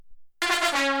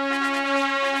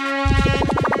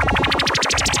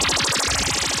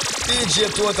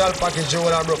DJ Total Package over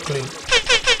in Brooklyn.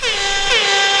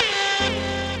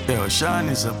 Yo, Sean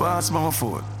is a boss, my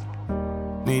foot.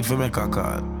 Need to make a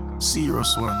call.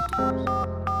 Serious one.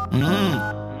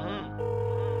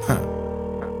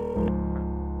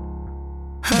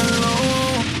 Hello.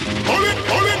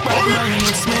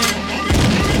 It's me.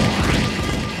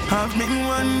 I've been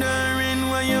wondering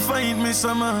why you fight me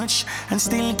so much and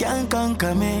still can't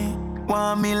conquer me.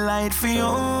 Want me light for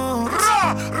you?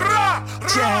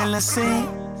 Jealousy. I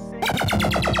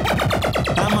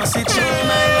must see through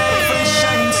my life and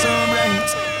shine so bright.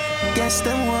 Guess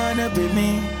them wanna be me.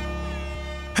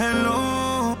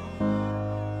 Hello,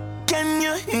 can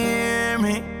you hear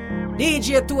me?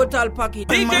 DJ Total Package.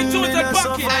 DJ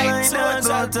Total Package.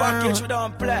 Total Package. We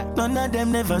don't play. None of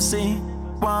them never say,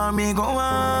 want me go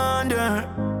under.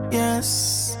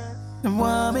 Yes, they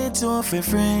want me to be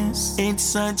friends. It's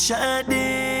such a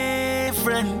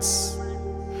difference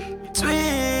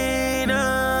between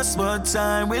us, but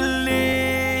I will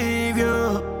leave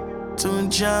you to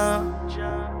Jah.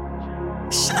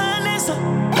 Shine is a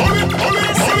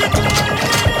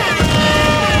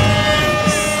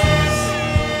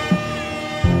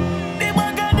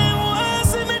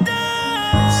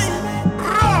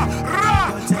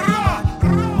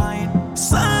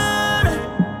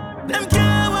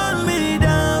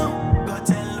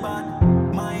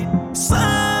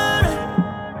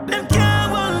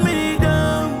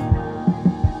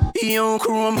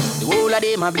The whole of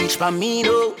them a bleach for me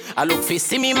though. I look for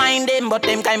see me mind them, but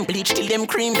them can't bleach till them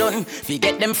cream done.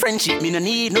 Forget them friendship, me no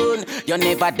need none. You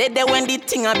never dead there when the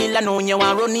thing a bill and know you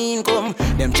want run income.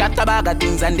 Them chat about the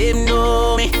things and them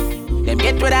know me. Them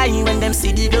get what I when them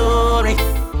see the glory.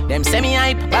 Them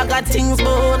semi-hype, bag of things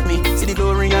about me. See the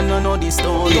glory and none of the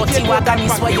story. Dirty wagon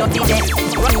is where you did it.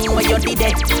 Running where you did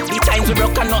it. The times we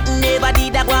broke and nothing never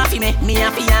did that go for me. Me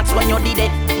and fiance when you did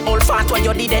it. All fat when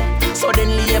you did it.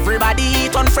 Suddenly everybody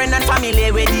turn friend and family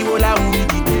where the whole of we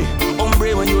did it.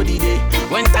 Hombre when you did it.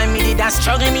 When time me did that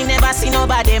struggle, me never see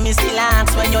nobody. Me still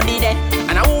ask when you did it.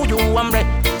 And I owe you hombre.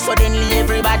 Suddenly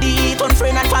everybody turn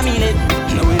friend and family.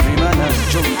 Now every man a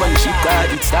jump on ship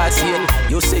card it starts here.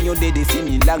 You say you did it for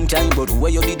me long time, but where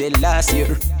you did it last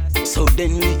year? So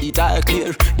then we it all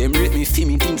clear. Them rate me for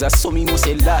me things as so me must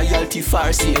say loyalty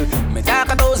for sale. Me talk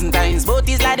 1,000 times, but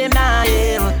it's like them not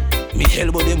here. Me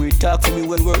hell but them we talk to me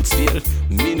when words fail.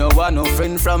 Me no want no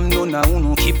friend from none of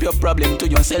who. Keep your problem to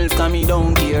yourself, cause me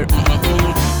don't care.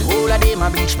 The whole of them a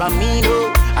bleach for me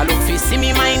though. I look for see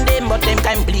me mind them, but them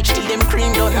can't bleach till them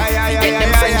cream done. Get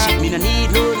them friendship, me no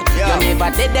need none. You never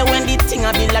dead there when the thing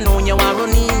a bill and know you want run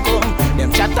income.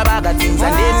 Them chat about the things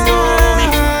and them know me.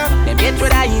 Them get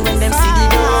what I when them see the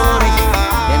glory.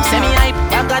 Them semi-hype,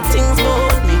 I got things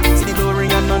about me. See the glory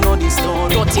and none of the story.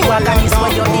 Dirty wagon is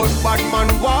what you need. Bad man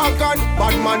walk and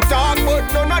bad man talk, but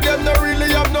none of them they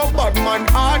really have no bad man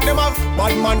heart. Them have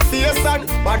bad man face and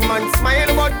bad man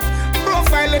smile, but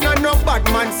profiling and no bad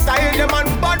man style. Them and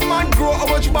bad man grow how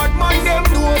much bad man them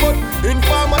do, but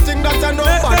Informer think that I know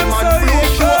bad man flow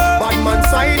show. Bad man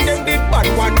side them did bad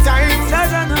one time.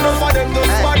 No for them those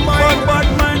bad man. Bad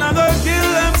man I go kill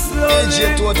them slowly.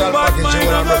 DJ Total Package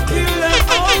over in Brooklyn.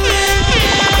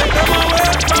 Take them away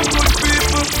from good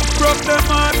people. Broke them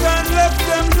heart and left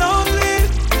them lonely.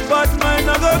 Bad man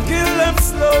I go kill them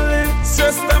slowly.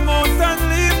 Stress them out and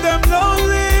leave them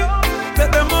lonely. Take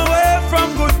them away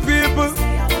from good people.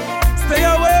 Stay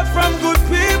away from good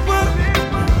people.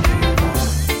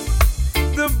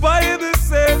 The Bible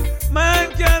says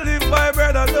man can't live by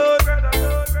bread alone.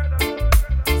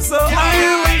 So I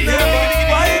will never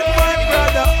fight my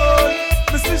brother own.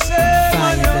 Mr. Shame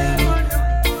on you.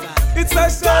 It's a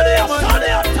shame on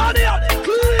you.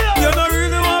 You don't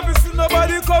really want to see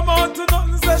nobody come out to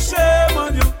nothing. It's a shame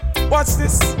on you. Watch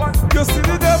this. You see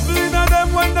the devil in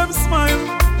them when them smile.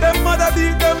 Them mother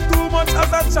beat them too much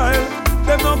as a child.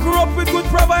 Them not grew up with good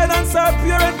providence or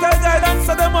parental guidance,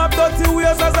 so them have dirty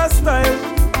ways as a style.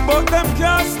 But them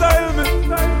can't style me,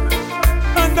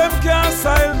 and them can't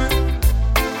style me.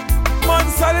 Man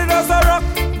solid as a rock,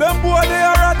 them boy they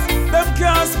a rat. Them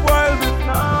can't spoil me.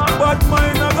 But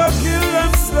mine I go kill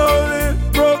them slowly.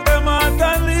 Broke them heart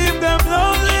and leave them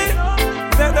lonely.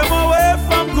 Take them away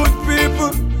from good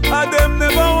people, and them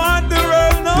never want the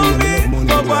world know me.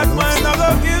 But bad mine I go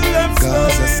kill them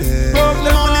slowly. Broke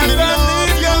them heart and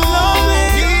leave them lonely.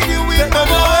 Take them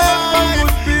away from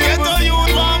good people.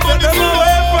 Take them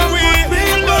away from good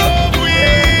people.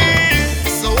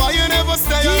 So why you never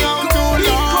stay around too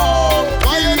long?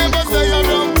 Why you never stay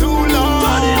around too long?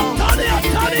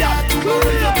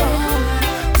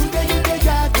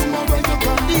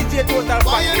 DJ Total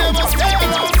Why you Package. never stay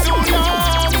around too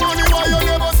long? Money, why you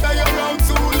never stay around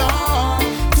too long?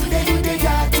 Today you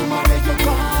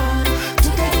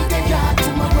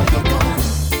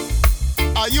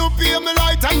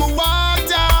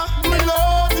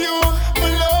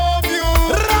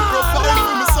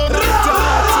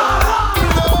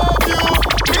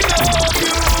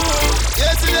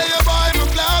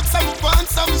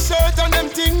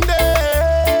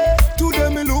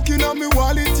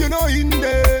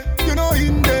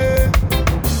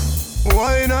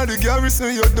very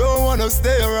soon you don't wanna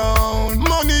stay around.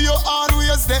 Money you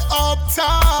always stay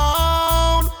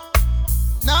uptown.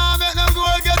 Nah, make no go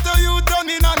get a you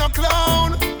turning on a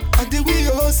clown. I did we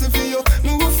hustle for you,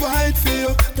 me will fight for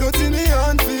you, dirty me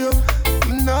hand for you.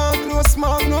 Nah, close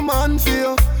mouth, no man for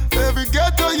you. Every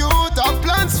ghetto youth have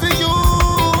plans for you.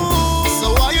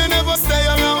 So why you never stay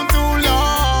around too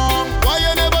long? Why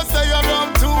you never stay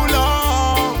around too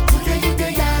long? Today you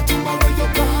the yard, tomorrow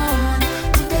you're gone.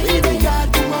 Today you the yard,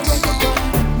 tomorrow you're gone.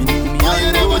 Why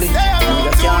you never stay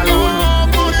around too long?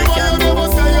 Why you never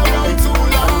stay around too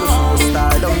long?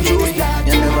 Stardom juice,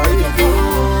 you never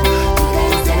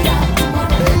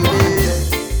baby.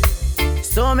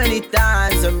 So many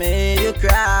times I made you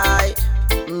cry,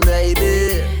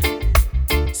 baby.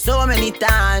 So many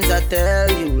times I tell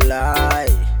you lie,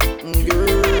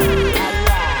 girl.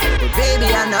 But baby,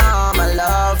 I know my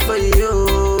love for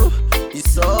you is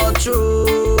so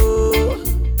true.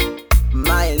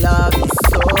 My love is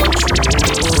so true.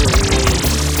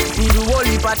 Me do all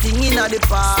heap of thing inna the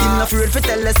past. Still not afraid to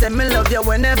tell us that me love you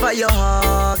whenever you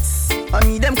ask. I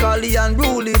need them call the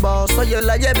unruly boss, so you're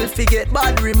liable to get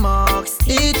bad remarks.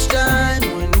 Each time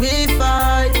when we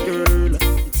fight, girl,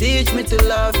 you teach me to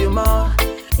love you more.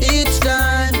 Each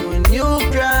time when you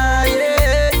cry,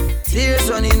 yeah, tears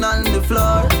running on the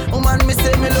floor. Woman, me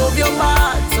say me love you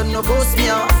bad, so no ghost me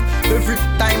off. Every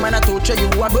time when I touch you,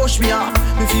 you a brush me off.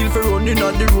 Me feel for running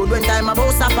on the road when time a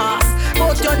bus a pass.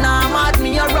 But you nah mad,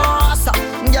 me a ross.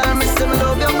 Girl, me say me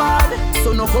love you bad,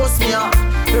 so no ghost me off.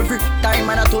 Every time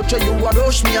when I touch you, you a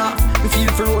brush me off. Me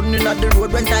feel for running on the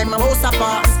road when time a bus a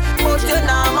pass. But you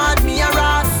nah mad, me a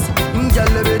ross. Girl,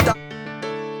 you better.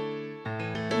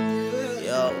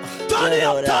 Turn it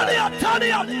up.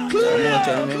 I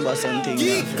can remember something.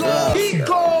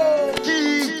 Kiko.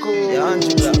 Yeah,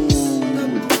 Angela.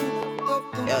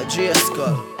 Yeah,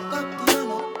 J-Skull.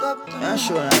 Yeah,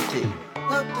 sure nothing.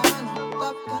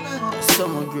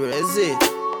 Some crazy.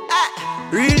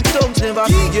 Real thugs never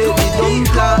forget the dumb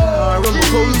plan or where we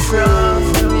come from.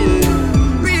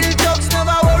 Yeah. Real thugs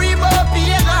never worry about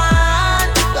being.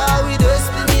 Cause we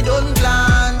destiny don't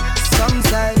plan.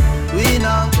 Sometimes we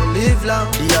know live long.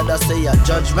 The other say a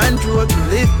judgment road to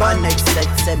live by. Next set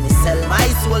say me sell my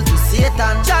soul to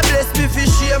Satan. Jah bless me for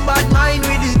shame bad mind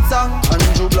with it song.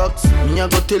 Andrew Blocks, me a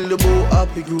go tell the boy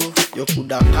Happy Grove. You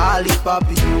coulda call it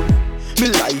Papi Grove. Me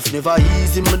life never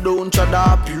easy, me don't try the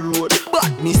happy road.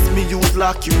 But miss me use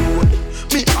lucky road.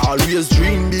 Me always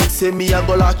dream big, say me a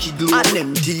go lucky glow.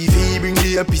 And MTV bring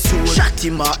the episode. Shot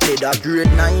him out head a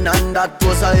grade 9 and that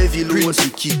was a heavy load. Prince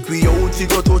kick we out, we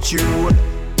go touch the road.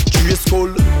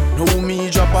 Skull. Now me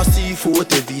drop a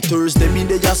C4 every Thursday, me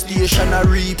dey a station a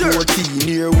report.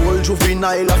 Teen-year-old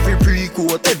juvenile a free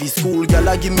pre-court. Every school gal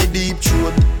a give me deep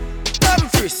throat.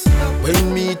 Dumfries,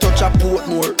 when me touch a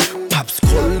Portmore, Pops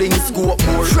calling scope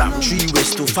more. From 3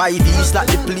 west to 5 east like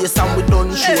the place and we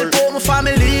done sure. Help out my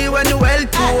family when the well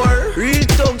poor. Real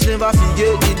thugs never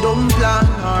forget the dumb plan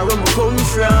or where we come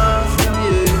from,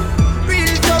 yeah.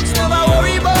 Real thugs never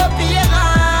worry about being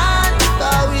on.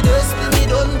 Cause we destiny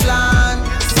don't plan.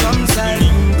 Sometimes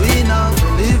we know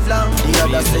live long. The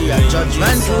other say a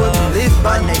judgment road to live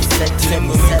by. Next set say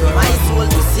me sell my soul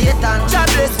to Satan. Jah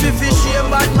bless me for shame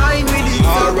bad mind with it.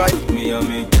 Alright, me a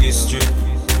make history.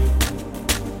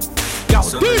 Yo,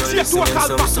 DJ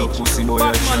Total Package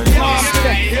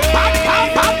Batman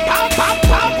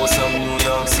Pam. For some New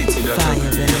York City that I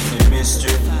create a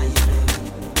mystery.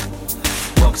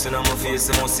 Boxing on my face,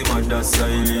 I must see my that's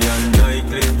highly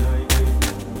unlikely.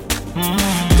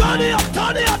 Turn it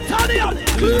up.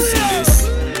 Listen this,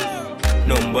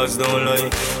 numbers don't lie.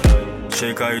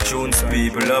 Check iTunes,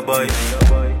 people are buy.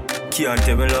 Can't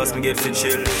tell me last me get for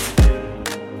chill.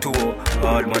 Too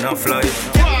hard man a fly.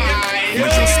 Me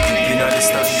just keep in the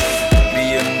stash.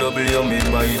 BMW made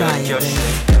by that cash.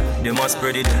 They must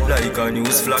spread it like a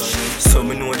news flash. So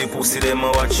me know the pussy them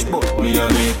a watch, but me a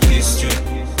make history.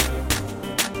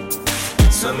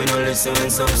 So me no listen when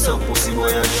some pussy boy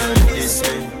a try this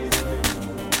way.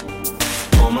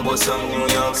 Come about some New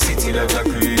York City that a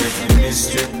create a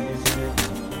mystery.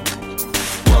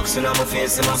 Boxing on my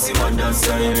face and I see my dance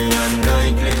highly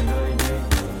unlikely.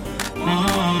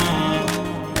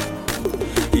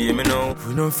 Hear me now.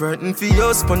 We no frightened for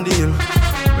your spun deal. We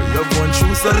have one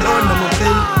shoes alone on my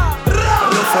bill.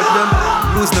 Enough of them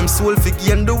lose them soul for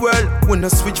gain the world. When I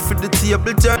switch for the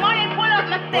table turn.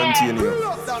 One chain here.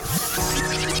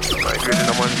 My girl in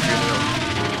a one chain here.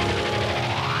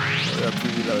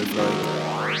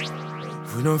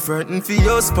 We no frightened for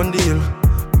your spun deal.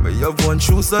 We have one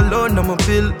shoes alone on my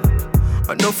bill.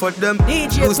 Enough of them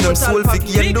lose them soul for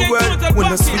gain the world. When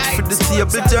I switch for the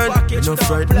table turn. We no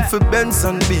frightened for Benz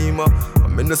and Beamer.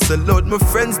 Me no sell out my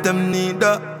friends, them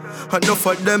neither. Enough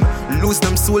of them lose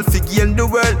them soul fi gain the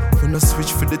world. When I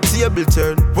switch for the table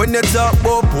turn. When you talk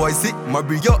about boys, it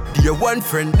marry up dear one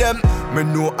friend them. Me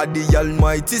know a the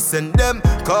Almighty send them.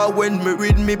 Cause when me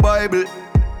read me Bible,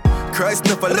 Christ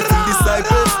never left him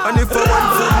disciples. And if I want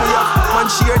food me up, man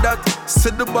share that.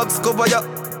 Set the box cover ya,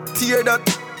 tear that.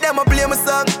 Them a play my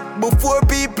song before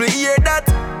people hear that.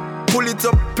 Pull it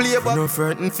up, play back. No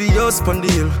frightened for your spun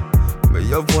deal. Me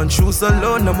have one shoes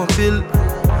alone, I'm a bill.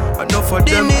 Enough of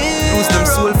them lose them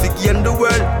soul fi gain the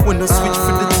world. When I switch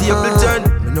for the table turn.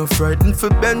 Me no frightened for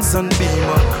Benz and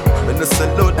Beamer. Me no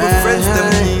sell out my friends, them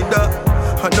neither.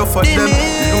 Enough of them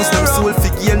lose them soul fi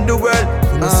gain the world.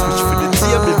 When I switch for the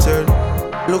table turn.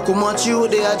 Look how much you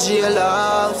they are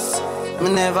jailhouse. Me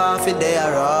never fi they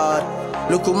are road.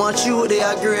 Look how much you they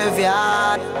are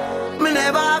graveyard. Me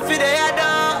never fi they are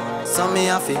dog. So me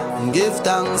have to give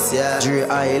thanks, yeah. Dre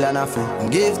Island have to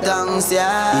give thanks,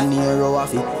 yeah. In Hero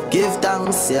have to give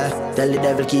thanks, yeah. Tell the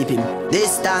devil keep him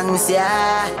distance,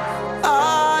 yeah.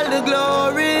 All the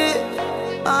glory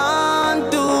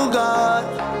unto God.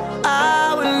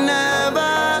 I will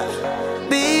never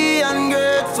be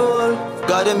ungrateful.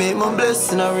 Gotta make my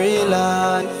blessing a real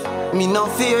life. Me no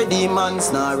fear demons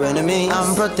nor enemy.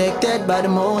 I'm protected by the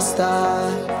Most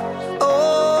High.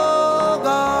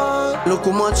 Look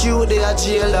how much you they are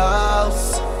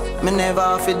jailhouse. Me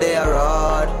never fi they are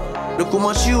road. Look how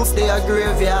much you they are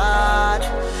graveyard.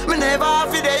 Me never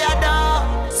fi they are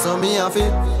dog. So me have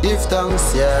to give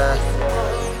thanks, yeah.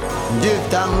 Give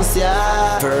thanks,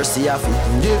 yeah. First he have to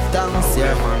give thanks,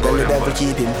 yeah. Tell the devil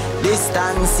keep him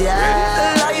distance,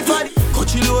 yeah. Life of the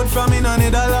Coachy load from in a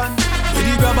Netherland. Where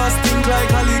the grabbers think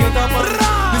like alligator pan.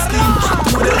 This team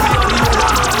to the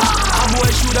a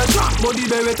boy shoulda drop, but the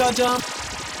beretta jam.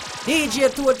 DJ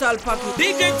Total Package.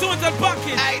 DJ Total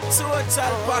Package. I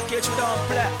total package we don't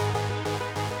play.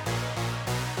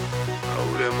 How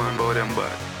them man bout them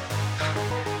bad?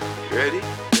 Ready?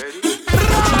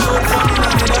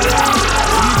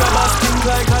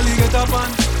 Like alligator pan.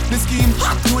 The scheme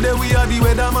today we are the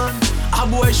weatherman. A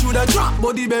boy shoulda drop,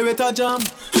 but the beretta jam.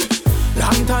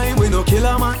 Long time we no kill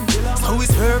a man. So we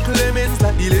circle lemons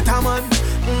like the little man.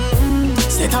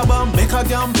 Set a bomb, make a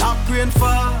damn black rain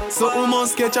fall. So we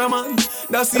must catch a man.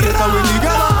 That's it, when we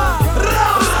go.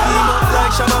 Steam up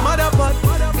like Shabba Motherpot.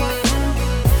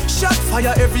 Shot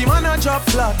fire, every man a drop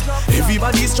flat.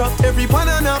 Everybody's trapped, every pan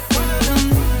a nap.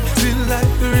 Still like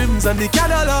the rims and the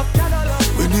Cadillac.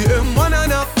 When the M1 a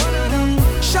nap.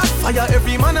 Shot fire,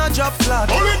 every man a drop flat.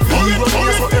 We go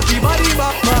here so everybody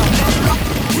back.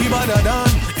 We badder than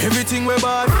everything we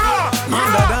bad.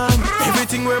 Madder than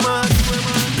everything we mad.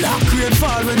 Black rain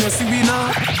fall when you see we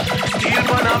now. Steel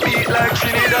man a beat like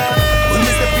Trinidad. When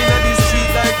we step in the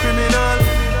street like criminal.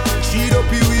 Cheat up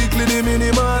you weekly the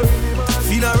minimal.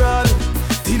 Funeral,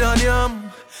 tin and yam.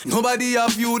 Nobody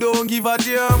have you don't give a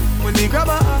damn. When they grab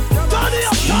a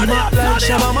scheme up like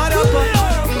Shabba Motherpot.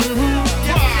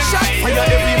 Shot fire,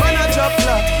 every man a drop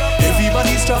flat.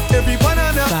 Everybody's trapped, every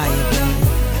banana.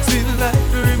 Still like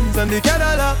the rims and the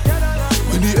Cadillac.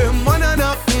 When the M1 a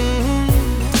nap.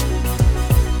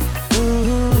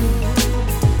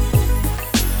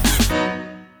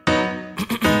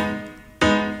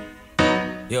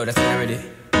 Yo, that's not ready.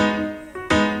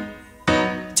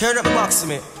 Turn up the box to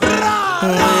me.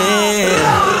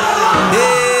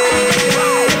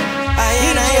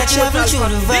 I travel through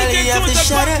the valley of the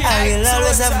shadow. I will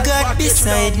always have God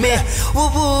beside me.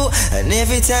 Woo-woo. And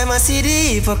every time I see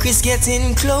the hypocrites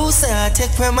getting closer, I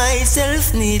take for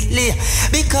myself neatly.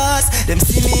 Because them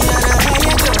see me on a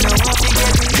higher ground. I want to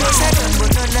get closer down,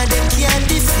 but none of them can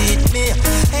defeat me.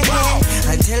 Hey, hey.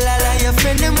 I tell all of your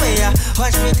friends them way.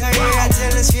 Watch me career, I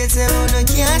tell them straight, say, oh, no,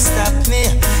 can't stop me.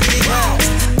 Because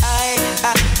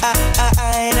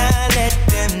I not let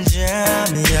them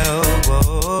jam me,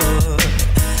 oh.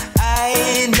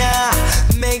 I nah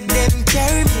make them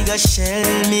carry me, go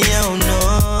shell me, oh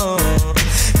no.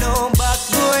 No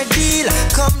backdoor deal,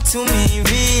 come to me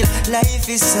real. Life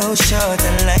is so short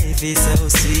and life is so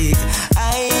sweet.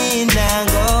 I nah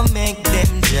go make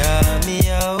them jam me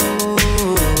out.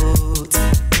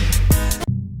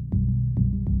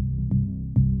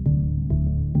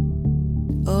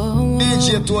 Oh,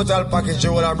 DJ Total Package,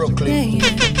 you will Brooklyn.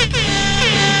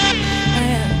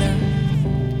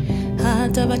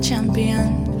 Heart of a champion,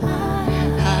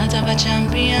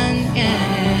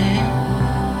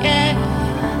 yeah, yeah.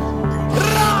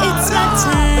 It's my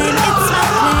time, it's my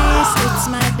place, it's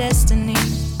my destiny.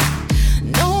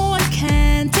 No one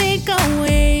can take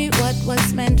away what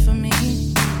was meant for me.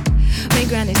 My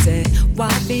granny said,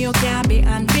 what for you can't be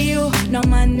and for you. No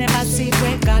man never see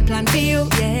where God plan for you,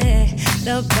 yeah.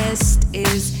 the best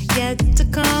is yet to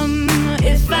come.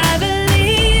 If I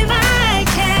believe I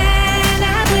can,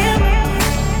 I will.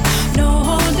 No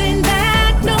holding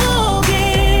back, no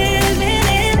giving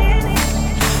in.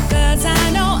 'Cause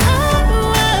I know I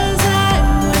was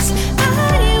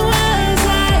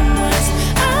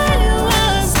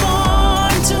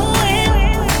born to win.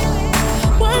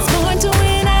 Was born to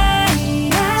win,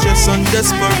 Just on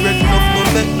desperate, enough, no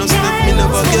bet, no step, me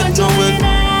never get nowhere.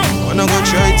 When I go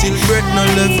try till breath no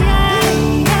left.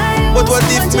 But what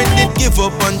if me did give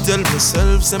up and tell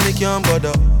myself, say me can't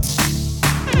bother?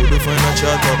 Coulda find a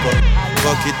chat upper,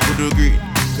 pocket coulda green,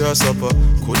 grasshopper.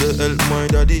 Coulda help my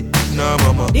daddy, nah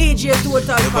mama. DJ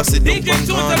Total Never sit down DJ on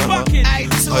Total corner. Pocket. I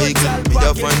me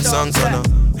da find songs on her.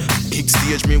 Big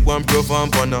stage me one perform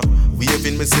on her.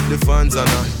 Waving me see the fans on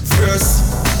her.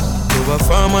 First, where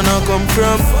farm man I come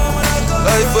from.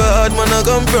 Life where hard man I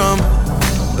come from.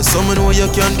 But someone know you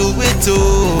can do it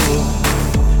too.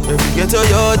 Every get a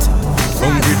yacht.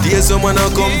 Hungry days someone I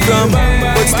come from.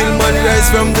 But still man rise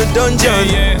from the dungeon.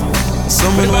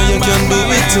 Someone know you can do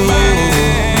it too.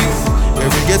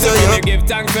 Every get a yacht. Give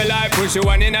thanks for life, push you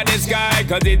one in the sky,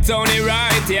 'cause it's only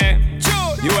right, yeah.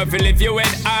 You have to lift your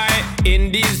head high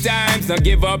in these times, not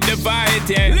give up the fight,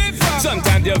 yeah.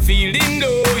 Sometimes you're feeling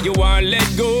low, you won't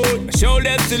let go,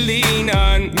 shoulders to lean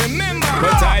on. Remember,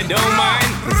 but I don't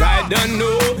mind, 'cause I don't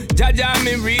know, Jaja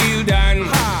me real done.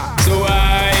 So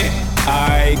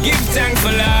I give thanks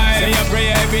for life. Say a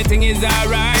prayer, everything is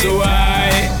alright. So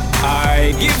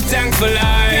I give thanks for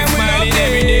life. Smiling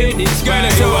every day, this girl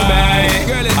is so bad.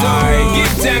 I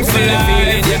give thanks for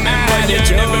life. Remember you're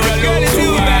never alone.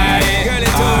 So I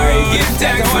give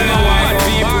thanks for life.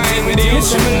 People think with you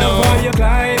should know. You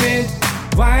climb it,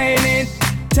 wine it,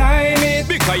 time it.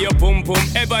 Because your pum pum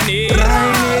ebony.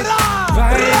 Climb it,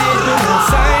 ride it, don't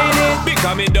sign it.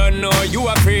 Because me don't know you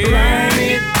are free. Climb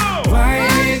it,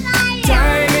 wine it,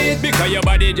 time it. Because your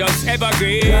body just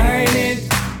evergreen. Climb it,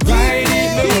 ride it,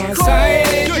 don't sign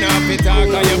it. You know if you talk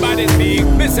or your body speak.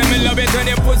 Me say me love it when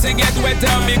your pussy get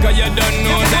wetter. Because you don't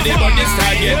know that the body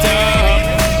start get up.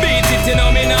 Beat it, you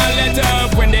know me not let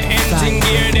up. When the engine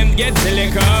gear them get to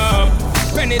lick up.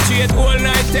 Penetrate all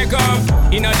night, take off.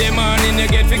 In the morning you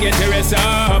get to rest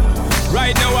up.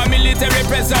 Right now a military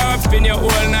press up. Spin you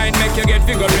all night, make you get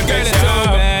figure refresh up. Girl, it's too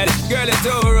bad, girl, it's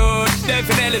too rude.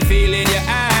 Definitely feeling your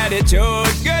attitude.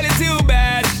 Girl, it's too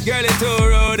bad, girl, it's too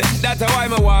rude. That's why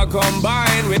my walk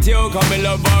combine with you. Come me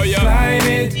love how you climb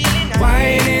it,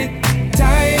 wine it,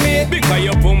 time it. Because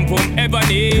your pum pum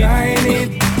ebony. Grind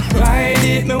it, ride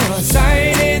it, me want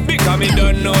sign it. Because me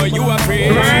don't know you are free.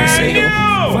 Ride it,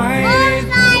 wine it,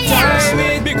 time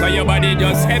it. Because your body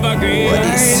just evergreen. Ride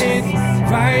it,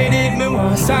 ride it, me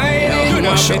want sign it. You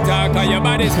know me talk on your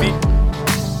body speak.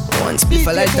 One spliff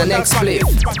I like the next spliff.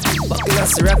 Buckle a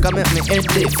Ciroc I make me head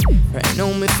lift. Right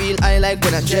now me feel I like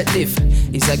when I jet lift.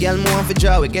 It's a girl more for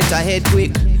jaw, we get her head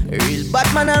quick. A real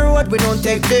Batman on road, we don't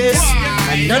take this.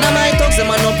 And none of my talks, them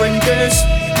are no printers.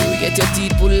 You get your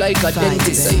teeth pulled like a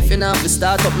dentist. So if you not have to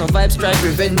start up, no vibes, try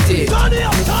prevent it.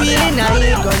 Me feeling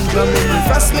high, gun drumming. Me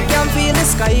fast, me can feel the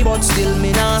sky, but still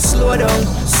me not slow down,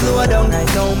 slow down.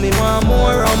 Right now me want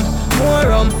more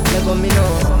rum, let go me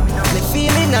know. Me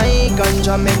feeling high,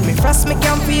 ganja make me fast, me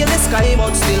can feel the sky,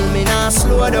 but still me not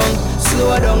slow down,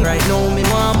 slow down. Right now me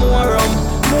want more rum.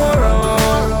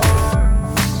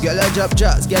 Girl a drop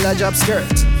jazz, girl a drop skirt.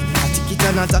 I tick it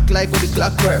and attack like with the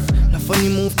clockwork. The funny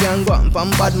move can go up on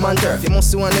bad man turf. You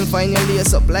must want them find your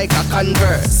lace up like a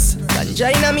Converse. Ganja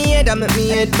inna me head and make me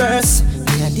head burst.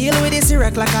 Me a deal with this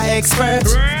Ciroc like a expert.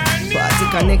 Party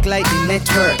connect like the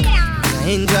network. I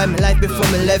enjoy my life before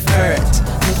me left earth.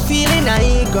 Me feeling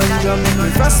high, ganja make me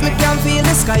fast, me can feel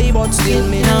the sky, but still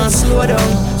me not slow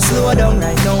down.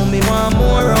 Right now me want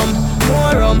more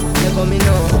rum, you go me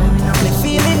know. Me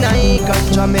feeling high,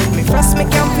 ganja make me fast, me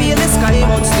can feel the sky,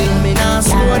 but still me not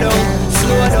slow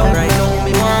down. Right now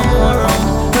me want more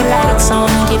rum. Relax, I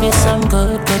wanna give you some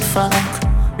good fuck.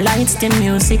 Lights, the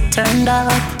music turned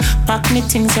up. Pack me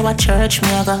things, you a church, me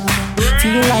a go.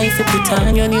 Feel like you put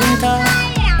on your new dog.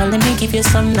 Well, let me give you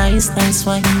some nice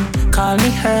wine. Call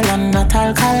me Earl and not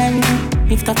alkaline.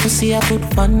 If that pussy I put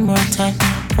one more time.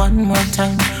 Why every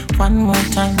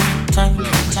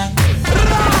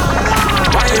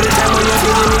time when you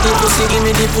give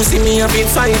me the pussy, me a big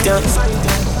fighter.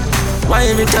 Why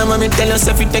every time when me tell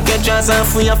yourself you take your jaws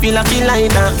off, you feel like you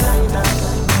like that?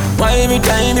 Why every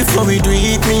time before we do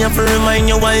it, me have to remind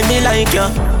you why me like you?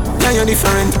 Yeah, you're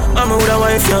different, I'm with a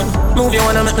wife, yeah. Move you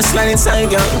wanna make me slide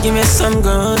inside, yeah. Give me some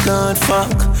good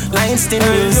fuck. Lights, the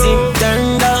music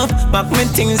turned up. Back me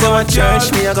things over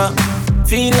church, me I got.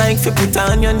 Feel like you put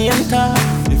on your name tag.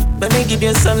 Let me give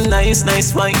you some nice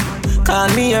wine. Call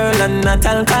me Earl and not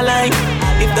alkaline.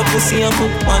 If the pussy a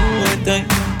hook, one more time.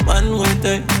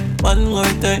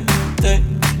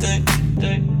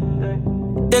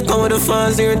 Take out the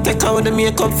fans here, take out the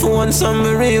makeup for one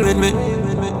summer real with me.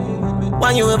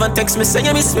 Why you ever text me, say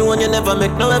you miss me when you never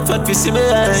make no effort to see me.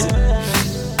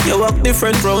 You walk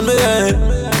different round me.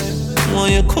 Why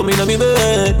you come in on me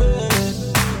bed?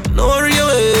 No worry your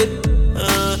head.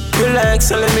 Relax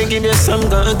and let me give you some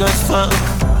good fuck.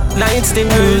 Lights the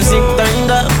music turned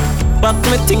up. Back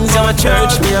my things on my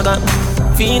church me I got.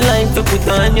 Feel like to put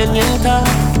on your top.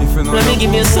 Let me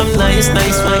give you some nice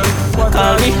wine.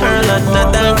 Call me Earl and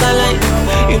not alkaline.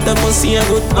 If the pussy a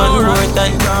good one more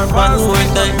time.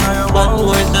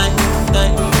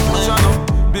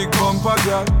 Big bumper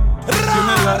girl, give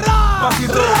me life. Back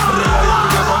it up for me like you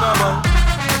dey on a bike.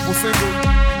 Pussy good,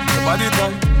 your body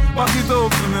tight. Back it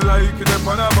up for me like you dey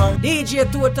on a bike. DJ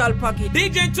Total Package.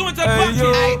 DJ Total Hey Package.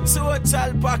 yo,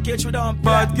 Total package we don't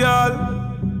bad girl.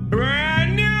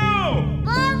 Brand new.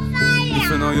 If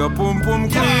you know your pum pum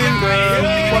clean, girl,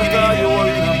 what are you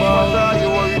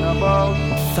worrying about?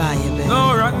 Fire, baby.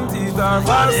 No rotten teeth or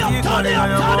false teeth on your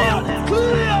mouth.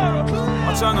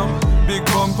 Watch out now, big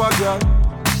bumper girl,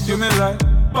 give me life.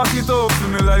 Back it up to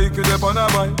me like you dey on a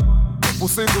bike. Your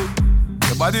pussy good,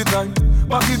 your body tight.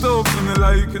 Back it up to me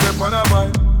like you dey on a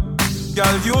bike.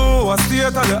 Girl, you a state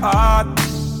of the art,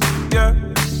 yeah.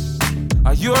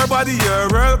 Your body, your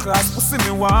world class pussy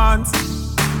me want.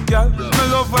 Girl, me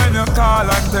love when you call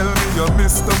and tell me you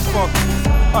miss the fuck.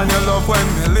 And you love when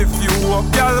me lift you up.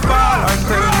 Girl, ball and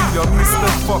tell me you miss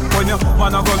the fuck. When you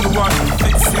wanna go to one and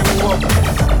fix you up.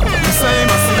 You say you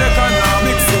must make and now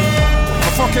mix it.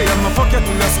 Fuck you, I'ma fuck you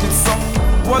till your skin suck.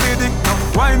 What do you think now?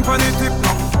 Wine pon the tip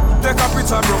now. Take a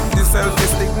picture bro, the selfie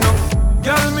stick now.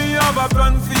 Girl, me have a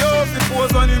plan for you. If you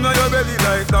pose on in your belly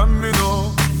like that, me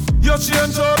know. You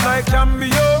change up like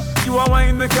cameo. You a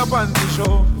wine make your panty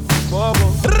show.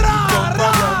 Bobo, back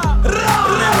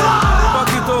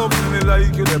it up for me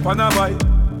like you dey on a bike.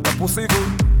 Your pussy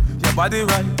good, your body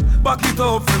right. Back it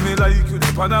up for me like you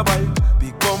dey on a bike.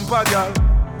 Big bumper girl,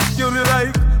 give me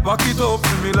like. Back it up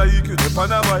for me like you dey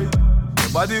on a bike. Your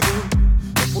body good,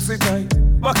 your pussy tight.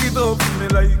 Back it up for me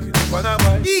like you dey on a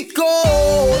bike. Eat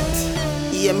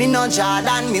out. Yeah, me no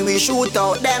Jordan, me we shoot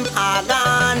out them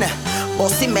organ.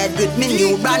 Bossy made with me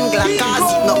new brand Glock,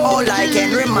 cause it no all like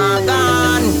Henry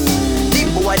Morgan.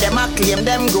 Boy, them a claim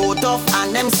them grow tough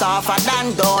and them softer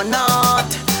than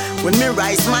donut. When me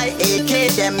rise my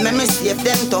AK, them make me save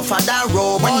them tougher than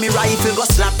robot. When me rifle go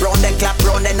slap round, then clap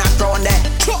round, then knock round there.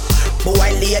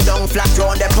 Boy, lay down flat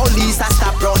round the police a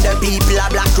stop round the people a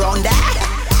black round there.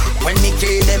 When me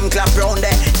kill them clap round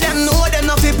there. Them know them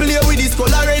not fi play with this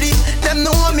skull already. Them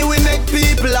know me we make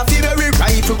people a fi very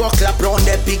rifle go clap round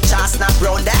the picture snap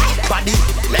round there. Body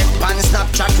left pan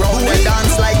Snapchat round the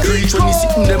dance like creech. When me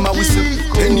sitting them a whistle.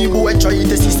 Any boy try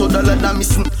to see so dollar than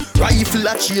missing. Rifle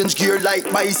a change gear like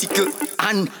bicycle.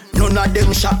 And none of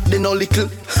them shot they no little.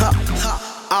 Ha ha.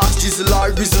 Ask Jizzle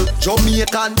or Rizzle,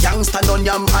 Jamaican gangsta on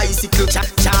yam icicle.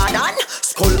 Jordan,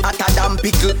 skull at a damn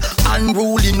pickle.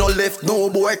 Unruly no left, no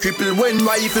boy cripple. When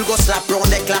rifle go slap round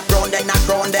the clap round the knock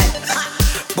round the.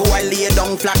 Boy lay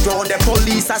down flat round the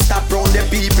police a stop round the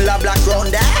people a black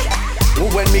round the.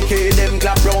 When me kill them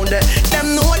clap round the.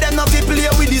 Them know them not fi play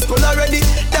with this skull already.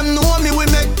 Them know me we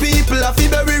make people a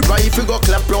fi bury rifle go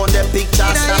clap round the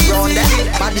picture snap round the.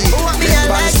 Body,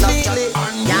 left hand Snapchat.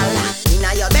 Y'all,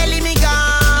 inna your belly me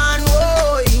gone.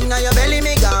 Inna your belly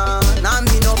me gone. Now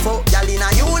me no fuck y'all inna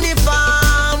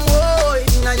uniform. Whoa,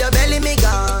 inna your belly me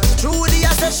gone. Trudy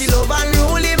I say she love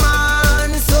unruly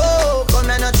man. So come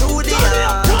and through the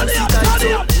yard.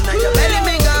 Inna your belly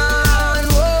me gone.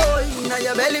 Whoa, inna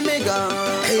your belly me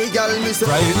gone. Hey girl, me say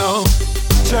right now,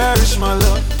 cherish my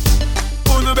love.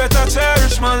 You better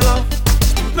cherish my love.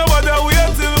 Nobody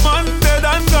wait till man dead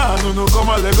and gone. No come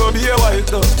and let go be a white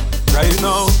dove. Right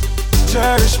now,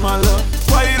 cherish my love.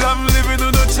 While I'm living,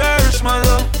 you don't cherish my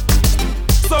love.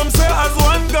 Some say as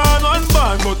one gone, one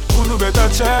born, but you better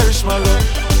cherish my love.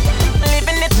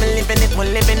 Living it, me living it, we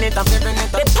living it, I'm living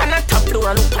it. They pan a top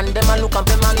floor, look and them a look up,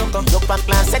 them a look up. Look back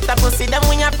class, set up, see them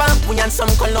we a pop. We and some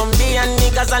Colombian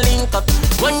niggas a link up.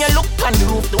 When you look on the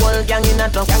roof, the whole gang in a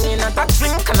drunk. A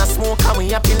drink and a smoke, and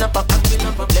we up in a pack.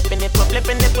 Flipping it, we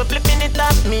flipping it, we flipping it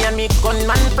up. Me and me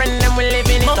gunman friend, them we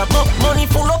living it up. Money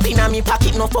full up in a me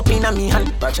pocket, no up in a me hand.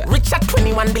 Rich at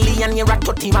 21 billion, you're at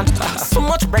 31. So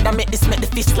much bread, I make the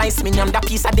fish slice me. And that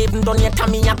piece of David done yet,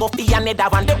 me a go for another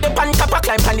one. The pan top a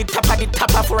climb, and the top of the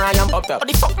top of where I am up there. But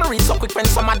the fuck me read so quick when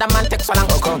some other man text so long.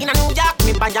 In a New York,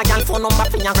 me buy a girl phone number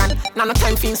for your grand. Now no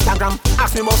time for Instagram,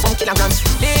 ask me about some kilograms.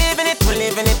 Living it, we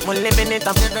living it, we living it,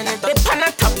 I'm living it. They pan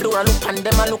a top door, look on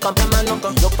them, I look up, them, I look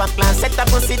up. Up a class, set up,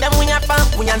 see them, we have fun.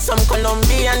 We and some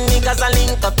Colombian niggas a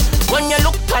link up. When you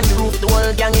look on the roof, the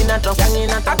whole gang in a truck, a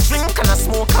drink and a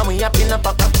smoke, and we up in a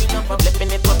pack up.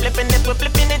 Flipping it, we flipping it, we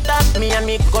flipping it up. Me and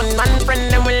me gunman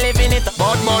friend, them we living it up.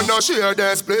 Bad man no share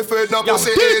this, play for no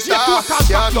pussy A-star.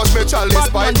 Can't touch me chalice,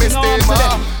 fight me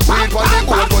steamer. Weed on the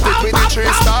board, but it with the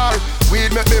 3-star.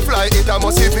 Weed make me fly, it a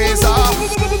must visa.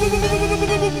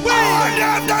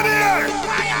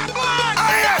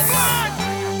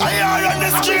 I are on the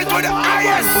street with the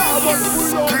IS.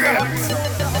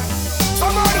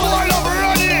 Somebody who I love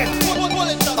running.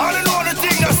 I don't know the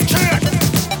thing that's straight.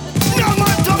 No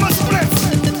man Thomas Split.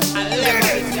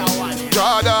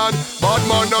 Jordan, bad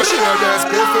man no share this.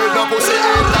 Play with no pussy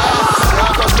A-star.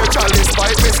 Can't touch me chalice,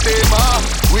 fight me steamer.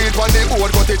 Weed on the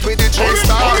board, but it with the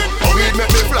 3-star. Weed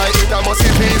make me fly, it a must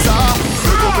visa.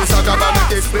 The couple saga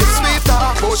make it split sweeter.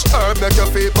 Push herb, make your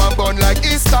feet and bun like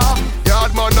Easter.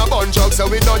 Yard man a bun jug, so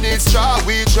we don't need straw.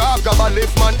 We drop, grab a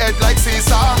lift man head like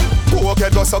Caesar. Poke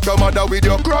head go suck your mother with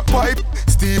your crack pipe.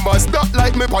 Steamers not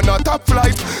like me on a top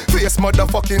flight. Face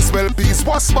motherfucking swell piece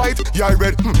was fight. Yeah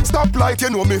red, stop light, you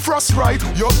know me frost right.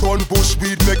 Your gun bush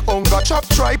weed make hunger chop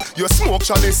tripe. You smoke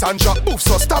chalice and drop oof,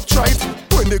 so stop tripe.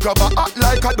 When they grab a hot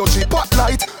like a dodgy pot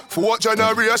light. 4th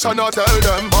generation I tell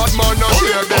them. Bad man no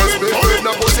share this, big with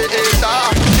no pussy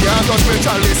A-star. Can't touch me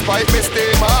chalice, pipe me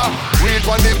steamer. Weed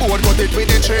on the board, cut it with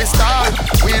the 3-star.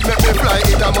 Weed make me fly,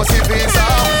 it a must visa.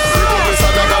 The couple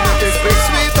saga make it split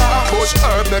sweeter. Push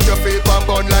herb, make your feet and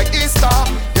bun like Easter.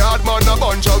 Yard man a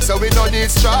bun jug, so we don't need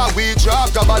straw. We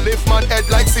drop, grab a lift man head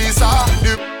like Caesar.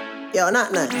 Yo,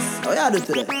 not nice. What you do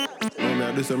today?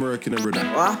 I do some work in every day.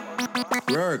 What?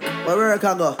 Work. Where work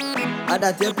I go? I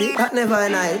that you pick, that never a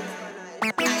night.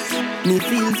 Me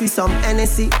feel for some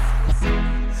NSC.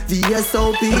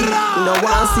 VSOP, no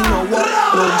one see no work,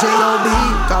 no J.O.B.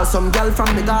 Call some girl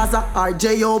from the Gaza or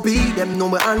J.O.B. Them know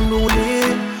me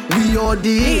unruly. We OD,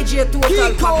 DJ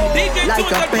Total Pack,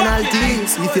 like a penalty.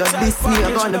 If you diss me,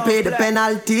 I'm gonna pay the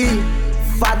penalty.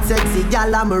 Fat sexy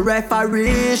gal, I'm a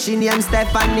referee. She named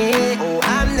Stephanie. Oh,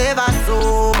 I'm never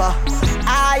sober.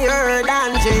 Higher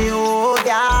than J.O.B.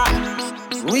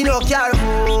 We no care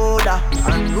border.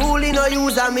 Unruly no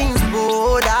user means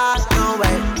border. No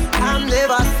way. I'm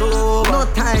never sober. No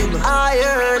time.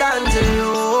 Higher than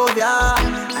J.O.B.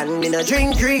 And me no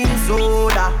drink green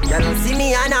soda. You don't see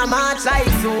me and I march like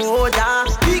soda.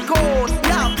 Because,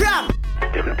 yo, crap.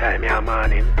 Different time, yeah,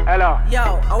 morning. Hello.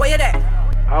 Yo, how are you there?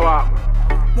 How are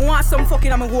I want some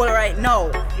fucking on my goal right now.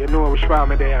 you? know which one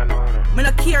me there now. Me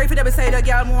no care if you ever say the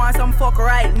girl I want some fuck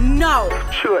right now.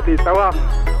 Sure this, how are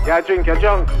you? Drink your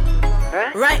junk.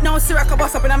 Eh? Right now, Siraka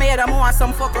bust up in my head, I want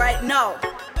some fuck right now.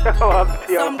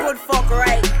 Some good fuck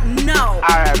right now.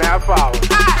 Alright, man, I follow.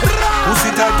 Pussy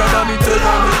tighter than it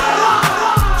tell me.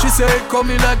 She say it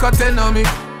coming like a 10 on me.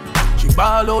 She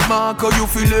ball out Marco, you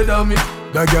feel it on me.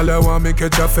 That girl I want me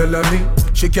catch a felony.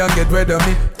 She can't get rid of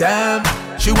me. Damn,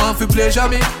 she want to pleasure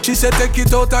me. She said take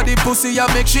it out of the pussy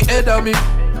and make she head on me.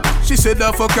 She said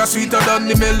that fuck her sweeter than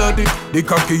the melody. The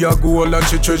cocky a gold and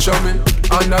she treasure me.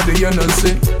 Under the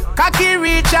NLC. Cocky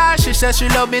reach her, she says she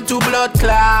love me to blood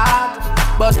clot.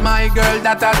 But my girl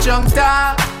that a junk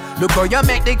top. Look how you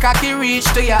make the cocky reach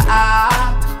to your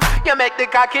heart. You make the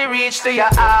cocky reach to your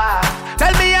heart.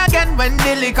 Tell me again when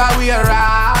the liquor we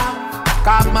around.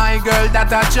 Cause my girl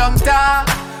that a junk top.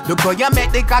 Look how you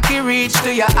make the cocky reach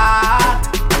to your heart.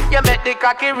 You make the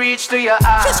cocky reach to your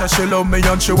heart. She says she love me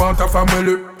and she want a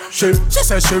family. She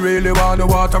says she really want the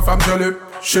water from Jelly.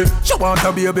 She want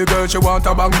a baby girl, she want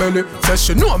a bang belly. Says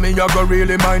she know me, I go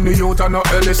really mind the youth and no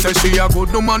Ellie. Says she a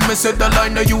good woman, me said the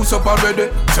line the use up already.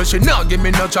 Says she not give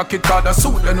me no jacket, cause the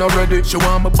suit then already. She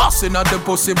want me bossing at the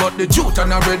pussy, but the jute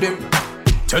and already.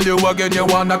 Tell you again, you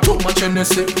wanna too much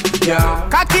Hennessy. Yeah.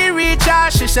 Cocky reach her,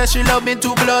 she says she love me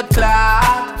to blood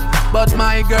clot. But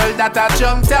my girl that a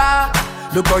junk top.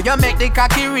 Look how you make the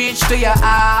cocky reach to your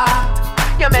heart.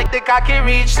 You make the cocky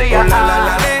reach to your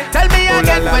heart. Tell me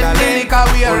again when the liquor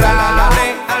we around.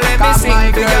 Cause my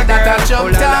girl that a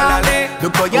jump down.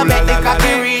 Look how you make the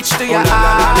cocky reach to your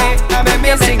heart. You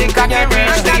make the cocky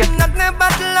reach to your heart. Nothing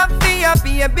but love for your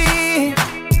baby.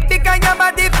 Because your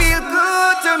body feel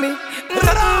good to me.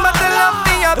 Nothing but love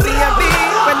for your baby.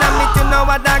 When I meet you know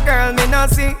what that girl me no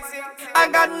see. I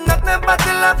got nothing but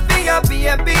love for your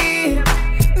baby.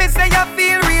 Me say you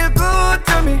feel real good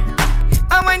to me.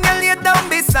 And when you lay down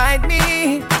beside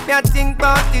me, me I think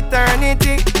about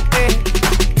eternity.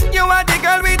 You are the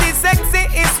girl with the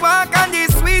sexiest walk and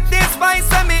the sweetest voice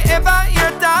when me ever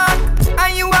hear talk.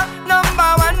 And you are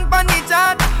number one pon the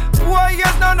chart. 4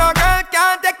 years now, no girl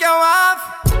can't take you off.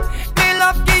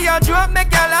 a joke,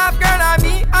 make you laugh, girl, and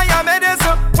me, I am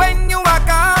medicine. When you walk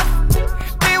off,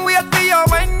 me wait for you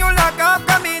when you lock off.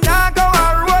 Come in, I go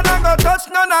on road and go touch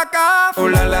no knock off. Oh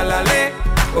la la la le,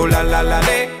 oh la la la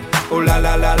le, oh la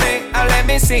la la le. And let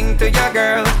me sing to you,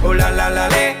 girl. Oh la la la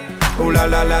le, oh la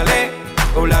la la le,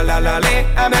 oh la la la le.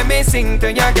 And let me sing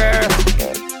to you, girl.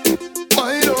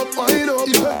 Wind up, girl,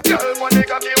 when you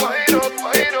got me wind up,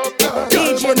 girl.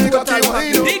 DJ Total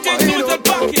Package, DJ Total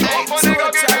Package.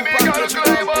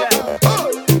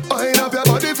 Wind up your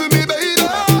body for me, baby.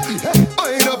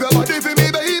 Wind up your body for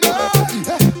me, baby.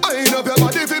 Wind up your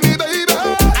body for me, baby.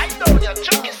 I know you're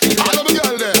joking. I love a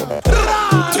girl there.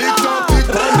 Tick tock, tick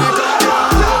pon the cock,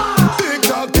 girl. Tick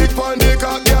tock, tick pon the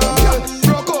cock, girl.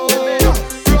 Broke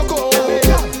out,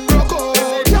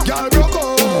 girl, broke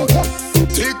out.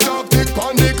 Tick tock, tick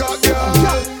pon the cock, girl.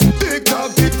 Tick tock,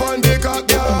 tick pon the cock,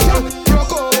 girl.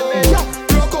 Broke out,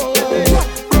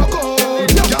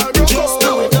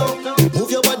 girl.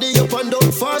 Move your body up and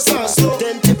down fast and slow.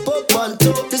 Then tip up and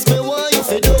toe. This me what you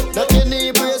fi do. Knock your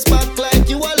knee brace back like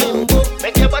you a limbo.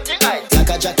 Make your body high like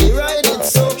a jockey riding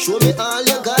so. Show me all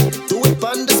you got. Do it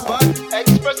on the spot.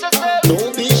 Express yourself.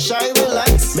 Don't be shy,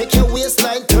 relax. Make your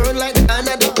waistline turn like the hand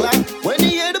of the clock. When you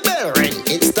hear the bell ring,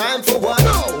 it's time for what?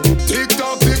 Tick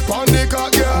tock, tick pon the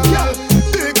cock, girl.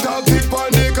 Tick tock, tick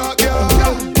pon the cock, girl.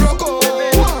 Broke out,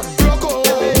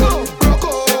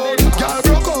 girl,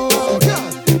 broke out.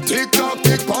 Tick tock,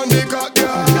 tick pon the cock,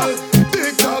 girl.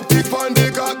 Tick tock, tick pon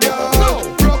the cock, girl.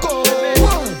 Broke out,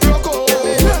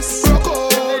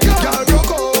 girl,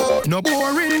 broke out. No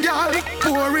boring girl.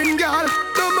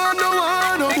 No man no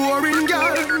want no boring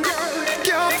girl.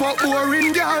 Can't fuck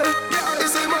boring girl.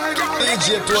 This is my girl.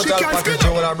 DJ Total Package,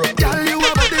 you wanna broke. Girl, you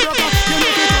a body broker. You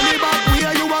know fi turn it back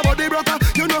where you a body broker.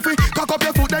 You know fi cock up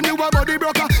your foot then you a body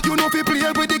broker. You know fi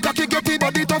play with the cocky get the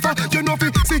body tougher. You know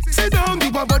fi sit down you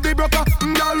a body broker.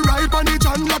 Girl ride pon the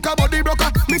chan like a body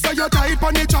broker. Me say you tight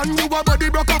pon the chan you a body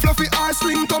broker. Fluffy ass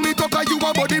sling tummy tucker you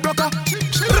a body broker.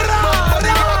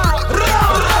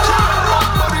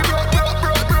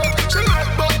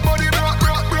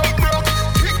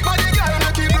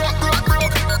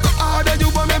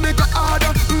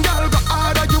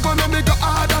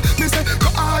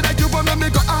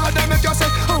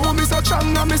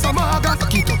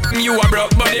 You a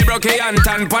broke body, broke and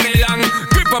tan pony long.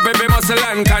 Grip up every muscle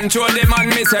and control the man.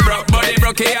 Me say broke body,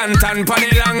 broke and tan pony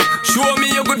long. Show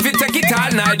me you good fit, take it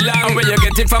all night long. Where you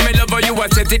get it from me love, you a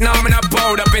set it now. Me not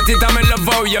proud of it, I'm in love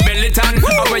how you belly tan.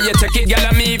 Where you take it, girl,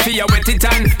 and me for you wet it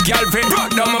on. Girlfriend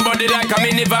broke down my body like a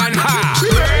minivan. Ha! She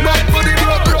make my body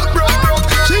broke.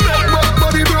 She make my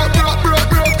body broke.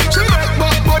 She make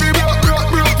my body broke.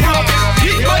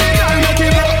 Keep my girl make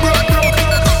it broke.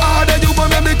 Harder you go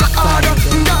make me go harder.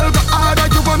 Girl go harder,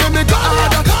 you go make me go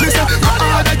harder. Listen, go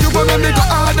harder, you go make me go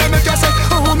harder. Make you say,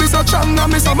 oh, me so strong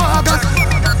and me so maga.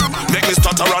 Make me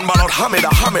stutter and ball out Hamida.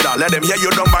 Let them hear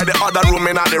you down by the other room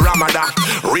in the Ramada.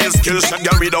 Real skill set,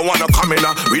 girl, we don't wanna come in.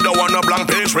 We don't want a blank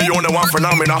page, we only want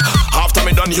phenomena. After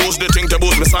me done use the thing to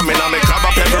boost me stamina. Me grab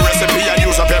up every recipe and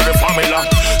use up every formula.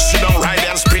 Sit down, ride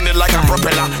and spin it like a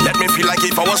propeller. Let me feel like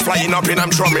if I was flying up in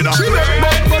Andromeda. She make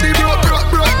my body broke.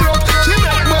 She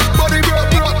make my body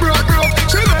broke.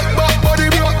 She make my body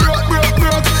broke.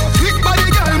 Kick body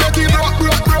girl, make it broke.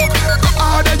 Go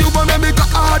harder, you gon' make me go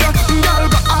harder. Girl,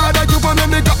 go harder, you gon'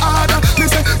 make me go harder. Me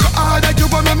say, go harder, you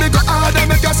gon' make me go harder.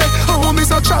 Make you say, oh, me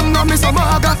so strong and me so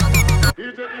maga.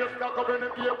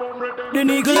 The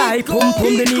nigga like pum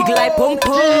pum, the nigga like pum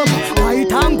pum.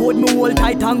 Tight and good, me hold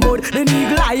tight and good. The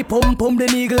nigga like pum pum, the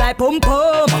nigga like pum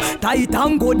pum. Tight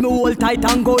and good, me hold tight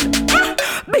and good.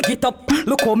 Big it up,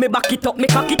 look how me back it up, me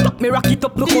cock it up, me rock it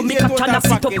up. Look how me catch and I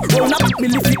sit up. Round back me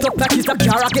lift it up like it's a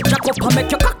jar. I get jack up and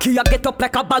make your cocky I get up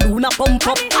like a balloon a pump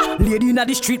up. Lady inna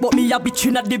the street, but me a bitch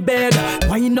inna the bed.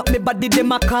 Wind up me body,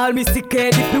 them a call me sick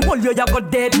head. If me hold you, you go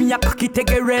dead. Me a cocky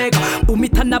take a reg. Boom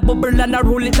it and a bubble and a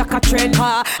roll it like a trend.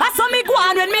 I saw me go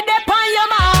on when me dip on your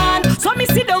man. So me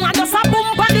sit down and just a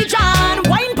boom pan the John.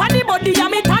 Wine pan the body and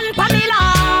me tan pan the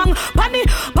long. Panny.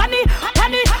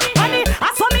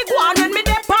 I saw me go on when me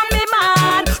dip on me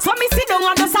man. So me sit down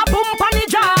and just a boom pan the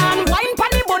John. Wine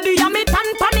pan the body and me tan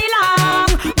pan the long.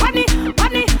 Panny.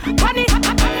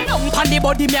 Down pan the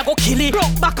body me a go kill it.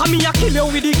 Broke back and me a kill you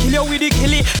with the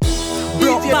killie.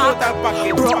 broke back,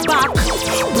 broke back,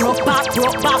 broke back,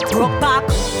 broke back, broke back,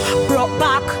 broke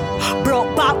back,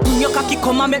 broke back. Bring your cocky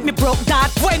come and make me broke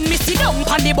that. When me sit down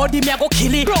on the body, me I go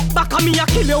kill it. Broke back on me I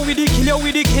kill you with it, kill you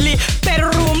with it, kill it.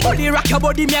 Bedroom body rock your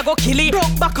body, me I go kill it.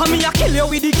 Broke back on me I kill you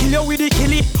with it, kill you with it,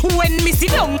 kill it. When me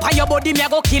sit down on your body, me I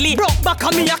go kill it. Broke back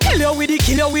on me I kill you with it,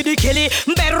 kill you with it, kill it.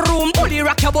 Bedroom body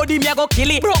rock your body, me I go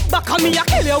kill it. Broke back on me I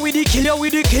kill you with it, kill you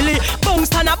with it, kill it.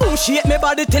 Bounce and a bounce, shake me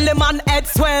body till the man head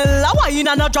swell. A wine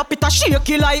and a drop it a shake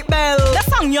you like bell. The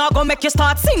song you go make you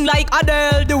start sing like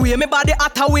Adele. The way me body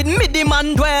hotter with me the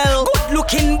man dwell. Good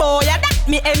looking boy, yeah, that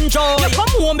me enjoy. You come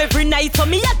home every night so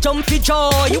me a jump for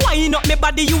joy. You wind up me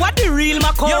body, you are the real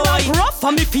McCoy. You run rough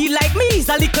and me feel like me is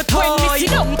a little toy. When me sit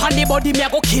down on the body, me a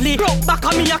go kill it. Broke back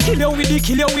on me a kill you with it,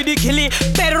 kill you with it, kill it.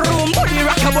 Bedroom body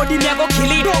rock your body, me a go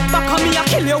kill it. Broke back on me a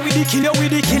kill you with it, kill you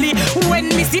with it, kill it. When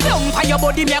me sit down on your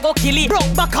body, me a go kill it.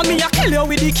 Broke back on me a kill you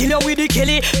with it, kill you with it, kill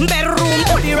it. Bedroom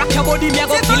body rock your body, me a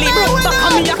go kill it. Broke back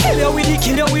on me a kill you with it,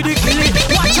 kill you with it, kill it.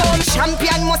 Watch out,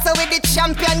 champion muscle with the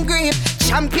champion grip.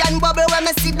 Champion bubble when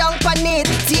me sit down on it.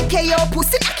 TKO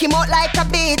pussy knock him out like a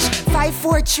bitch. 5,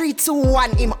 4, 3, 2,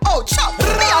 1 him out. Chop. Me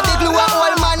a big glue a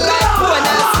old man like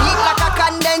bonus. Sweet like a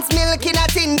condensed milk in a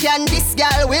tin can. This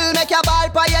girl will make your ball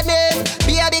by your name.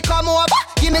 Baby come over,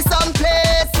 give me some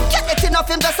place. Can't get enough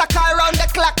him just a call round the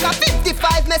clock. A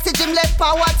 55 message him left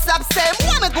for WhatsApp. Say,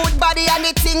 want me good body and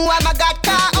the thing where my got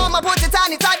car. Oh my put it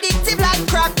on, it's addictive like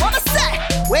crack. What I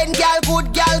say? When girl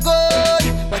good,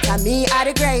 but I me are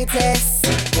the greatest.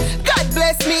 God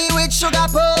bless me with sugar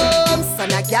bombs.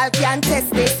 And a girl can't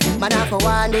test this. Man have to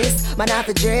want this. Man have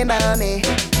to dream about me.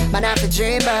 Man have to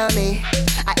dream about me.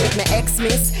 I if my ex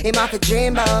miss, him have to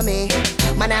dream about me.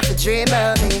 Man have to dream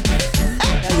about me.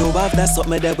 You have that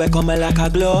something that will come like a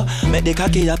glow. Make the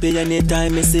cocky happy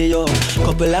anytime me see you.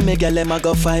 Couple of me girl them a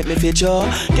go fight me for sure.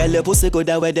 Girl your pussy good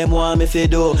that way them want me for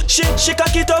do. She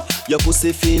cock it up, your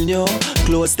pussy feel new.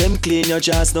 Clothes them clean, your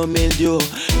jaws no mildew.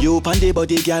 You pan the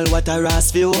body girl what a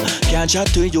ras view. Can't chat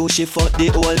to you, she fuck the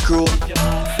whole crew.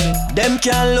 Them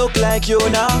can't look like you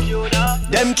now.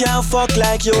 Them can't fuck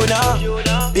like you now.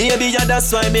 Baby, yeah,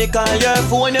 that's why me call your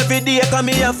phone every day. Cause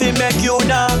me have to make you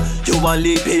now. You want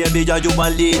lead, baby, yeah, you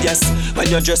want lead, yes. When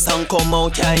your dress and come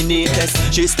out, yeah, I need this.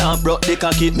 She start broke the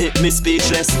cock, it make me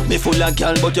speechless. Me full of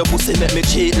girl, but your pussy make me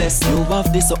cheatless. You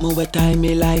have this something where time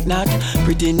me like that.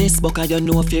 Prettiness, but you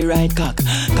know if you right cock.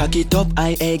 Cock it up,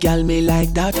 I girl me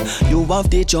like that. You have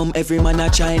the jump, every man a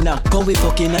China. Come we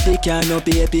fucking at the car, no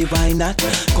baby, why not?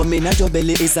 Come in at your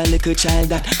belly is a little child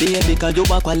that. Baby, cause you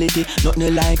a quality,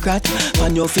 nothing like that.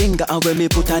 On your finger, and when me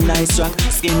put a nice rock.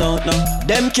 Skin out now.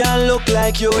 Them can't look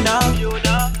like you now.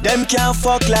 Them can't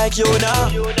fuck like you now.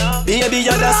 Baby,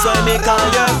 yeah, that's why me call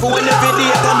your phone every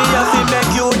day. Cause me have to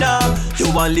make you now.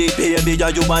 You want lead, baby, yeah,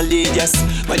 you want lead, yes.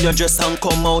 When your dress and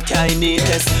come out, yeah, I need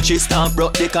this. She start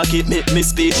broke the cock, it make me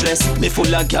speechless. Me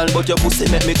full of girl, but your pussy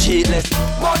make me cheatless.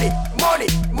 Money, money,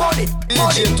 money,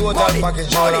 money, total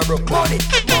package, money, money,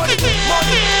 money,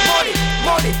 money,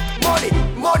 money, money,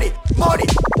 money, money.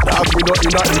 Dog me not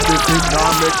in a deficit,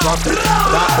 nah make profit.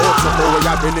 That out something where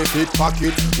ya benefit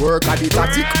pocket. Work at the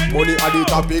tactic, money at the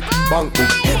topic. Bank book,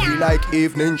 heavy like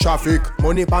evening traffic.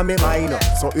 Money pa me mind,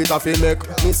 so it a fi make.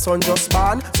 Me son just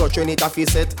born, so train it a fi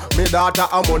set. Me daughter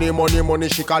a money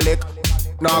she collect.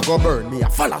 Now go burn me a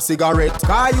follow cigarette.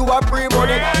 Cause you a free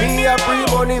money, me a free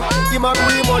money. Him a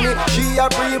free money, she a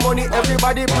free money.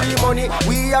 Everybody free money,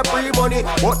 we a free money.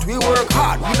 But we work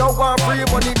hard, we don't want free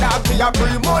money. Dog me a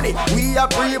free money, we a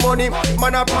free money.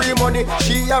 Man a free money,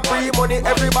 she a free money.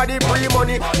 Everybody free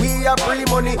money, we a free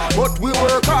money. But we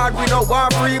work hard, we don't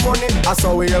want free money. That's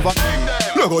how we ever.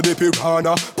 Look at the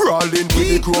piranha, brawling with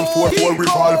the chrome 4-4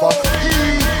 revolver.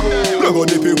 Look at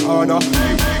the piranha.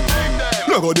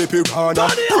 Look at the piranha,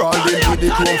 brawling with the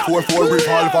chrome 4-4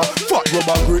 revolver. Fat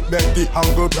rubber grip make the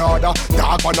angle broader.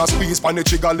 Dark on a squeeze pan the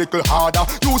trigger little harder.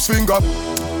 Use finger.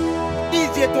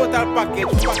 DJ total package.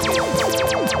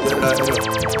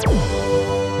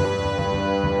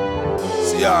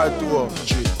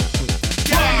 CR2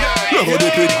 Look at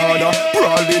the piranha,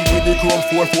 brawling with the chrome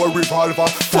 4-4 revolver.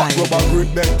 Fat rubber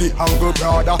grip make the angle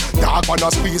broader. Dark on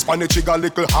a squeeze pan the trigger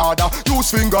little harder.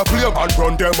 Use finger play and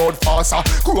run them out faster.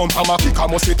 Chrome hammer kicker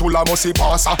musty tula musty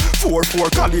passer.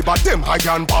 4-4 caliber them high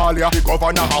and ball ya. The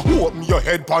governor open your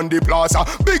head pan the plaza.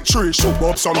 Big tree shoot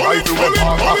up some rifle with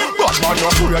parker. Batman no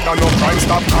afraid and no crime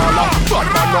stop caller.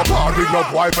 Batman no party no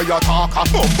boy for your talker.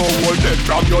 Bumbo hold dead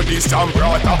from your distant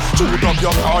brother. Shoot up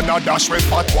your corner dash with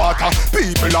hot water.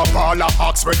 People are all a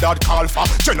ask where that call for.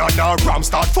 Jenna and Ram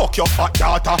start fuck your fat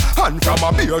daughter. And from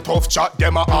a beer tough chat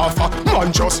them a offer.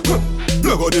 Man just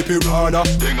Lego the piranha.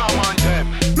 Ding a man them.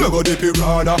 Lego the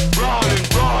piranha. Brawling.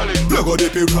 Lego the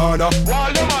piranha.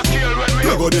 Wall them a kill when we.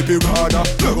 Lego the piranha.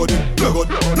 Lego the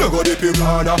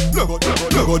piranha.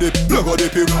 Lego the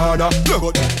piranha.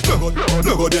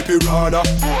 Lego the piranha.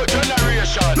 Four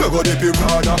generation. Lego the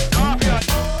piranha.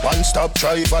 One stop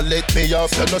driver, let me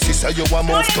off. You know, sister, you a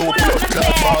move to blood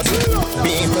clot fast.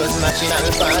 People's national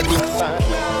party,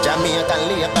 Jamaican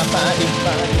Labour party,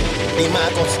 the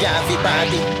Marcus Garvey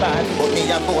party, but me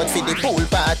a vote for the pool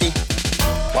party.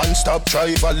 One stop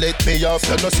driver, let me off.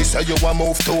 You know, sister, you a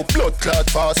move to blood clot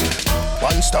fast.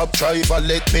 One stop driver,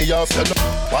 let me off. You know,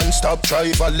 one stop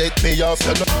driver, let me off.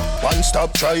 You know, one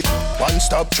stop drive, one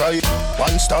stop drive,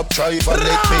 one stop driver,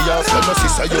 let me off. You know,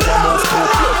 sister, you a move to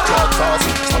blood clot fast.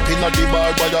 Stopping at the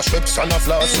bar by a strips and a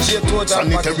flask.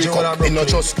 Sanitary cup in a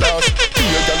just glass.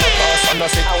 Here them a pass and I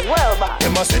say,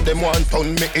 them a say them want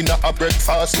turn me in a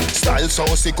breakfast. Style so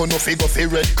sick, no figure for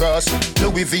Red Cross.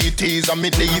 Louis VT's and me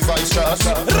Levi's strass.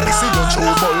 This is your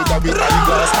true bulgar with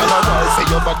eyeglass. And a wall for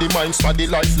your body, mind, for the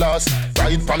life last.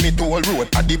 Ride from me toll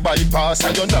road at the bypass.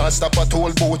 And you not stop a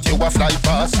toll boat, you a fly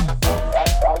past.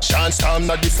 Chance time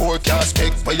na the forecast.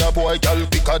 Pick for your boy, girl,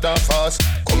 quicker than fast.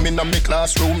 Come in a me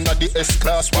classroom, na the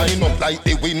S-class. Wind up like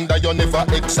the wind that you never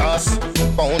exhaust.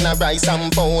 Pound a rice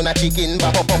and pound a chicken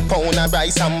back. Pound a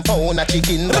rice and pound a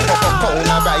chicken back. Pound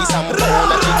a rice and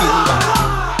pound a chicken back.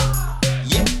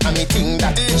 And me think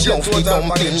that love the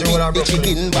dumpling with the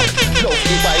chicken back. Love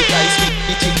the white rice with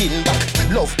the chicken back.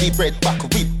 Love the bread back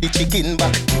with the chicken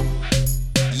back.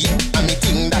 Yeah, and me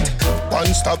think that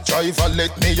one stop driver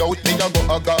let me out. Me a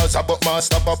go a Gaza but ma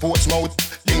stop a Portsmouth.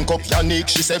 Link up Yannick,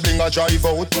 she say bring a drive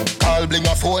out. Call bring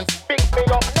a phone. Pick me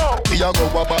up now. Me a go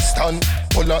a Boston,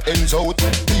 pull a ends out.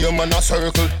 Be a man a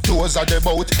circle, those are the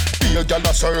boat. Be a gal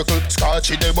a circle,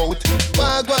 scotchy the boat.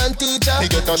 Wagwan teacher. Me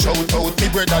get a shout out. Me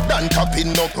brother Dan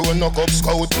tapping up pro knock up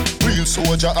scout. Real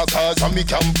soldier a cause and me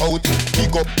camp out.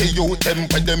 Big up the youth them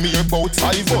when them hear about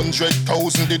 500,000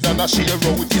 did and a share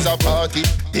out. Is a party,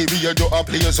 the radio a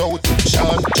plays out.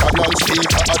 Sean Channel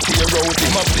speaker a tear out.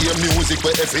 Him a play music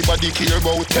where everybody care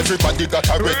about. Everybody got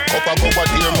a red cup and go a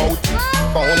tear mouth.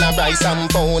 Pound a rice and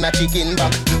pound a chicken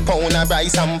back. Pound a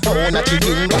rice and pound a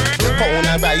chicken back. Pound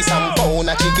a rice and pound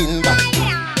a chicken back.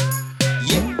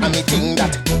 Yeah, and me think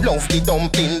that love the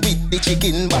dumpling with the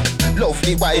chicken back. Love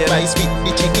the white rice with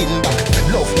the chicken back.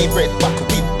 Love the bread back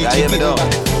with the chicken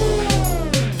back.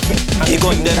 He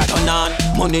gun them turn on.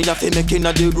 Money ya fi make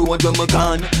inna the road when me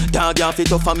gone. Dog ya fi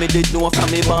tough and me did know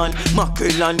from me born.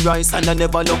 Mackerel and rice and I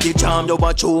never lucky charm. You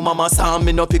watch how mama saw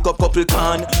me no pick up couple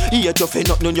can. Eat you fi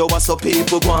nothing you was so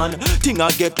people gone. Thing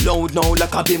I get loud now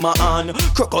like a be my hand.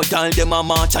 Crocodile them a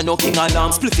march and no king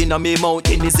alarm. Split inna me mouth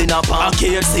in is in a pan. I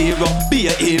care zero, be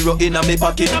a hero inna me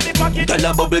pocket. Tell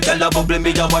a bubble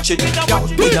me a watch it.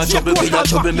 We a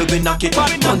trouble me we knock it.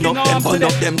 Burn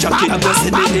up them jacket. I'm just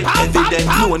in it evident.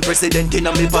 No one president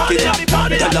inna me pocket.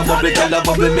 Tell a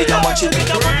bubble me a watch it.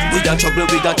 We a trouble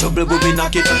we be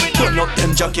knock it. Burn up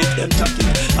them jacket.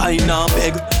 I nah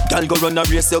beg. Girl go run a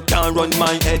race, you can't run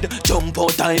my head. Jump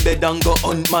out my bed and go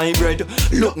on my bread.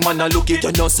 Look man, I look it,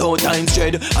 you know so times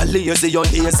dread. I lazy, your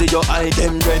eye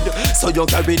them red. So you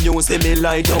carry news, say me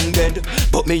lie down bed.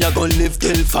 But me a gon' live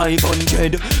till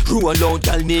 500. Roll out,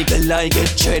 girl nigga like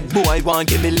get tread. Boy want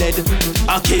give me lead.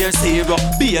 I care zero,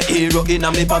 be a hero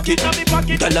inna me pocket.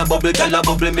 Tell a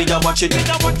bubble, me a watch it.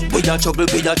 We a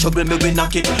trouble, me we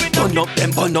knock it. Burn up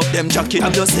them jacket.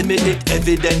 I'm just me it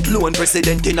evident. Lone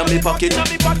president inna me pocket.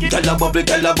 Tell a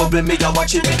bubble, me a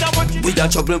watch it. We a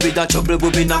trouble, we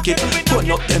be knock it.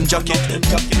 Burn up them jacket.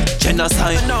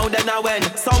 Genocide. Now then I win.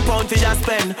 Some pound for ya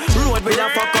spend. Road with a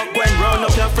fuck up when round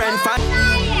up your friend.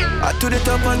 To the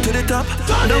top and to the top.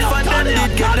 No fun them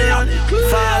did get there.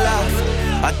 Fall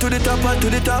off. To the top and to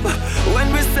the top.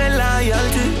 When we say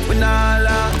loyalty, we not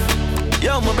laugh.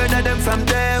 Yo, my better them from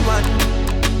day one.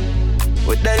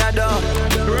 What they are done.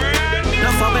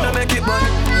 No fun we don't make it but.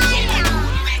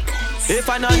 If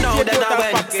I not know, then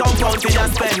I win. Some pound for ya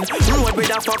spend. Road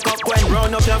with a fuck up when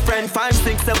round up your friend. 5,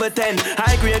 6, 7, 10.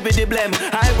 High grade with the blem.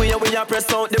 Highway we a press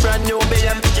out the brand new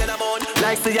BM.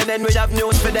 Like CNN we have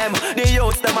news for them. The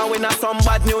youths them a win a some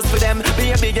bad news for them.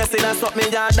 Be a biggest in a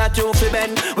something yard that you fi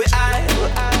bend. We I.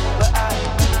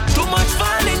 Too much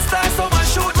violence stars so I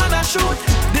shoot, man I shoot.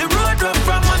 The road run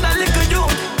from man a little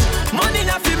youth. Money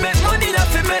na fi make.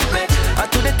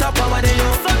 To the top of the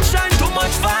youth. Sunshine, too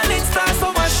much violence stars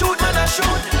so I shoot, man I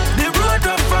shoot. The road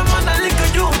run from man a little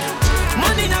youth.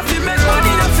 Money na fi make. To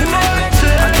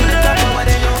the top of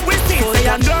the youth. We see say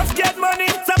and girls get money,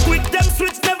 so quick them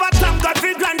switch never talk.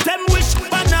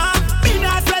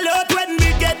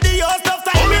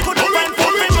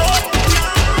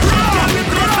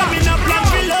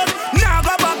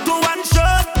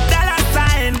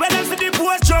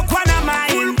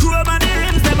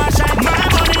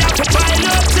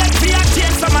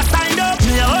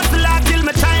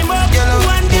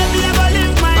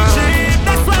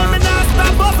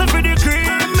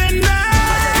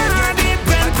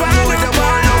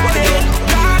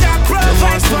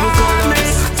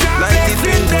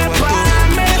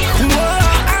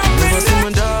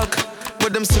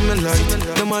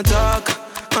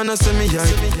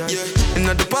 eye. In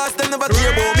the past, them never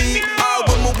care about me. How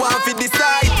but me want to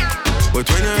decide. But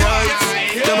when I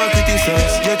rise, them a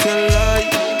criticize. You tell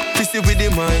lie, fist it with the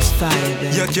mice.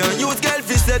 You can't use girl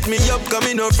fi set me up, cause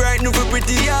me no frightened for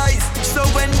pretty eyes. So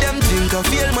when them think I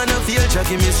feel, man I feel. Jah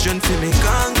give me strength fi me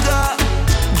conquer.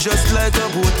 Just like a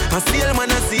boat, I sail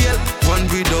man I sail. One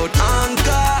without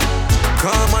anchor.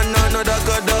 Come on another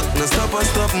duck. No stop and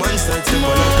stop man side step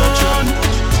on like a truck.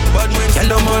 Bad man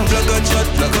stand up and plug a chat.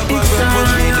 Like a bad man for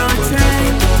me the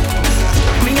contact.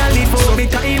 Me a live out me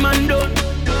time and done.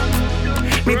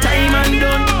 Me time and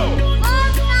done.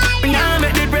 Me a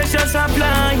make the pressures of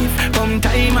life come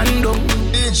time and done.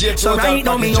 So right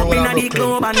now me up inna the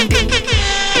club and thing.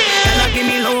 Tell her give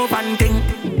me love and thing.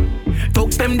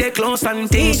 Talks them they close and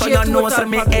thing. So you know so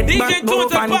me head back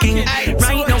both and king.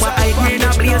 Right now I green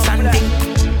a place and thing.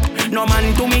 No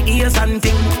man to me ears and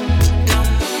thing.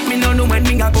 Me no know when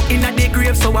me a go inna the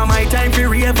grave. So my time for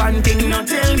rave and thing. No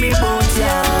tell me about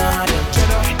ya.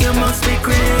 You must be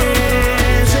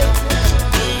crazy.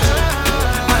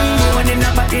 Man going in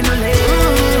a body no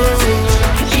lazy.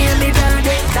 Hear me down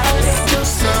the house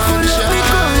just sunshine.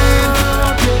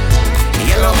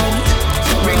 Yellow man,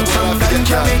 bring some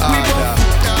ganja make me go.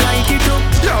 Like it up.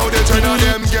 Yo, the turn of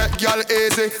them get y'all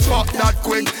easy. Fuck that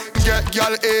quick. Get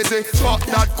y'all easy. Fuck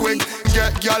that quick.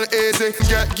 Get y'all easy.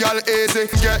 Get y'all easy.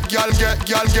 Get y'all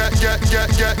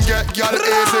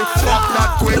easy. Fuck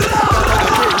that quick. That's the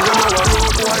king. You know a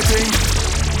road boy thing.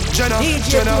 Jenna.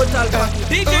 DJ Total Package.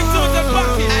 DJ Total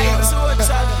Package.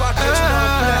 Total Package.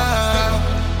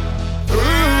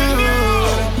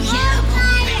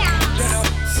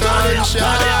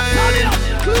 Sunshine.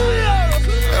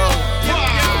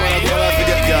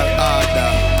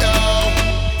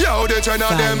 Yo, they turn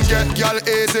on them, get y'all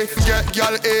easy, get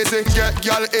y'all easy, get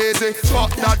y'all easy.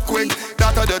 Fuck that quick,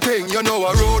 that are the thing, you know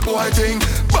a road boy thing.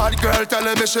 Bad girl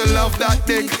telling me she love that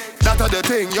dick. That are the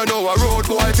thing, you know a road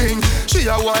boy thing. She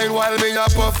a wine while me a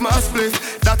puff my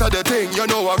spliff. That are the thing, you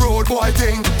know a road boy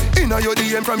thing. Inna your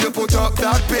DM from you put up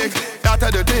that pic. That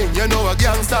are the thing, you know a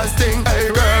gangster's thing.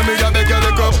 Hey girl, me a beg you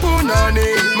look up punani.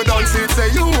 Me don't see it say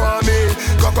you want me.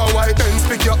 Coco white and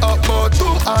pick you up but 2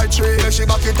 or 3. She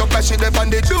back it up and she dip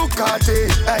on the Ducati.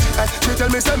 Hey, she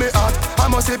tell me say me hot, I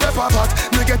must say pepper pot.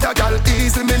 Me get a gal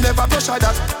easy, me never pressure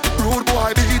that. Rude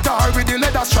boy beat her with the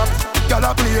leather strap. Gal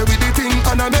a play with the thing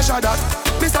and I measure that.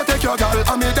 Mister take your gal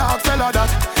and me dog fella that.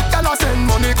 Gal a send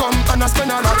money come and I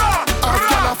spend a lot. Half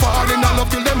gal a fall in a love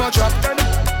till them a drop.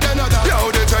 Yo,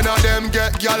 the turn of them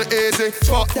get gal easy.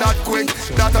 Fuck that quick,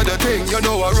 that are the thing, you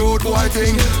know a rude boy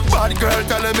thing. Bad girl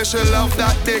telling me she love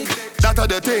that dick. That are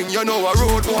the thing, you know a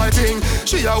rude boy thing.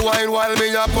 She a wine while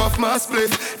me a puff my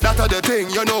spliff. That are the thing,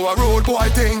 you know a rude boy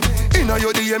thing. Inna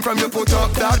your DM from you put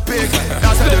up that pic.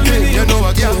 That's the thing, you know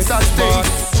a gangster's thing.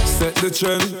 Set the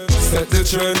trend, set the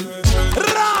trend.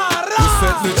 We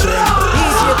set the trend,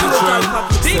 set the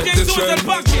trend.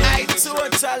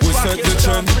 We set the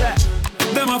trend.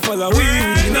 Them a follow we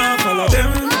not follow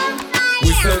them.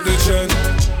 We set the trend.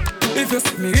 If you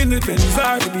see me in the Benz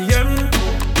or the BM,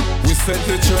 we set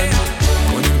the trend.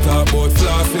 When you talk about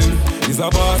flossing, it's a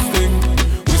boss thing.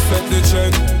 We set the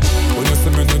trend. When you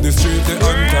see me in the street, the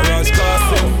entourage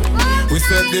casting. We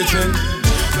set the trend.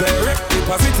 Direct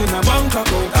deposit in a bank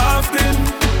account often.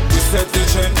 We set the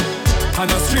trend. And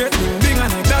a straight big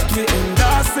and like that we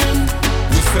endorsing.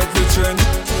 We set the trend.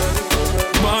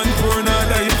 Man poor not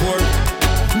die poor.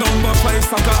 Number 5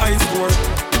 soccer ice board.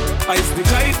 Ice the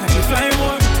kite and the fly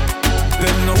more.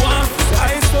 Them no want to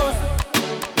ice for.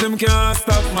 Them can't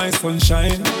stop my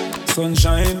sunshine.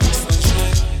 Sunshine.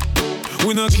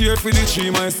 We not care for the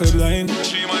 3 my line.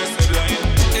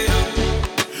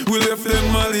 We left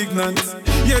them malignant.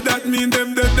 Yeah, that mean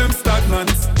them dead, them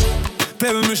stagnant.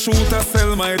 Tell me shoot or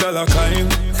sell my dollar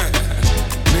kind.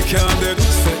 Me can't dead.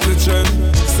 Set the trend,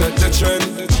 set the trend.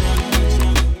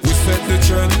 We set the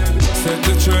trend, set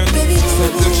the trend, set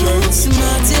the trend.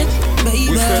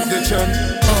 We set the trend.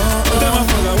 Them a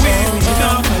follow we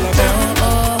not follow them.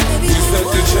 We set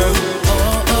the trend.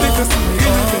 If you see me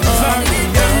in the Benz,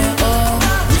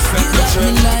 we set the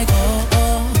trend.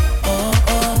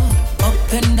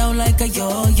 Up and down like a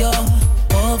yo-yo.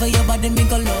 Over your body me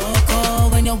go loco.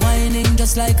 When you're whining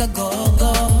just like a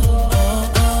go-go.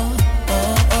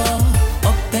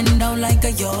 Up and down like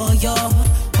a yo-yo.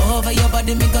 Over your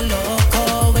body me go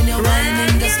loco. When you're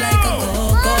whining just like a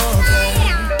go-go.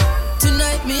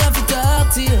 Tonight me have to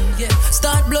talk to you.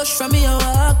 Start blush from me and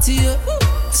walk to you.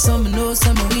 Some know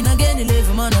some win again.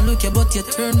 11 man I look you but you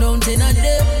turn down 10 a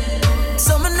day.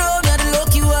 Some know me the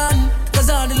lucky one. Cause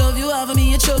all the love you have of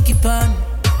me you choke it pan.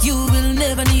 You will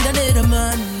never need another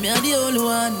man. Me are the only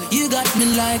one. You got me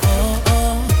like oh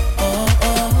oh oh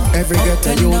Every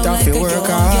ghetto youth have to work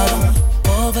hard.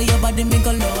 Over your body me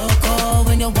go loco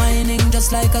when you're whining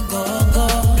just like a go-go.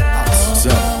 So,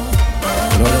 you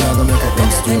know them are gonna make up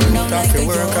them story. Have to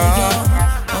work hard.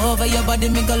 Over your body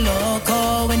me go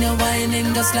loco when you're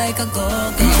whining just like a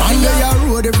go-go. Man, yeah,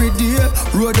 road every day,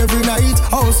 road every night.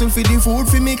 Hustle for the food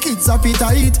for me kids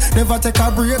appetite. Never take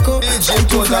a break up, try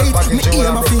to flight. Me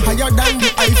aim a fi higher than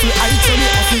the Eiffel heights. So me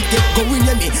a fi get going,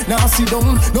 yeah me. Now sit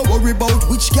down, no worry about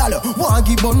which gal want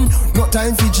give bun. No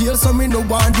time for jail, so me no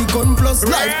want the gun. Plus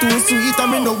life too sweet,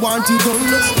 and me no want it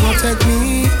done. Protect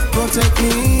me, protect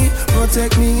me,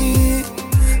 protect me.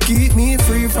 Keep me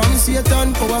free from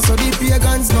Satan power so the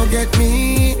pagans no get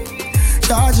me.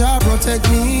 Charger, protect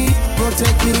me,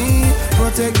 protect me,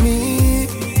 protect me.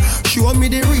 Show me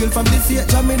the real from the fake,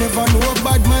 me never know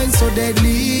bad mind so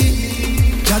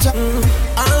deadly. Charger.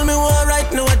 All me want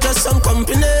right now is just some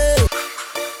company.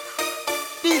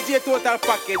 DJ Total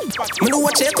Package. Me know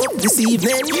what check up this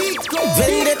evening.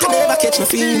 Vendetta never catch my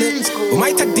feelings. We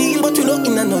might a deal, but we not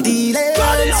in a no dealings.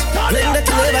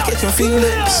 Vendetta never catch my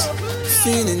feelings.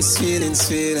 Feelings.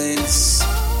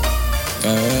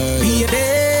 Be a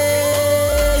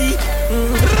day.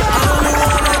 All me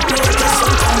want right now is just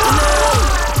some company.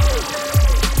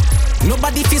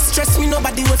 Nobody fi stress me,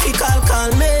 nobody will fi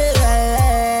call me.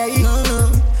 No.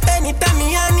 Anytime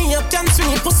me honey up, chance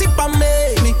swing it, pussy pa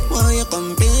me. Why you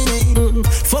company?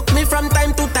 Fuck me from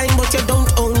time to time, but you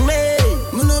don't own me.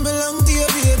 Me no belong to you,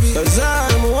 baby. Cause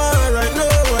all me want right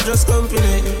now is just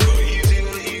company.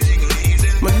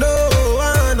 Me no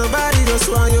want nobody, just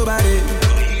want your body.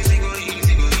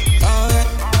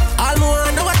 All me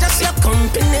want know is just your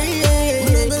company.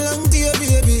 Me no belong to you,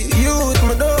 baby. Youth,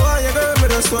 me don't want your girl, me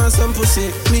just want some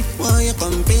pussy. Me want your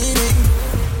company.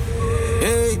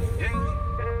 Hey.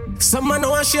 Some man don't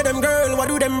want share them girl, what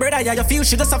do them brother? Yeah, you feel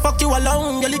she just a fuck you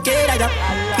alone, you look at ya.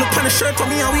 Look on the shirt for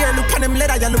me and wear, look on them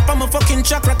leather, ya. Look on my fucking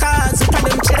chakra cards, look on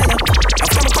them cheddar, ya.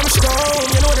 After me come she go home,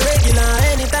 you know the regular.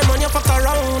 Anytime when you fuck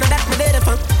around, that me dead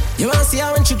for. You wanna see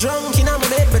her when she drunk in my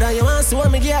bed, brother. You wanna see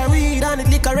when me get her weed and it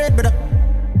lick her red, brother.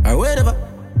 Or whenever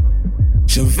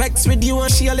she vex with you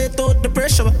and she a let out the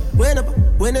pressure. Whenever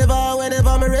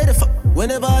me ready for.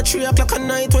 Whenever 3 o'clock at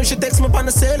night when she text me on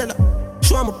the cellular.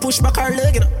 She want me push back her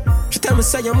leg, you know. She tell me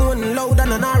say you're moaning loud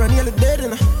and an hour nearly dead, you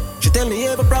know. She tell me you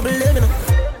have a problem, you know.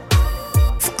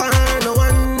 Fuck her, no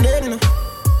one dead, you know.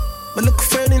 But look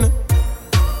friend, you know.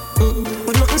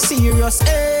 But nothing serious,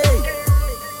 hey.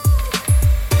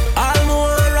 All me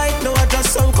want right now is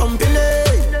just some company.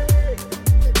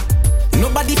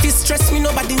 Nobody fi stress me,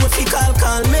 nobody will fi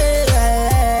call me.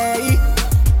 Hey.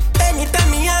 Anytime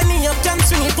me honey up, chance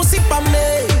swing it, pussy pa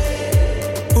me.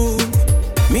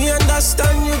 Me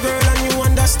understand you, girl, and you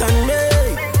understand me.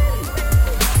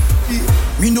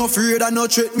 Me no afraid of no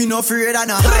threat, me no afraid of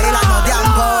no high like no damn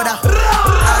powder.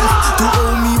 And to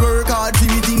how me work hard for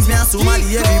me things, me and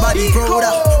somebody everybody proud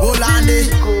of. Hold on there,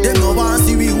 them no want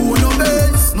see we who no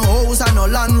Benz, no house and no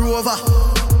Land Rover.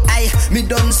 Aye, me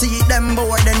don't see them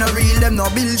bored, they no real, them no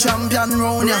build champion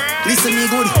round ya. Listen me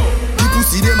good, the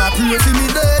pussy them a pray for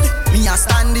me dead, me a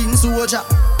standing soldier.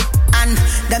 And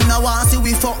them no want see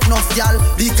we fuck enough y'all,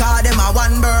 because them a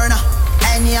one burner.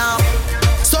 Anyhow,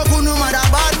 so who no matter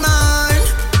bad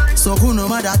man, so who no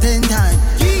matter 10 times.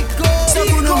 So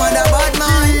who no matter bad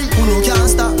man, who no can't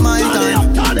stop my time.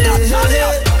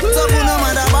 So who no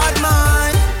matter bad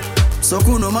man, so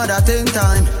who no matter 10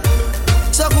 times.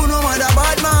 So who no matter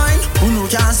bad man, who no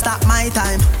can't stop my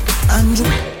time. Andrew,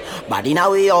 body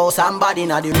now we all somebody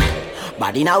na do.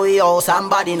 Body now we all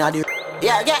somebody na do.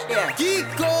 Yeah, get there.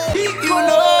 Kiko, you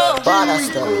know. Father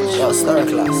story, just third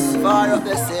class. Far up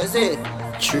the stairs, eh?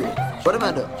 True. What am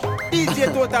I doing? DJ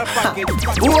Total Package.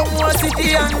 Oakmore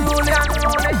City and rolling,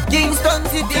 Kingston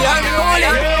City and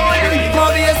rolling,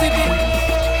 Mobile City.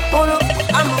 Oh look,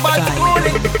 I'm bad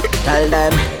rolling. Tell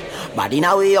them, body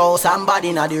now we all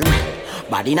somebody na do.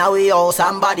 Body now we all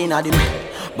somebody na do.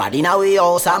 Body now we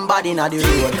all somebody na do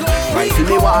road. Right till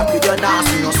me walk with your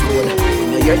nasty no slow.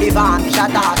 You live on me shot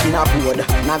talk in a board.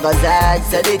 Naga Z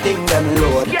say the thing them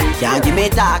load. Can't give me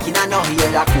talking and no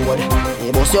hear the code.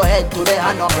 You bust your head to the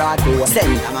hand of broad door.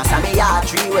 Send them a Sammy yard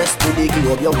 3 west to the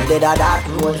globe. You dead a dark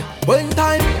road. One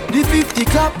time the 50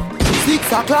 clap,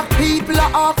 6 o'clock people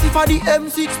are asking for the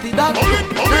M60 that.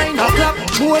 9 o'clock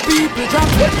more people drop.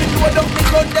 When we load up me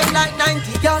gun them like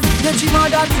 90 gas. Then she mad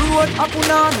that road a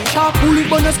punani sharp. Bullet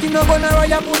bonus skin no gonna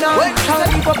ride a punani. When she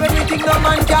leave up anything no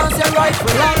man can say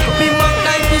rifle lock. Me man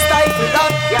 90 stifle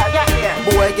that. Yeah.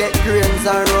 boy get grains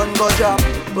and run go drop.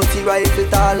 But he rifle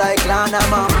tall like Lana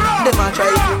Mom. Them a try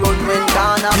to run when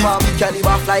Ghana pop.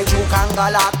 Caliber fly through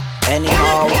Kangalap.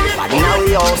 Anyhow, body now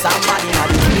we house and body now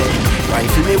the road.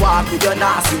 Rifle me walk with your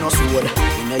nasty no sword.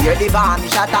 You know you're the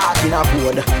varnish attacking a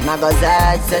code. Naga Z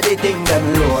say the thing them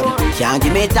load. Can't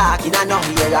give me talking and no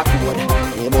hear a code.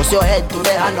 You bust your head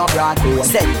today and no broad road.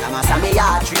 Send them a Sammy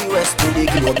yard 3 west to the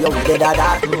globe. You with the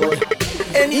dark road.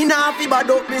 Any now fi bad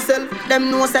up myself. Them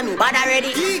know say me bad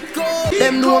already.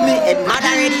 Them know me head mad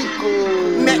already.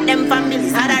 Make them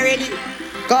families hard already.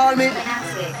 Call me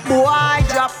boy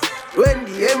drop. When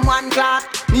the M1 clock,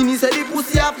 Mini say the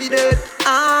pussy a fi dead.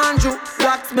 Andrew,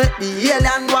 blacks make the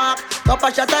alien walk.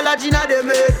 Papa shot a lodge inna the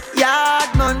bed.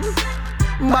 Yard man,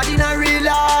 bad in a real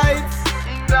life.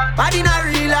 Bad in a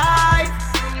real life.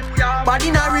 Bad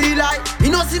in a real life. You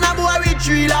know see a boy with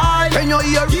 3 life. When you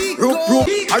hear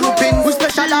rope, a rooping, we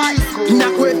specialize in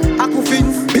a quet, a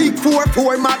coffins. Big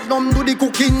 4-4 magnum do the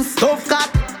cookings. Tough cat.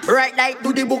 Right like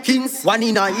do the bookings. One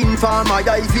in a Inferno,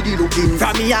 I fi the looking.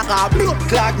 From me a got blood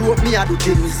clot rope, me a do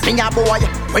things. Me a boy,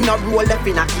 when I roll up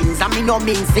in a kings. And me no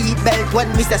mean seatbelt when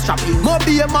me say strapping. Mo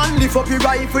be a man, lift up your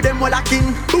rifle, them all a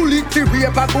king. Bullet fi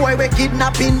rape a boy we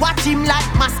kidnapping. Watch him like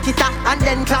mosquito and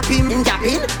then clap him. In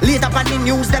gapping, later on the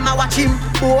news, them a watch him.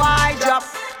 Boy drop.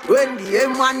 When the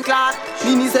M1 clock,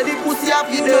 Mini say the pussy a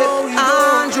fi dead.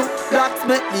 Andrew, blacks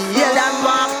make the alien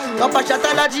walk. Papa shot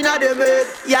a lodge inna the bed.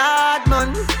 Yard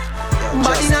man,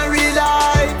 bad in a real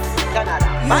life.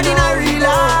 Bad in a real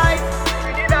life.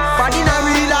 Bad in a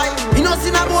real life. You know see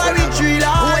a boy with 3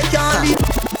 life. Boy can't be.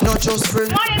 No trust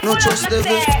friend, no trust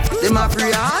devil. Them a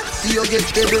free heart, you get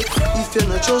devil. If you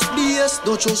no trust BS,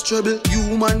 no trust trouble.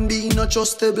 Human being no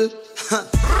trustable.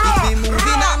 If me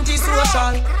moving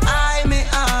anti-social, I may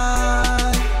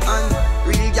I. And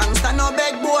real gangsta no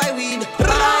beg boy weed.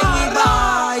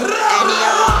 Buy.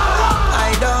 Anyhow,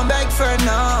 I don't beg for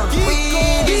no.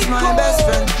 Weed is my best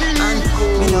friend. And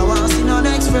me no want see no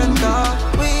next friend.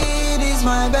 Weed is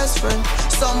my best friend.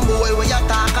 Some boy where you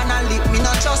talk and a lip, me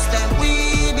not trust them.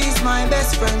 Weed is my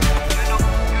best friend.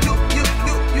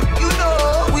 You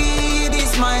know, weed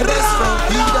is my best friend.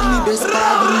 Weed and me best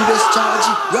pal, me best charge.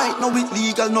 Right now it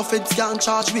legal, no feds can't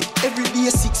charge me. Every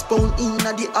day 6 pound in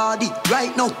a the RD.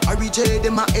 Right now, I reject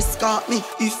them a escort me.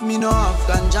 If me no have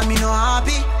ganja, me no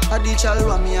happy. A the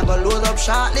chalwa me a go load up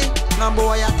shortly. No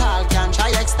boy at all can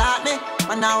try extort me.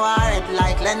 But now I head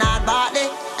like Leonard Bartley.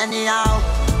 Anyhow,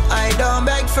 I don't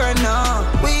beg for no.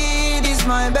 Weed is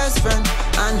my best friend.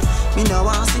 And me no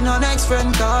want see no next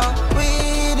friend. Cause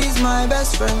weed is my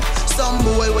best friend. Some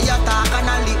boy where you talk and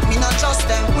a lip, me not trust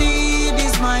them. Weed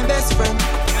is my best friend.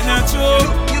 And you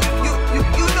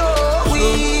know,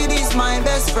 weed is my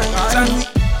best friend.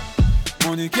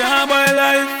 Money can't buy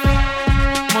life.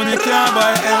 Money can't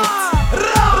buy health.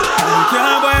 Money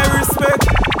can't buy respect.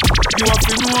 You have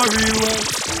to know real well.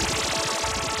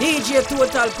 DJ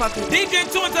Total Package. DJ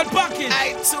Total Package.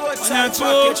 I Total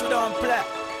Package, we don't play.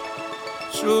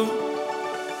 True.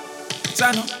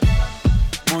 Channel.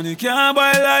 Money can't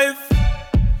buy life.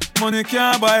 Money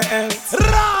can't buy health.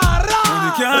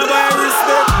 Money can't buy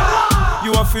respect.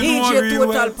 You have to know DJ real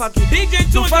Total well. Package. DJ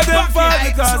Total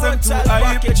Package. Because them too hype.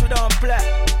 Package, we don't play.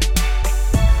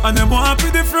 And them want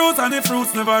to the fruit and the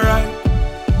fruits never ripe.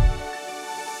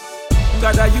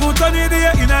 Got a youth on the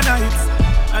day in a night.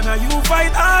 And a you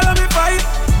fight all of me fight.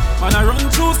 Man I run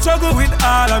through struggle with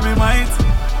all of me might.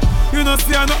 You know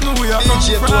see I not know where I come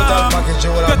from.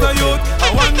 Get a youth,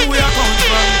 I want know where I come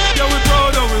from. Yeah we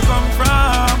proud of where we come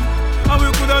from. And we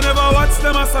coulda never watch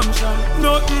them assumption.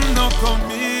 Nothing no come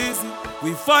easy.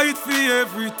 We fight for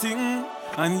everything.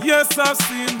 And yes I've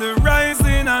seen the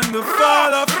rising and the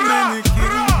fall of many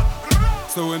kings.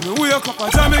 So when we wake up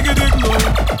I jam me get it glow.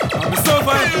 And we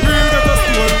survive the real get a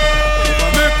story.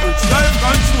 Make rich life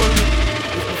control me.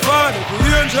 If we fall, if the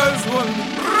angels hold me.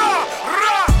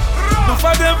 No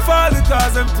for them fall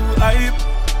because them too hype.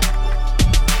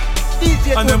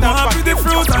 And them happy the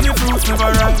fruit and the fruits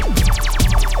never ripe.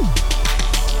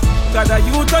 Got a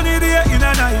youth on the day in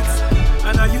a night.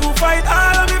 And a you fight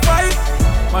all of me fight.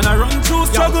 Man I run through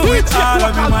struggle with all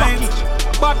of me mind.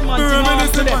 Me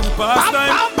reminiscing on the past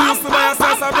time. We used to buy a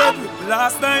slice of bread with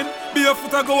last time.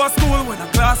 Barefoot I go to school when I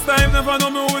class time. Never know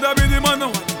me woulda be the man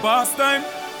now at the past time.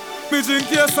 Me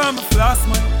drink yes and me floss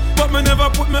mine. But me never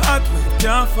put me heart where it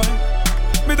can't find.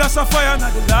 Me dash a fire not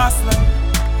the last line.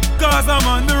 Cause I'm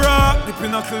on the rock, the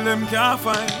pinnacle them can't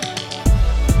find.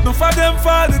 No for them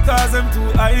fall because them too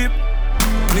hype.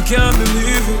 Me can't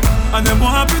believe it. And them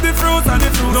won't happy the fruits and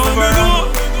the fruits no, never know.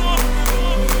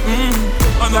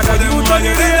 And like them want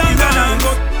you there in the night.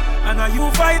 And now you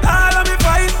fight all of me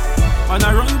fight. And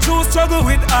I run through struggle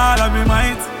with all of me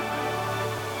might.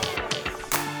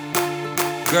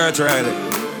 Girl Riley,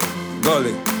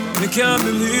 Gully, me can't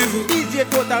believe it. DJ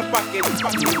Total Package.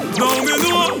 No me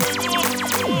know.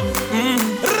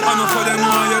 I know for them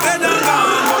want you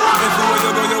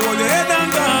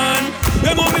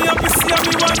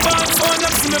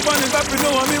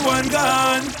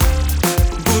gone.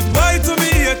 Goodbye to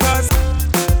me haters.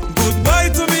 Goodbye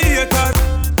to me haters.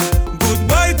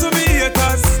 Goodbye to me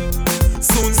haters.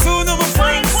 Soon, I'm a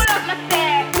friends.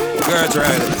 Girl,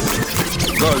 try it.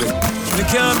 Gully. Me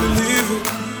can't believe it.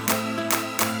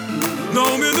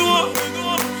 No, me know.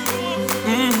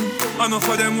 Enough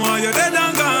of them want you dead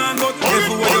and gone, but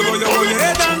everywhere you go, you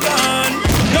dead and gone.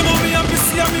 You know me happy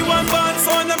see me one band,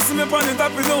 so when them see me on the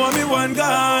top, you know me one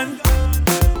gone.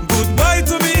 Goodbye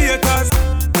to me haters.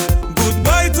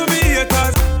 Goodbye to me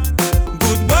haters.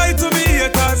 Goodbye to me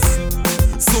haters.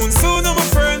 Soon, I'm a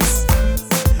friends.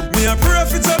 Me a pray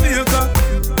for Jamaica.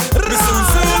 Me soon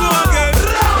again.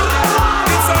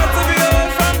 It's hard to be away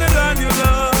from the land you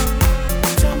love.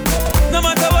 No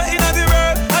matter what in the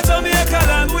world, a Jamaica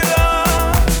land we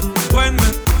love. When me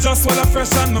just while I'm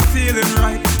fresh and I'm feeling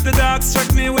right, the dogs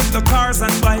check me with the cars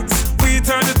and bikes. We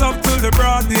turn it up till the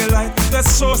broad daylight.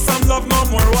 Let's show some love, no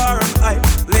more war and hype.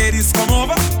 Ladies come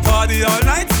over, party all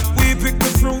night. We pick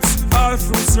the fruits, all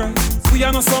fruits right. We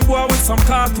are no some boy with some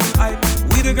cartoon hype.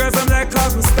 We the girls I'm like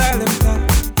cause we style them tight.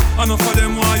 Enough of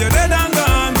them want you dead and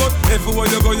gone, but everywhere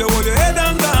you go, you hold your head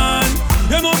and gone.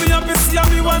 You know me happy see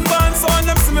me one band, so when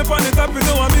them see me on the top, you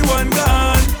know me one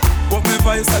gone. But me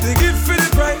vice I they give for the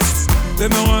price.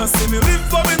 Them no want see me live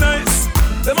for me nice.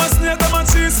 Them a snake, them a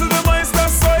cheese to the mice.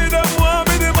 That's why them want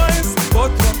me the mice.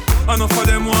 But enough of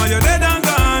them want you dead and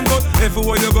gone, but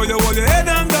everywhere you go, you hold your head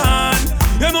and gone.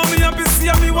 You know me happy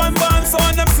see me one band, so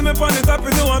when them see me on the top,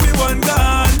 you know me one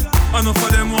gone. Enough of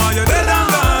them want you dead and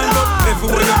gone, but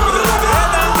everywhere you go, you hold your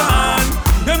head and gone.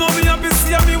 You know me happy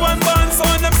see me one band, so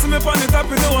when them see me on the top,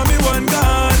 you know me one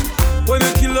gone. When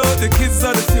you kill out the kids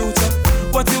of the future,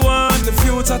 what you want the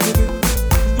future to be?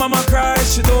 Mama cry,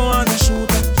 she don't want a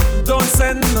shooter. Don't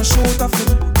send no shooter for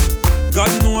me. God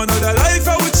know another life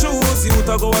I would choose. You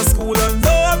to go to school and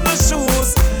don't have no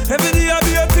shoes. Every day I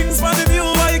be a things for the view.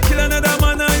 Why you kill another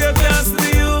man and you can't see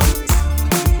the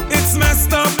youth? It's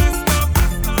messed up.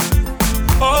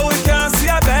 Oh, we can't see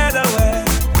a better way.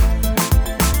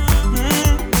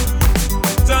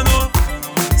 Don't know,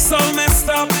 so messed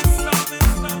up.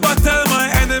 But tell my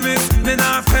enemies, me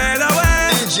not fade away.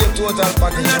 DJ Total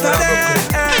Package. Not a day.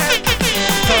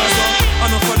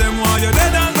 Enough of them want you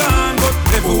dead and gone, but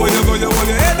everywhere you go, you hold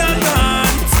your head and gone.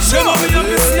 You know me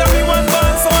happy see me one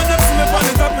band, so when them see me on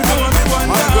the top, you know me one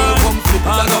gone.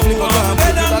 I know you want me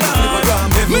dead and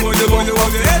gone. Everywhere you go, you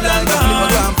hold your head and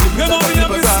gone. You know me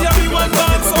happy see me one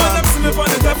band, so when them see me on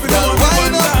the top, you know me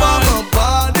one gone.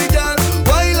 Party girl,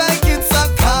 why like it's a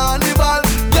carnival?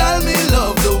 Girl, me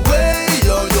love the way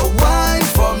you wine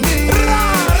for me.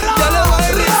 Girl, your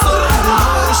wine is so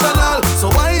emotional, so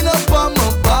wine up on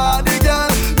my body, girl.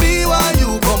 Me while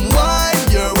you come wine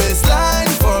your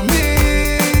waistline for me.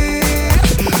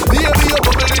 Baby, you're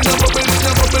bubbling,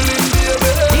 baby.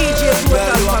 DJ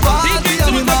Girl, you a party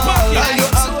animal. Girl, you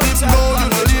active, no, you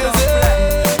no lazy.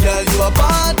 Girl, you a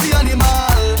party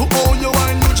animal. To own your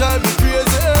wine, you drive me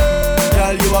crazy.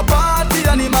 Girl, you a party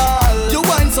animal. You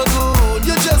wine so good,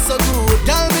 you just so good.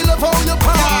 Girl, me love how you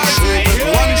party.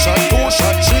 One shot, two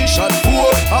shot, three shot,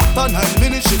 four. After 9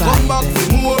 minutes, she come back for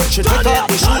more. She take off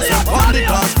the shoes and on the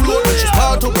dance floor. She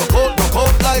start to rock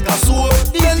out like a sword.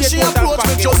 Then she approach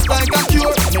me just like a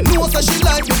cure. Me know that she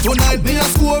like me tonight, me a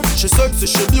score. She sexy,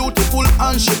 she beautiful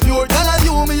and she pure. Girl, I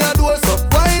you me a door, so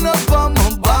wind up on my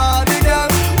body, girl.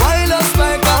 Wind us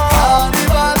like a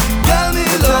carnival. Girl, me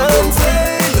love the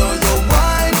way you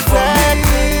wine for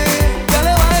me. Girl,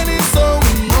 your wine is so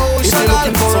emotional. If you're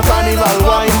looking for a carnival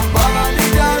wine, body,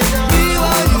 girl, me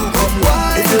while you come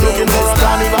wine. if you're looking for a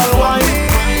carnival wine,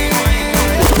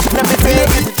 let me take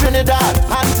you to Trinidad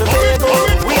and Tobago.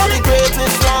 We are the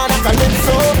greatest land of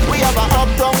Calypso. We have a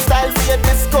uptown style for your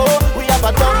disco. We have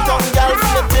a downtown girl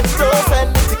for your tiptoes.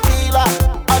 And the tequila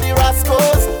or the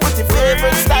Rascals with your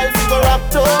favorite style for go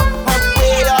rapto. And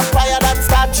way up higher than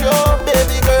statue.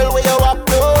 Baby girl, where you up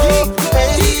to?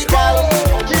 Hey girl,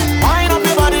 wind up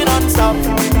your body non-stop.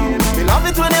 We love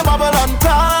it when you bubble on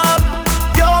top.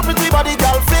 Your pretty body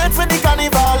girl, fit for the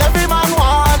carnival. Every man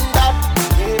want that.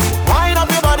 Wind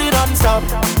up your body non-stop.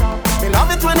 Me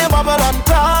love it when you bubble on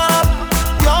top.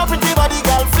 Your pretty body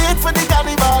girl, fit for the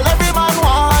carnival. Every man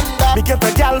want that. Me get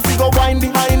a gal figure wine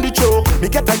behind the choke. Me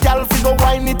get a gal figure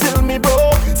wine it till me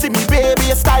broke. See me baby,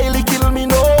 your style it kill me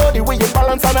no. The way you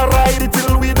balance and I ride it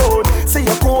till we don't. Say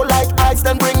you cold like ice,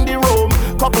 then bring the rum.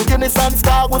 Couple Guinness and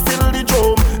Star, we fill the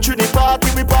drum. Through the party,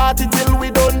 we party till we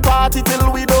done. Party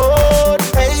till we done.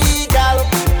 Hey gal,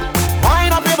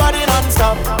 wind up your body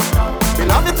non-stop. Me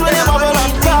love it when you bubble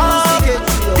on top.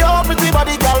 Your pretty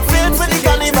body girl, fit for the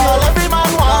carnival. Every man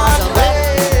want that.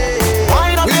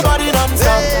 Wind up your body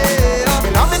non-stop. Me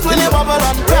love it when you bubble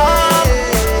on top.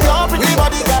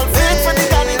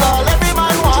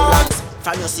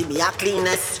 you see me a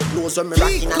cleanest. Clothes when me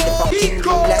rocking and the fucking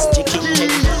realest. Chicken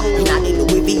chain inna the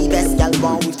Louis V vest. Girl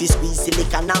born with this squeeze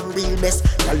silicone and real best.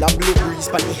 Girl a blue breeze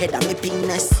pon the head of me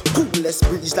penis. Coolest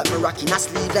breeze like me rocking a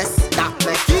sleeveless. That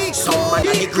make some man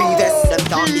a the grievous. Them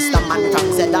can't miss the man from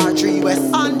ZR3 West.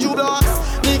 Andrew Blocks,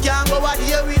 me can't go out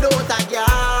here without a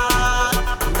girl.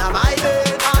 Inna my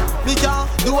head, me can't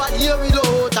do a here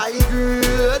without a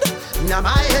good. Inna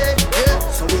my head, yeah.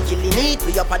 So we killing it,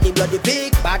 we up at the bloody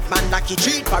pig. Bad man lucky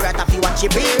treat, parrot if you watch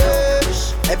your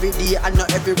bitch. Every day and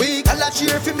not every week, I'll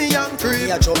cheer for me and creep.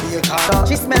 Me a Jamaica.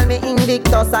 She smell me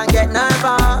Invictus and get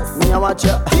nervous. Me a watch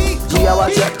you, she a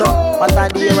watch your toe. What a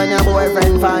day when your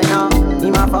boyfriend find out.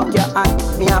 Him a fuck your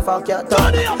hand, me a fuck your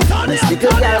toe. This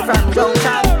little girl from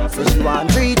Junction, so she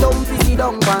want 3 dumb pussy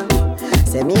dung pan.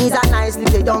 Say me is a nice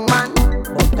little young man,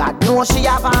 but God knows she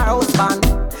have her husband.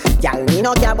 Girl, me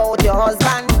no care about your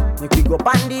husband. Make we go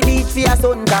on the beach for your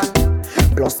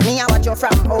suntan. Plus me I watch you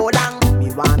from hold on.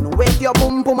 Me want to wake your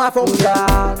boom boom a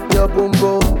function. Your boom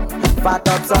boom fat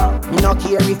up so. Me no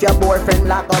care if your boyfriend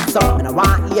lock up so. Me no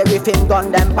want hear if him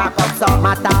gun them pack up so.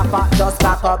 Matter fat just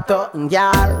pack up to.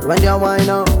 Girl, when you wind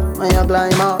up, when you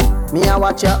climb up, me I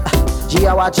watch you. She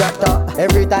a watch your top.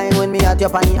 Every time when me at you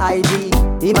on the IG,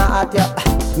 him a at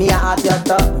you, me a at your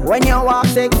top. When you walk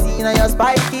sexy and you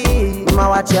spiky, him a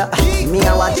watch you, me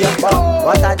a watch your butt.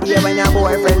 What a day when your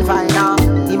boyfriend find out,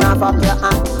 him a fuck your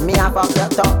hand, me a fuck your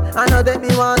top. I know that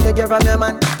me want to get from your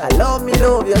man. I love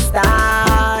your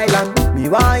style and me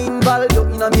want involve you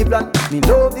in a me plan. Me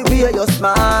love the way you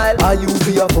smile. Are you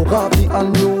fear for coffee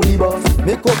and you the boss?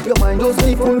 Make up your mind, just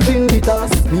be fulfill the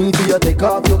task. Me fear take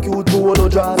off your cute polo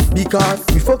dress. Because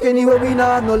we fuck anywhere we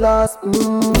not no last.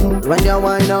 When you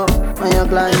wind up, when you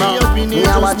climb up, me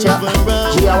a watch you,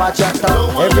 she a watch your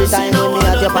top. Every time when me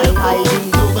at your on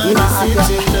IG, me a at you,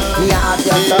 me a at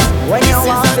your top. When you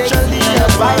walk sexy, you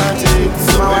spiky,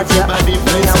 me a watch you,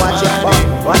 me a watch your butt.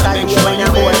 What a day when your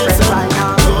boyfriend find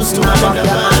out, me a fuck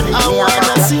your hand, me a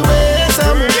fuck your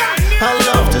top. I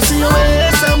love to see you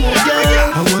waist and move,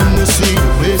 girl. I wanna see you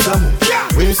waist and move,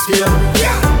 waist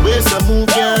and move,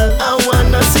 girl. I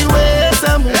wanna see waist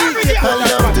and move. I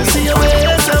love to see you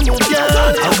waist and move,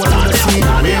 girl. I wanna see you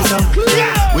waist and move,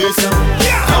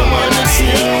 I wanna see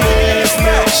you waist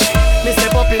and move. Me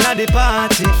step up in at the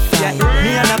party, yeah.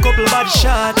 Me and a couple body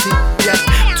shorty, yeah.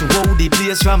 To hold the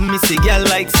place from me see girl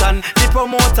like sun. The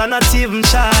promoter not even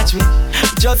charge me.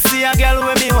 Just see a girl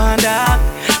where me want her.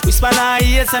 Whisper her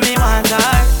ears and me want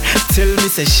her. Tell me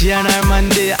say she and her man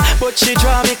there, but she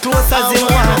draw me close as him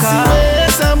want her.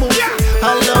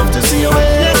 I love to see you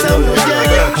waist and move,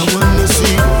 girl. I wanna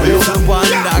see you waist and move,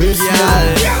 girl.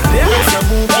 Waist and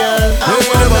move, girl. I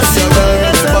wanna see you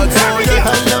waist and move, girl.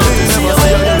 I love to see you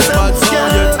waist and move,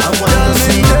 girl. I wanna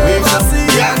see you waist and move,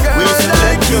 girl.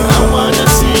 I wanna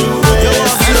see you waist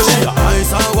and move.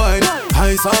 Ice and wine,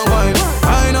 ice and wine.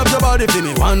 Wind up your body for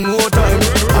me one more time.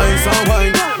 Ice and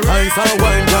wine,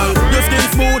 girl. Your skin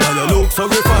smooth and your look so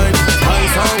refined.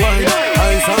 Ice and wine,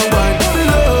 ice and wine. Me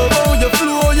love how you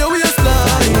flow your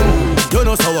waistline. You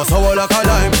know sour like a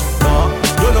lime.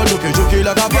 You know juky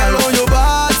like a pine. Girl on your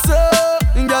bad so,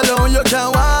 girl on you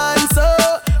can wine so.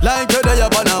 Like you're there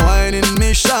on a whining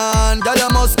mission. Girl you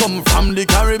must come from the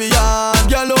Caribbean.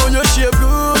 Girl on your shape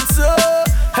good so.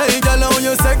 Hey girl on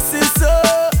you sexy so.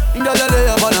 Girl you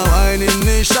there on a whining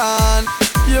mission.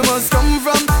 You must come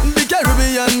from the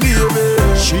Caribbean,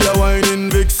 baby. She a whining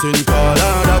vixen, call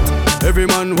her that. Every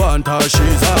man want her,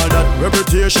 she's all that.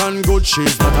 Reputation good,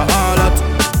 she's not a harlot.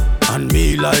 And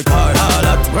me like her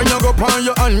harlot. When you go on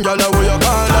your hand, girl, where you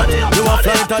call that? You a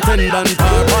flight attendant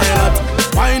or pilot.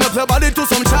 Wind up your body to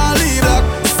some Charlie Black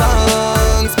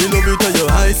songs. Me love it to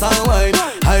you, ice and wine,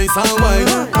 ice and wine.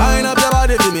 Wind up your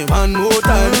body to me one more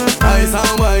time. Ice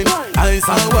and wine,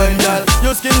 girl.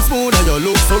 Your skin smooth and your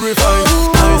look so refined.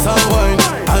 Ice and wine,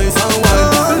 ice and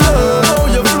wine.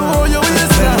 Love you flow, your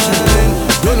waistline.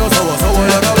 You know sour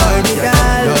like a lime.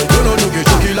 Girl, you know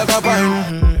juky like a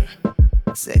pine.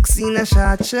 Sexy in a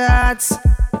short shots,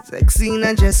 sexy in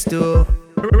a gesto.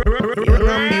 Young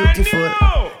and beautiful,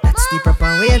 that's the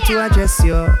proper way to address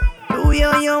you. The way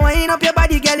how you wind up your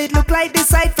body, girl, it look like the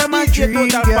sight from a dream,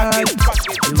 girl. The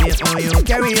way how you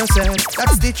carry yourself,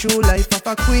 that's the true life of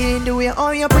a queen. The way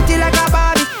how you pretty like a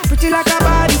body, pretty like a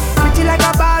body, pretty like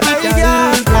a body,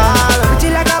 girl. Pretty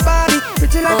like a body,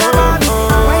 pretty like a body.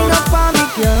 Wind up for me,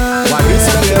 girl. What is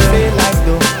make you feel like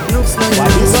though? Looks like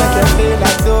what is make you feel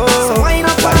like though? So wind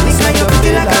up for me, girl. You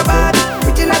pretty like a body,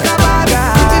 pretty like a body,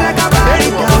 pretty like a body,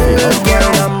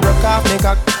 girl. Broke off me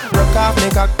cock, broke off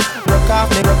me cock. Broke off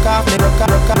me, broke off me, broke off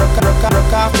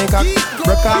me cock.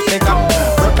 Broke off me,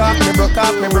 broke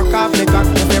off me, broke off me cock.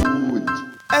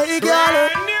 Hey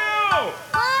girl,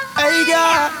 hey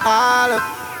girl.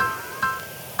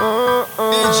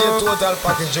 DJ Total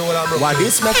Package, why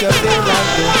this make you feel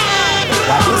like though?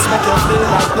 Why this make you feel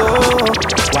like though?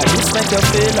 Why this make you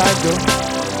feel like though?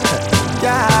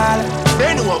 Girl,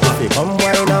 come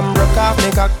wine and broke off me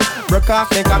cock, broke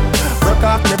off me cock, broke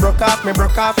off me, broke off me,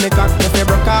 broke off me cock. If you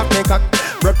broke off me cock,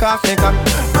 broke off me cock,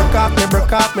 broke off me,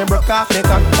 broke off me, broke off me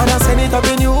cock. Wanna send it up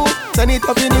in you, send it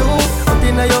up in you, up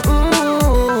in your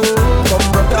come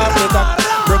broke off me cock,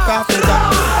 broke off me cock,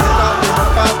 broke off me,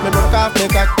 broke off me, broke off me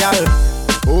cock, girl.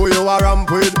 Who you a ramp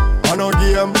with? On no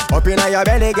game, up in your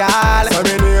belly, girl. Say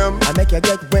me name. I make you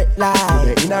get wet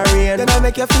like in a rain. Then I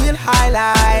make you feel high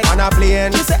like on a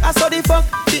plane. She say I saw the fuck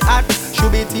the hot.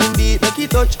 Should be team deep, make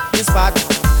it touch the spot.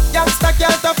 Youngster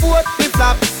can't afford the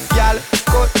flap. Girl,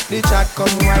 cut the chat,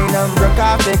 come wine and broke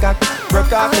off the cock,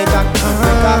 broke off the cock,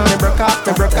 broke off me, broke off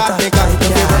me, broke off the cock,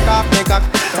 broke off the cock,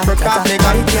 broke off the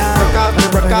cock, broke off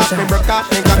me, broke off me, broke off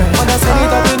the cock. Wanna send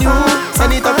it up in you,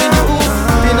 send it up in you,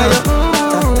 in your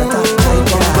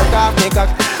broke off me cock,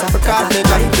 broke off me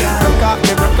cock, broke off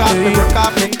me, broke off me, broke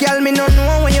off me. Girl, me no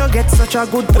know when you get such a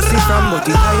good pussy from, but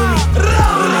it tiny.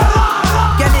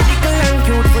 Girl, it little and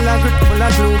cute, full of grip, full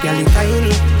of glue. Girl, it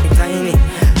tiny.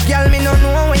 Girl, me no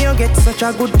know when you get such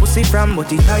a good pussy from,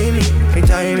 but it tiny.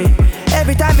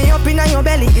 Every time me up inna your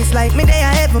belly, it's like me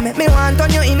there heaven. Make me want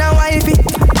on you in a wifey.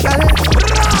 Girl,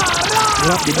 you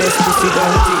have the best pussy,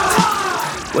 don't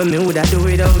it? When me woulda do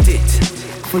without it.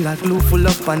 Full of glue, full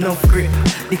of enough grip.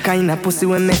 The kind of pussy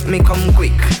will make me come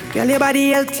quick. Girl, your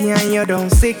body healthy and you don't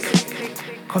sick.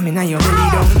 Come in and your belly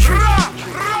don't trip.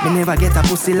 Me never get a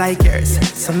pussy like yours,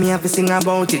 so me have to sing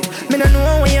about it. Me don't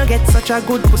know where you get such a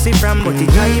good pussy from, but it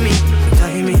tiny.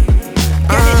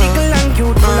 Girl, it little and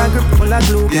cute, full of grip, full of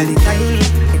glue. Girl, it tiny.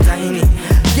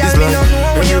 Girl, me don't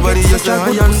know where you get such a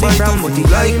good pussy from, but it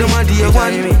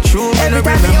tiny. Every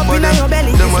time me up in your belly,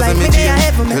 it's like me there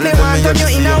heaven. Make me want on you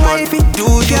in a wifey. Do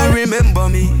you remember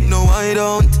me? No, I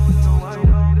don't.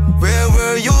 Where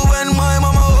were you when my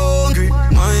mama hungry?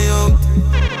 My young.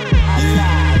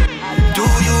 Yeah. Do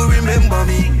you remember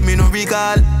me? Me no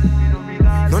recall.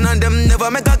 None of them never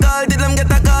make a call. Did them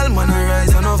get a call? Man, I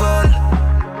rise and I fall.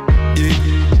 Yeah.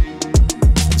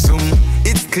 So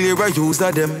it's clear I use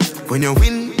of them. When you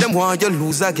win, them want you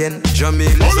lose again.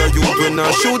 Jamil is a youth when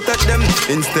I shoot at them.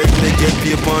 Instead they get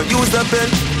paper and use a pen.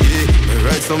 Yeah, I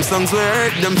write some songs where I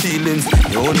hurt them feelings.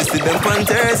 You only see them on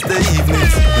Thursday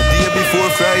evenings. The day before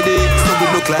Friday, so we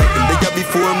look like the day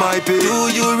before my pay. Do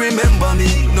you remember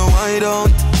me? No, I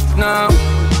don't. No.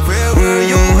 Where were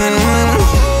you when my mama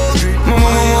hungry?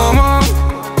 Mama.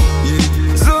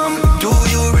 Yeah. Some. Do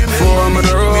you remember me? For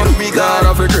the road, God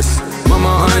of a Chris.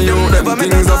 Mama and you, them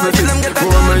things of a fix. For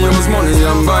me use money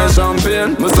and buy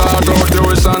champagne. Me start out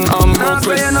tuition and book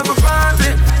list.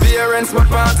 Parents my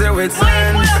party with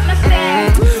friends.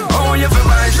 Oh, you fi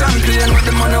buy champagne with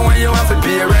the money when you have to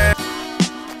pay rent.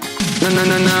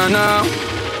 No.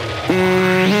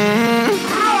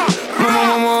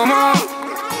 Mama.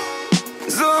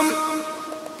 Zoom.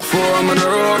 For me the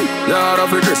road, yard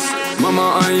of a Chris.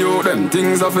 Mama and you, them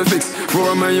things have to fix.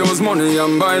 For me use money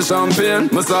and buy champagne.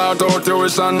 Me start out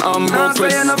tuition and book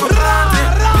list.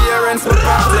 Parents my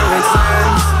party with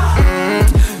friends.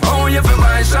 Oh, you fi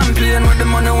buy champagne with the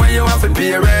money when you have to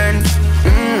pay rent.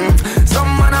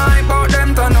 Some man hype out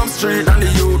them turn up street and the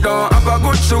youth don't have a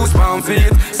good shoes pound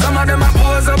feet. Some of them a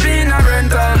pose up in a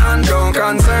rental and don't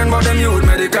concern about them youth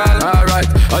medical. Alright,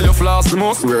 are you floss the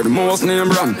most? Wear the most name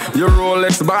brand. Your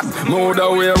Rolex bad, more the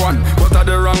way one. But at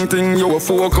the wrong thing you a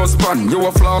focus pan. You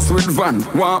a floss with van,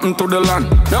 walking to the land.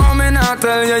 Now me not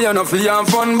tell you you no fi have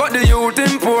fun, but the youth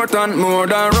important more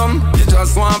than rum. You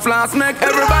just want floss, make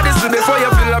everybody see before you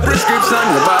fill a prescription.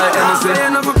 You buy anything. I'm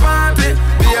saying of a party,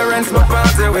 parents my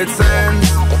party with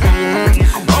sense.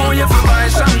 Oh, you fi buy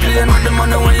champagne with the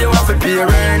money when you have to pay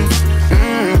rent.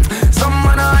 Some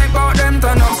man hype out them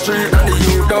turn up street and the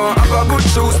youth don't have a good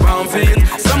shoes pound feet.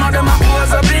 Some of them a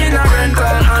pose up in a rental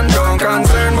and don't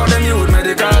concern about them youth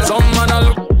medical. Some man a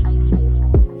look.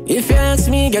 If you ask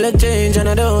me, girl, I change and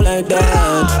I don't like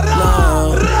that.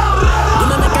 No. Do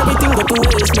not make everything go to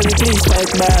waste, let me please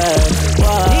fight back.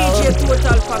 Wow. DJ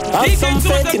Total Package. Have some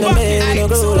faith in a man, no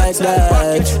go like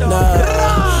that. No.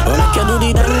 When I can do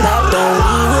the done that, don't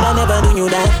we would I never do you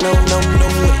that. No.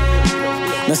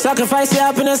 No sacrifice your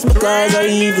happiness because of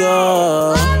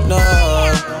ego. No.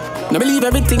 No believe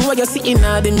everything what you see in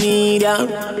the media.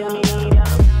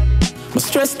 I'm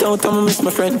stressed out, I'm miss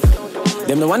my friend.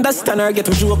 Them no understand or get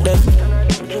to joke them.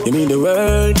 You mean the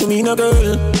world to me, no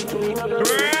girl.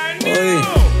 Oy.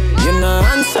 You no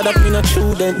answer that me not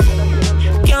true then.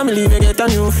 Can't believe you get a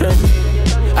new friend.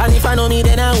 And if I know me,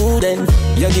 then I wouldn't.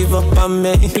 You give up on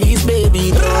me, please,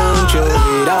 baby, don't throw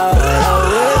it all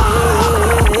away.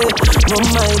 No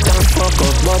might and fuck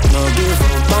up, but no give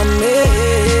up on me.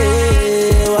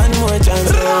 One more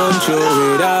chance, don't throw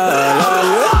it all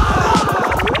away.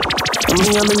 Me,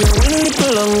 I'm in your way a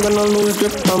little long, gonna lose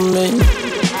grip on me.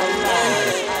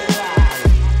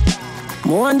 I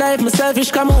wonder if I'm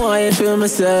selfish, come on, I feel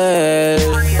myself.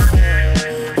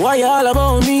 Why all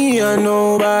about me and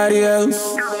nobody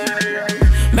else?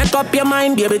 Make up your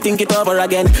mind, baby, think it over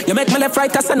again. You make me left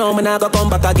right, I say no, me nah go come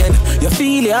back again. You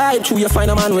feel it high, true, you find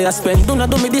a man where you spend. Do not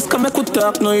do me this, come make good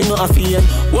talk, no, you know I feel.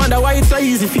 Wonder why it's so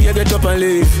easy for you to get up and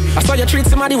leave. I saw you treat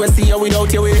somebody when see you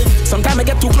without your way. Sometimes I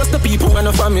get too close to people and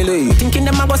a family. Thinking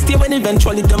them I go stay when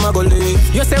eventually them I go leave.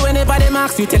 You say whenever they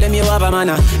ask you, tell them you have a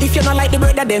manner. If you don't like the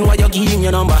brother, then why you give him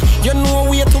your number? You know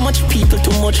we too much people,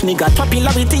 too much nigga.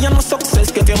 Popularity and no success,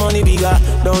 get your money bigger.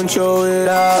 Don't show it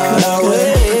all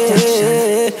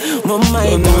away. My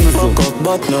mind don't fuck up,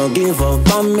 but no give up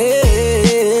on me.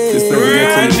 Don't throw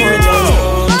it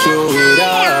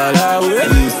all away.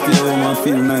 You still want to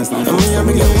feel nice and I'm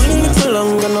going too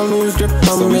long, gonna lose grip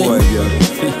on me.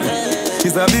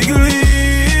 It's a big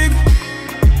league.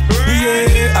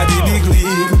 Yeah, at the big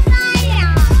league.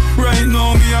 Right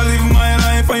now, me I live my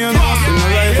life and you know I'm my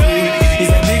life.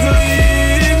 It's a big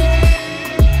league.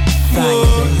 Oh,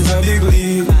 it's a big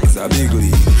league. It's a big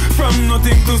league. From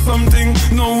nothing to something,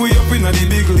 now we up in the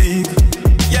big league.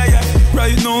 Yeah, yeah.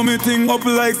 Right now me thing up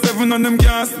like 7 on them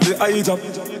gas, the eye job.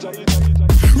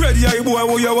 Ready eye boy,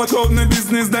 who you watch out in the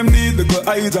business, them need the good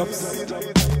eye jobs.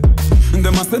 And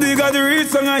them master they got the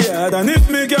reach on a yard, and if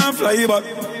me can't fly back.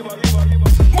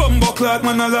 Bumbo clock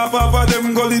man, I laugh off of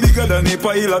them gully bigger than the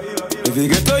pilot. If you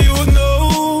get to you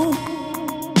know,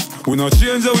 we not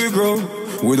change how we grow,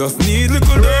 we just need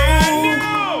little dough.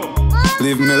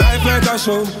 Live me life like a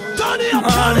show.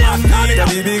 All man need a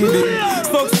the big.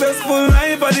 Successful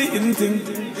life are the in thing.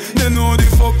 They know the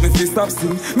fuck me fi stop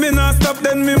sing. Me not stop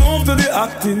then me move to the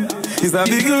acting. It's a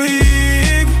big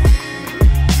league.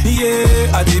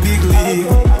 Yeah, a the big league.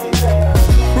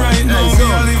 Right now me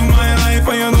I live my life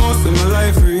and you know see my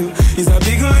life real. It's a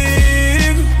big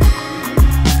league.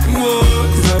 Whoa,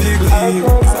 it's a big league.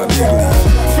 It's a big league.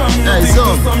 From nothing to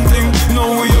something, now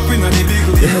we up in a the big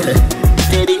league.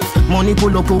 Money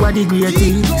pull up over the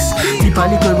greatest. Tip a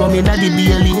little rum inna the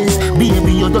Baileys.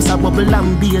 Baby, you just a bubble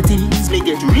and beaties. Me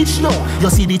get rich now, you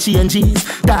see the changes.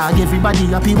 Dog, everybody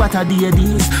happy, what a day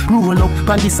this. Roll up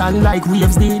on the sun like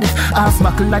waves did. Half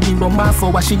buckle of the rum, half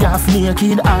hour she half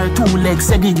naked. Her 2 legs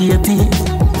segregated.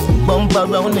 Bump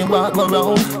around and walk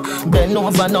around. Bend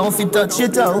over now if you touch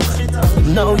it out.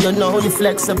 Now you know you're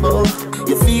flexible.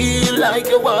 You feel like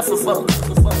you want to fuck.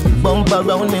 Bump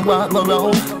around and walk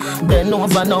around. Bend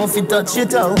over now if you touch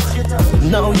it out.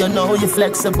 Now you know you're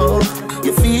flexible.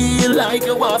 You feel like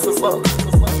you want to fuck.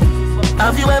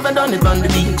 Have you ever done it on the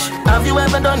beach? Have you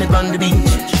ever done it on the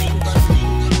beach?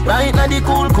 Right now the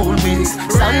cool breeze.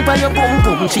 Stand by your boom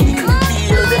boom cheek.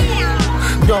 Feel that.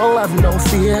 Don't have no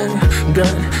fear,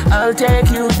 girl, I'll take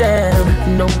you there.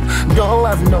 No, don't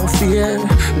have no fear,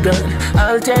 girl,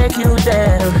 I'll take you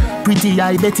there. Pretty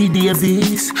eye Betty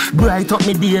Davis, bright up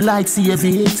me day like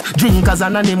savings. Drinkers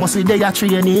anonymously they are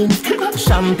training.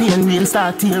 Champagne we'll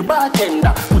start here,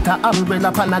 bartender. Put a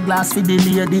umbrella on a glass for the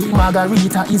lady.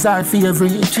 Margarita is our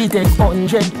favorite. She take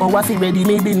 100 hours for ready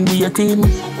made in waiting.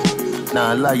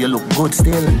 Nah lie, you look good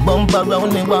still. Bump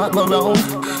around and walk around.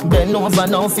 Bend over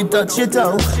now if you touch it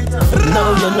out.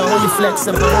 Now you know you're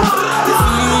flexible. You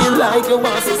feel like you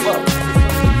want to fuck.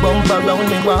 Bump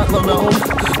around and walk around.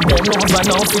 Bend over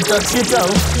now if you touch it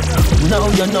out. Now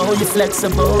you know you're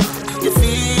flexible. You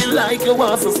feel like you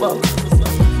want to fuck.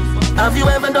 Have you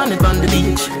ever done it on the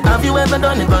beach? Have you ever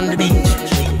done it on the beach?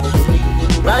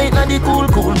 Right now the cool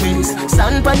breeze.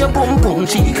 Stand by your boom boom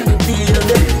cheek. Feel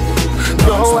it.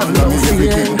 Don't have no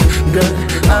fear, girl,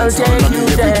 I'll take you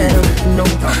there. No,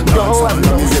 don't have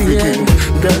no fear,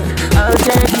 girl, I'll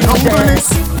take you there.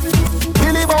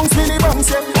 Billy bounce,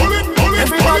 yeah.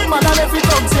 Every bad man and every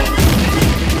dog, yeah.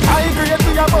 I agree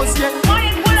to your boss, yeah.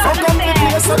 Fuck up the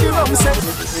place of the rum, yeah.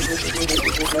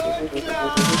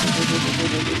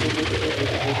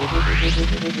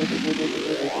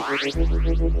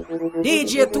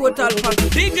 DJ Total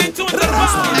Package. DJ Total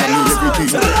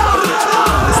Package.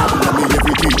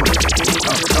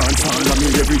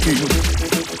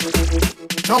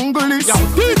 Jungle is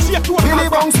Billy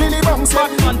bounce, yeah.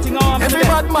 Every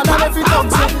bad man and every dog,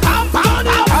 yeah.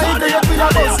 I agree to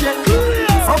your boss, yeah.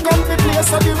 Fuck up the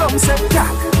place of the rum, yeah.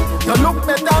 You look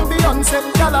better than Beyonce.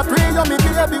 Y'all a pray you me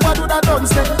baby, what do that done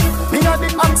say? Me got the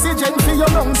oxygen for your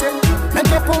lungs, eh. Make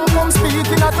your pum pum speak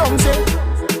in a tongue, say.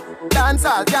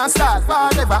 Dancehall can't start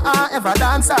forever and ever.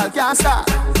 Dancehall can't start.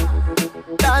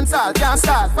 Dancehall can't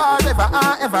start forever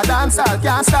and ever. Dancehall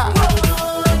can't start.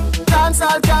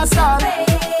 Dancehall can't start.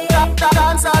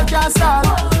 Dancehall can't start.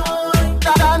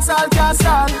 Dancehall can't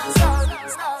start.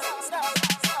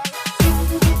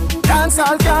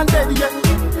 Dancehall can't dead yet.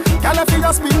 Girl, if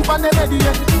you spin for the lady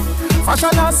yet.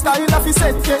 Fashion and style of the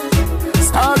set yet.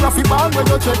 Star of the ball when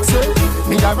you check say.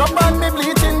 Me a rub and me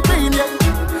bleaching green yet.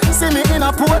 See me in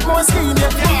a Portmore scheme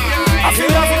yet. I feel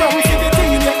like come for the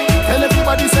team yet. Tell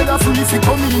everybody say that free if you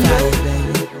come in yet.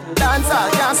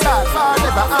 Dancehall can't start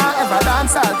forever and ever.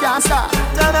 Dancehall can't start.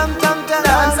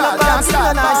 Dancehall can't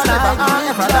start forever and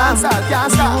ever. Dancehall can't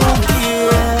start.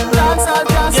 Dancehall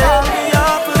can't start.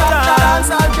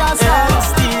 Dancehall can't start.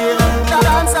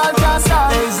 Dancehall can't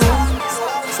start.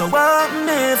 So what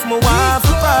if my wife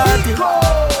a party?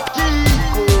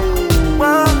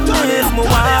 What if my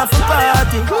wife a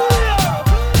party?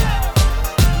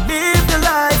 Live your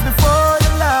life before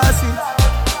you lost it.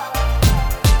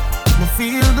 Me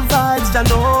feel the vibes, I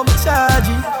know me charge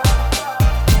it.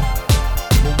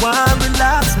 Me want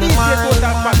relax, me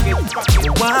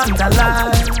want a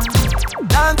life.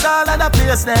 Dance all of the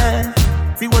place there.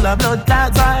 Feel of blood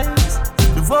clot vibes.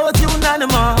 The vote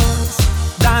unanimous.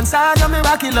 Dance all your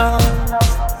miraculous.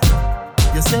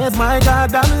 You saved my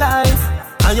goddamn life,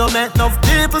 and you make enough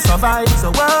people survive.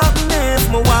 So what if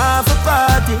my wife a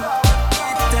party?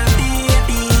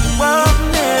 What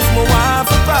if my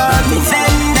wife a party?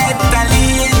 Vendetta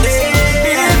lady.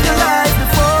 Live your life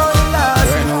before you lost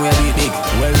it. Right now we are big,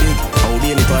 well big. How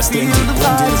daily past 20.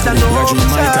 One thing is to live, we are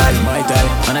dreaming my time.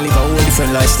 And I live a whole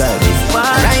different lifestyle.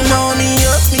 Right now me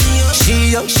up,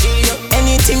 she up.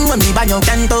 Anything when me buy your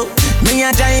canto. Me a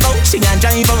drive out, she a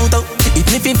drive out.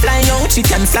 If me fly out, she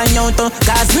can fly out.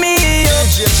 Cause me up,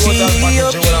 she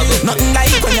up. Nothing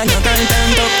like when your girl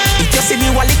turned up. If you see the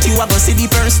wallet, you a go see the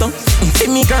purse. See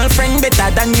me girlfriend better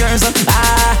than yours.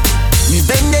 Me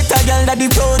vendetta girl that the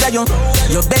proud of you.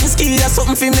 Your Benz key or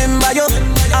something fi remember you.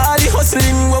 All the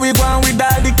hustling where we gone with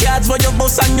all the cards for your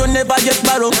boss and you never get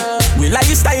borrow. We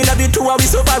lifestyle of the two we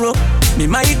so borrow. Me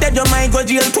might dead, you might go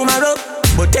jail tomorrow.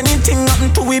 But anything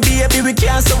happen to we baby, we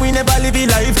can't, so we never live a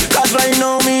life. Cause right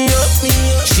now me up,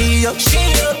 she up.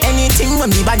 Anything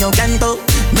when me buy your canto.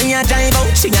 Me a drive out,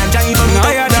 she a drive out.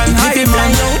 If you fly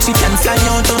out, she can fly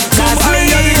out. Cause me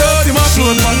up, she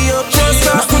up.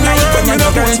 Nothing like when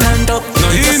your girl stand up.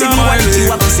 If you see the wallet,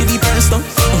 you a go see the purse.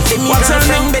 Give me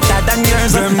girlfriend better than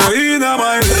yours. Them no inna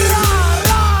my leg.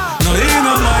 No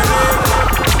inna my leg.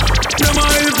 Them a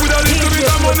if with a little bit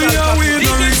of money and weed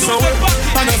no reach so well.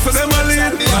 And I say them a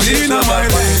lead. No inna my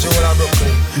leg.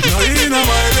 No inna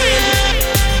my leg.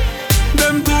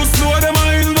 Them too slow, them a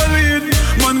invalid.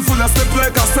 Man full of step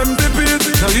like a centipede.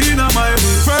 No inna my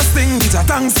leg. First thing, get a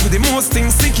thanks for the most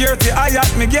things. Security, I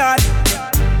at me guard.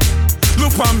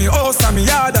 Look on me house and me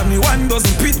yard and me 1 dozen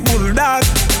pit bull dog.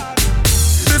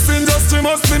 This industry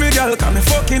must be me girl, cause me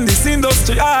fucking this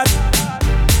industry hard.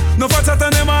 No fatter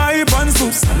than them a hype and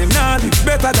soups, and them nah live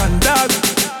better than dog.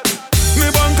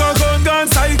 Me bank account gone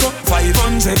psycho,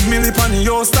 500 million on the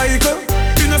house cycle.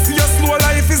 You know see your slow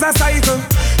life is a cycle.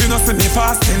 You know see me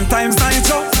fast 10 times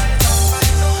nitro.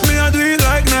 Me a do it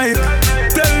like night.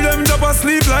 Tell them drop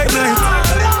asleep like night.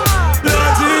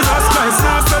 Lord Jesus Christ,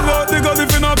 now sell out the gun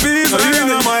if you no peace. No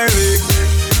inna my leg.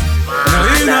 No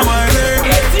inna my leg.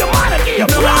 It's your monarchy,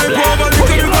 no my power, little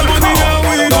bit of money and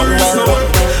we no reach no one.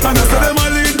 And I say them a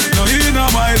lead. No inna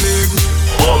my leg.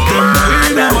 Them no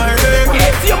inna my leg.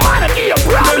 It's your monarchy, a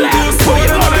problem. Them too slow,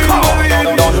 them a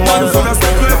invalid. Man full of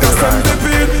step like a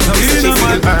centipede. No inna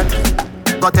my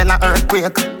leg. Go tell a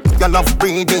earthquake. Your love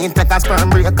breathing, take a sperm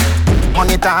break.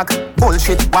 Money talk,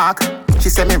 bullshit walk. She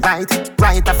say me right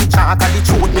off the chalk. And the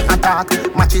truth me attack,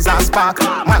 matches and spark.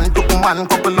 Man to man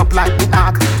couple up like the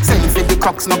ark. Send for the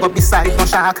crooks, no go beside no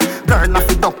shark. Girl off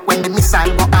the duck when the missile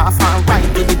go off. And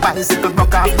ride with the bicycle,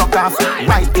 broke off.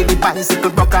 Ride with the bicycle,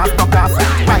 broke off.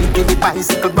 Ride with the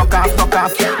bicycle, broke off.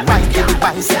 Ride with the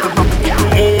bicycle, broke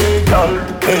off. Hey girl,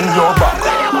 in your back.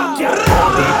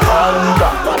 Body panda.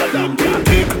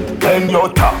 Kick in your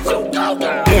top.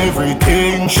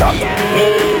 Everything shot.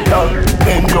 Hey girl,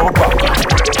 in your back.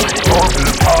 Body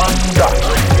panda.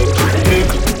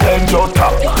 Kick in your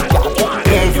top.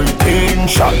 Everything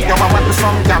shot. Yo, I want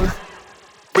some gal,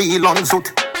 real on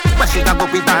suit. Where she da go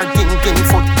with her thinking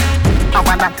foot. I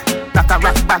want that a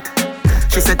rat bat.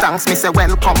 She say thanks, me say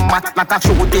welcome mat. Like a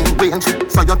shooting range,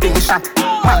 so you think shot.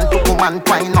 Man to woman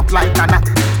twine up like a knot.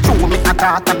 True me a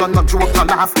thought, I don't no joke, no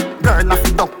laugh. Girl off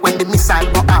the duck when the missile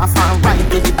go off. And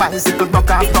ride to the bicycle, buck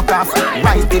off, buck off.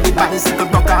 Ride to the bicycle,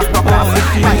 buck off, buck off.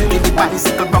 Ride to the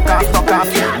bicycle, buck off, buck off.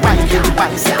 Ride to the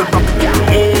bicycle, buck off.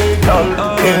 Hey, girl,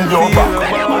 in your back,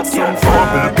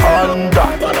 bubble panda.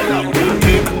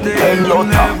 Kick in your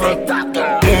top,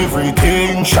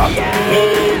 everything shot.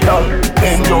 Hey, girl,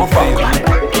 in your back,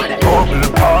 bubble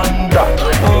panda.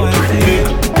 Kick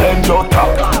in your top,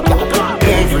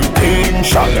 everything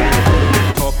shot.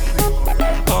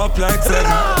 Up like 7,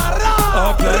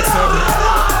 up like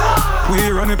 7. We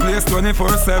run the place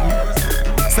 24/7,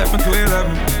 7 to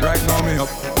 11. Right now me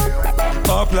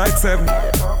up like 7,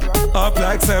 up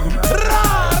like 7.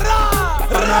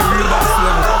 On a real boss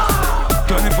level,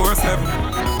 24/7.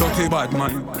 Dirty bad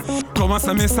man, come and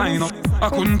send me sign up. I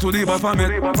couldn't do the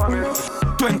alphabet.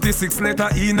 26 letter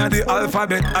in the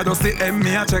alphabet. I just say M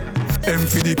me a check, M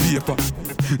for the paper.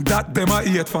 That them a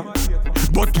hate for,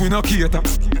 but we no cater.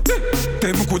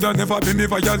 Them coulda never be me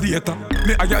violator.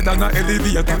 Me higher than a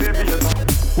elevator.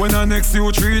 When I next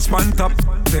youth reach man top,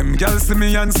 them girls see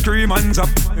me and scream and jump.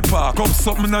 Me park up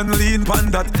something and lean pan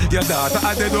that. Your daughter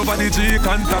a dead over the G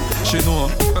contact. She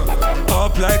know.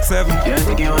 Up like 7,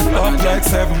 up like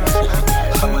 7.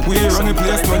 We run the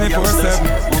place 24/7,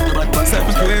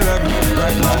 7 to 11.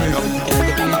 Right now me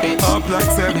up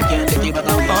like 7,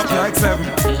 up like 7.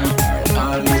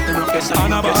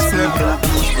 On a boss level,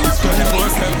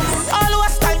 24/7. All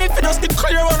was time if you just the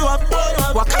career on up.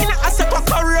 What kind of asset, what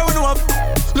career on up?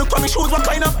 Look for me shoes, what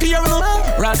kind of peer on up?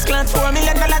 Rascal $4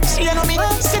 million chain on me.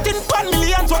 Sitting pan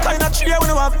millions, what kind of tree on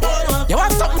up? You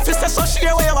want something for so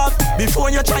share where you have. Before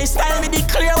you try style me, be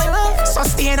clear where you have. So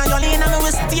stay on your lane and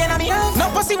we stay on me. No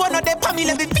pussy one of them pa me,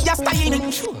 let me be your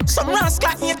styling. Some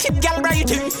rascal me, keep girl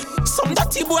brighting. Some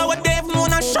dirty boy with Dave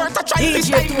Moon and shirt, I try to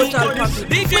style me.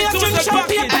 Me a drink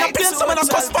champagne, and I play some of the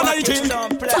cost for lighting.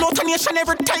 Full automation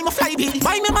every time I fly be.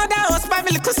 Buy me mother house, buy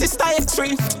me little sister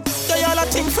X3. They all a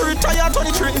thing for retire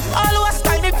 23. All was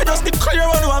time if you just the clear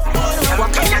on up.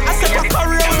 What kind of asset, what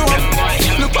career on up?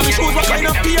 Look for me shoes, what kind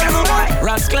of peer on up?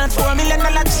 Rascal $4 million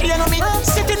chain on me.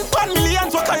 Sitting pan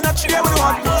millions, what kind of tree on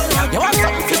up? You want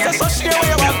something to say, so share where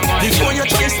you want. Before you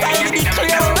try style me, be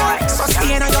clear on up. So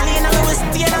stay in your lane and we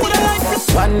stay in your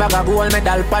life. One bag of gold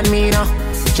medal pan me now.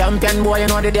 Champion boy, you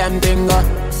know the damn thing go.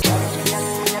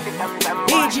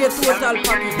 DJ Total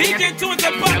Package. DJ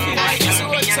Total Package.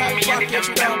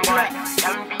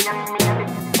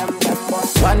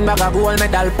 One bag of gold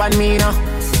medal pan me now.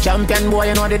 Champion boy,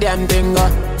 you know the damn thing go.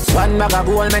 One bag of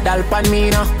gold medal pan me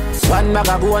now. One bag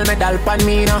of gold medal pan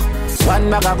me now. One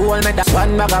bag of gold medal,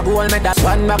 one bag of gold medal,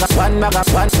 one bag of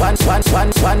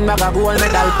gold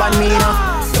medal pan me now.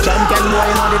 Champion boy,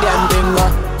 you know the damn thing go.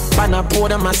 Pan a pour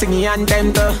them a sing the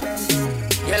anthem to.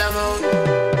 Yellow moon.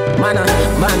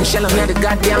 Man, shell me the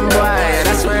goddamn boy.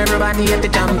 That's why everybody hate the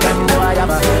champion boy. Have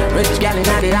a rich gal in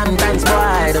the Hamptons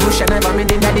boy. The bush never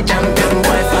made in the champion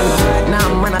boy.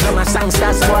 Now man, I do my songs,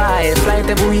 that's why. Flight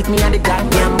every week, me and the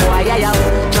goddamn boy. Yeah, yeah.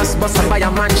 Just bust up by a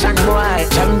mansion boy.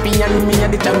 Champion, me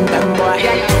and the champion boy.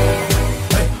 Yeah,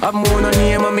 yeah. I'm more no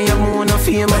name, and me I'm more no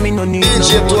fame, and me no need no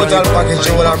DJ Total Package,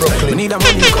 all of Brooklyn. We need a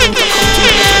money come to me.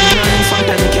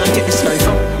 Sometimes you can't take this life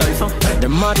up.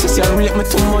 Them artists, you rate me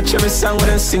too much. Every song when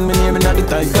they sing me name in the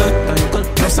title.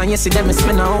 Plus and you see them, I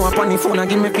spend an hour upon the phone and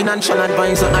give me financial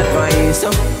advice or advice.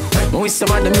 We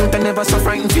some of them youth and never so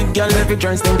frightened. Fit girl, every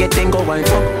joints them get go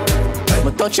wife up.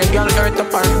 Me touch a girl, hurt the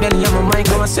park, then yeah, my mind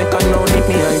go a second round, hit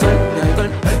me idle.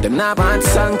 Them not bad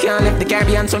song, can't left the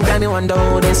Caribbean. Sometimes you wonder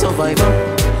how they survive.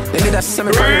 They did a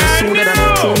semi-career sooner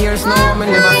than 2 years now. Me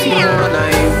never feel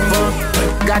alive.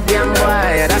 Goddamn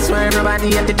boy, that's why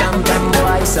everybody at the champion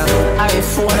boy. So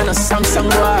iPhone and a Samsung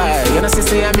boy. You know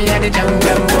see me at the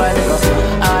champion boy.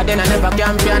 Then I never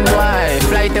champion boy.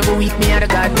 Flight every week me at the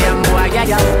goddamn boy. Yeah,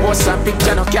 yeah. Post a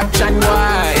picture no caption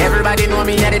boy. Everybody know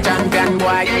me at the champion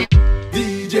boy.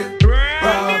 DJ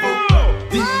Bravo,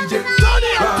 DJ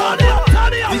Bravo,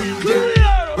 DJ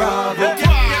Bravo,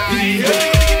 DJ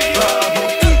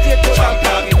Bravo,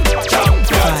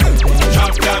 champion.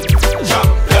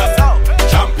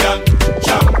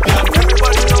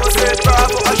 Everybody knows it,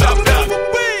 Bravo, champion.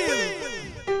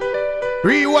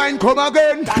 Rewind, come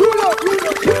again.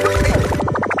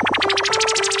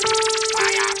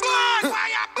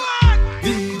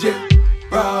 DJ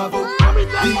Bravo,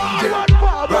 DJ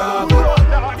Bravo.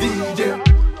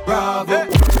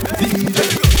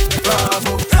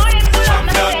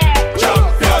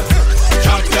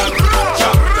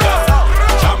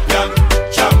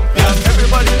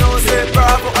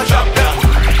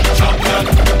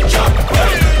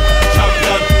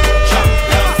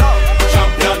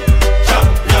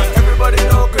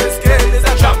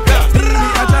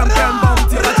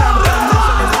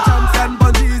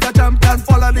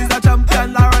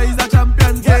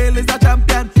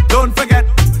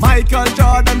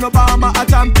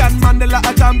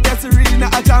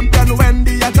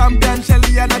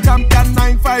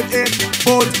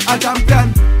 bout a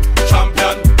champion.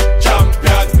 Champion,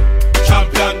 champion,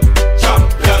 champion,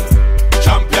 champion,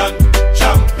 champion,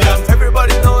 champion.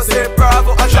 Everybody knows say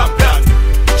bravo a champion.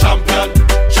 Champion,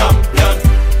 champion,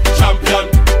 champion,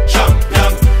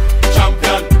 champion,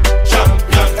 champion,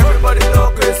 champion. Everybody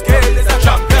know Chris Gale is a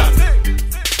champion.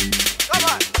 Come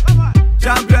on, come on.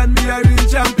 Champion, me a real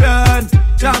champion.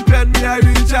 Champion, me a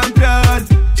real champion.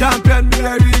 Champion, me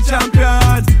a real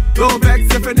champion. Don't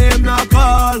vex if your name not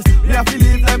call. We have to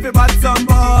leave them for bat some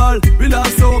ball. We love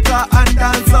soccer and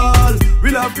dancehall. We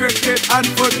love cricket and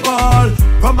football.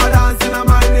 Come a dance in a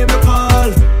my name we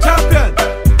call. Champion,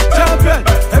 champion.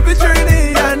 Every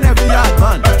journey and every yard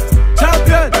man.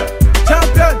 Champion,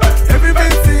 champion. Every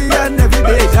Vinci and every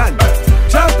Bajan.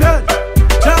 Champion,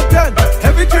 champion.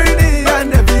 Every journey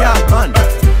and every yard man.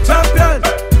 Champion,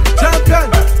 champion.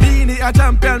 Beanie a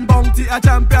champion, Bounty a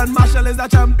champion, Marshall is a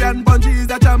champion, Bungie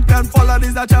is a champion, Pollard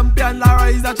is a champion, Lara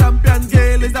is a champion,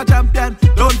 Gale is a champion.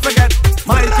 Don't forget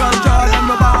Michael Jordan,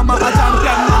 Obama a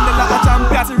champion, Mandela a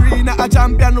champion, Serena a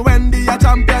champion, Wendy a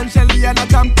champion, Shelly and a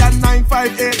champion,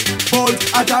 958 Bolt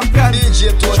a champion.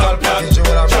 DJ Total Package,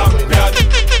 champion,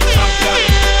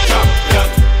 champion,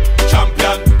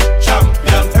 champion,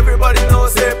 champion. Everybody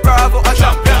knows say bravo a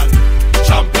champion.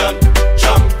 Champion,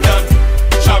 champion,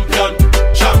 champion,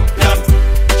 champion,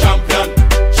 champion,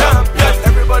 champion.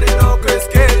 Everybody know Chris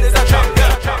Gale is a champion.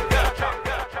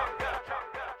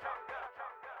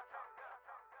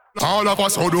 All of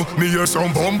us how do me hear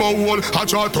some bumble hole. I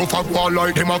try to fuck one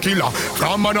like them a killer.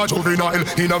 From man a juvenile,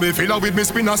 in a me filler with me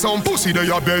spinner some pussy they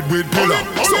a bed with pillar.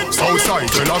 So Southside,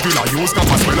 tell a villa, use the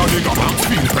pass well a nigga.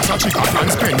 Feel pressure chicken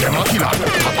and spend them a killer.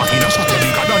 Papa in a shot a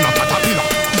bigger than a caterpillar.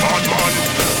 Bad man.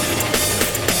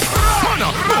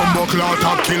 Bumbo claw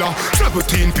top killer,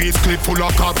 17-piece clip full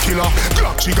of cop killer.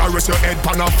 Glock chica rest your head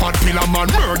pan a fat pillar. Man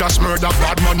murder,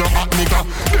 bad man no hot nigga.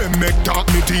 Them make talk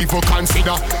me deep for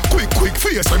consider. Quick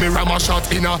face when me ram a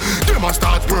shot inna. Them a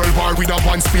start world war with a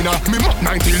one spinner. Me map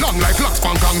 90 long like locks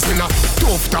pan gangster.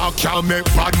 Tough talk can't make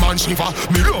bad man shiver.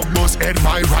 Me love bust head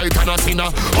my right and a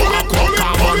sinner. Hawk up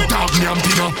calm and dog me am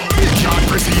dinner. Big yard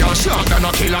pressy and shot than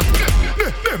a killer.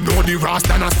 Them know the ras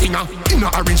than a stinger. In a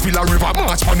orange villa river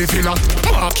march on the villa.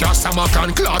 Mark your stomach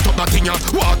and clot up the thinger.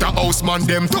 Waterhouse man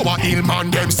them, Tower Hill man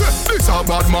them. Say, this a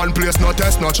bad man place, no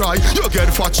test, no try. You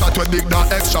get fat shot with big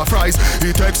that extra fries.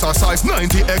 It exercise,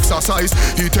 90 exercise.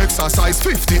 It exercise,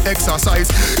 50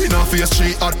 exercise. In a face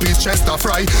 3 hot piece chest a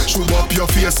fry. Shoot up your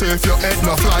face if your head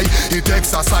no fly. It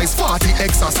exercise, 40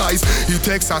 exercise. It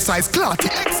exercise, clot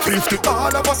 50.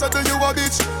 All of us do you a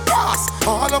bitch, yes.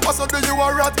 All of us do you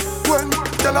a rat. When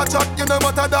tell a chat, you no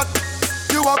matter that.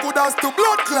 You a good as to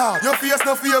blood clot. Your face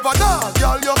no favor that.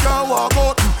 Girl, you can walk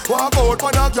out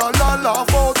when a girl and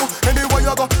laugh out. Anywhere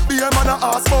you go, be a man a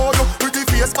ask for you. Pretty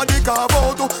face for the carve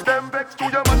out. Them vex to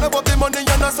your man about the money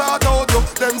and a sort out you.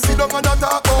 Them sit down and a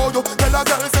talk about you. Tell a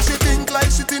girl say she think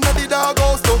like shit in the dog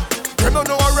house too. Them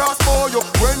don't know a ras for you.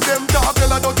 When them talk,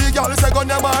 tell a dirty girl say gun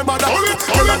your my mother.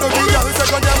 Tell a dirty girl say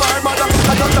gun your my mother.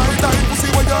 And a tight pussy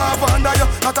when you have under you.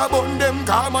 Not a bun them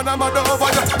calm and a mad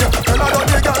over you. Tell a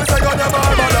dirty girl say gun your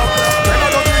my mother. Tell a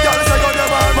dirty girl say gun your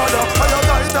my mother. And you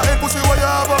tight pussy when you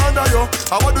have under you.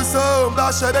 I want to some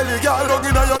that shed any girl don't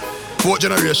in you. Fourth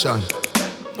generation.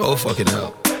 Oh fucking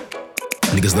hell.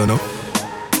 Niggas don't know.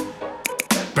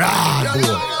 Brad boy.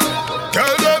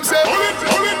 Tell them say,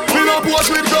 we no post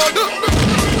with God.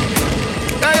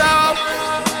 Hey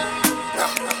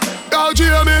yo,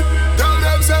 Jimmy. Tell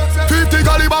them say, 50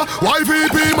 caliber,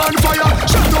 YVP man fire.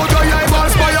 Shut out your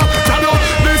eyeballs fire. Tell you,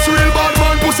 this real bad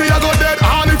man pussy I go dead.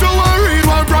 And if you want read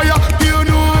one prayer, you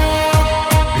know,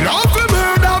 love to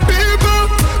murder people.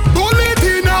 Bullet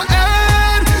in the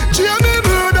head. Jimmy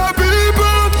murder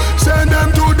people. Send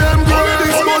them to them grave.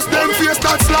 This must them face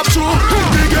that slap through.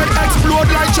 They get explode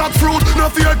like jackfruit. No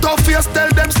fear tough face. Tell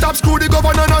them stop screw. The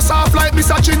governor no soft like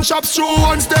Mr. Chin chops through.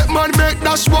 One step man make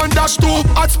dash one dash two.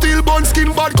 At steel bun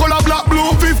skin bad color black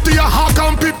blue. 50 a hawk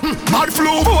and pit. Mad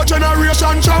flu. 4th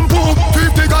generation shampoo.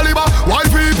 50 caliber.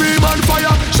 YVP man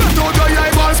fire. Shut out your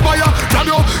eyeballs fire. Grab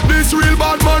you. This real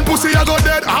bad man pussy I go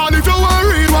dead. And if you want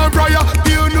read one prayer,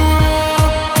 you know,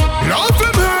 love to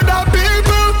murder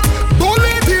people.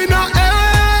 Bullet in the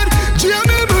head.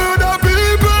 Jamie murder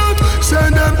people.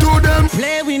 Send them to them.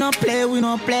 Play, we no play, we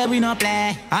no play, we no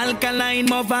play. Alkaline,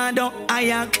 Movado,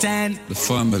 I-10. The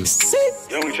family.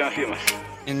 Yo, we try famous.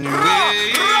 In the way,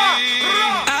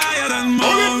 higher than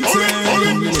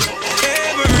mountain.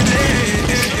 Every day,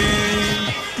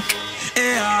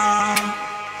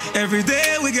 yeah. Every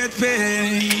day we get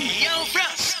paid. Yo,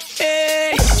 Frost.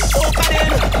 Hey, over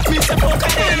them, Mr. Over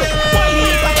them. Why you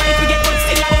if we get good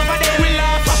still over them? We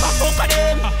laugh over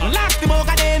them. Laugh them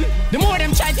over them.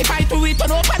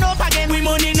 turn up and up again. We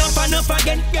money enough and up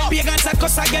again. Pagans a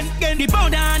cuss again. The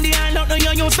powder and the hand out, no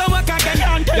you use to work again.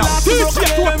 Until last we broke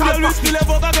again, them girl we still have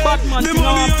work again. The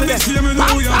money on the same, me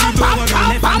know we have it over again.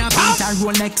 Left on a beat a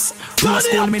Rolex. Rose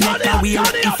call me neck a wear.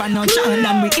 If I not John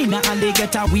and we inna and they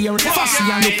get a wear. Fussy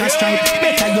and look a stripe,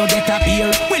 better you get a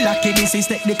beer. We lucky this is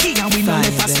take the key and we no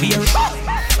left a spear.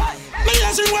 Me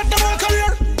listen what the work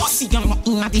career. Pussy young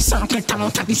inna the circle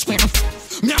down to the square.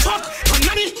 Me a fuck, and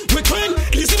nanny, we twin,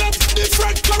 Elizabeth,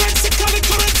 different current, current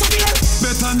of here.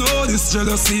 Better know this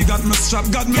jealousy got me strapped,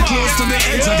 got me close to the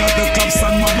edge. I got the cops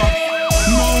on my back.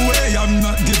 No way, I'm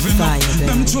not giving up.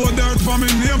 Them throw dirt for me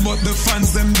name, but the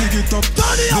fans them dig it up.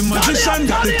 The magician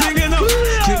got the thing in up.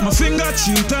 Click my finger,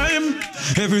 chill time.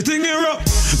 Everything here up.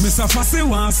 Mr. Fussy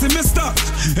want see me stop.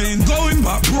 Ain't going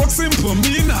back, broke simple.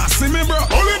 Me nah see me bro.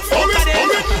 Hold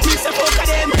it. Piece of fuck of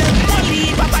them.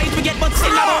 Only if I fight we get but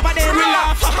still over them. We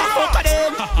laugh, fuck of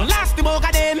them. Last the bug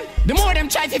of them. The more them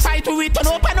try to fight we turn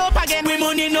up and up again. We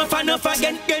money enough and up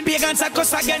again. Pagans a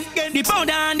cuss again. The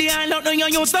powder and the hand out, no you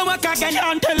use to work again.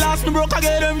 Until last we broke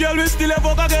again. Them girl we still have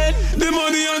fuck again. The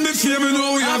money and the fame, we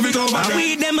know we have it over again.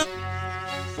 We them.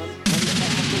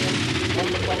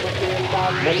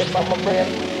 Money from my brain.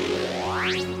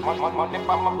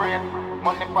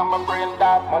 Money from my brain,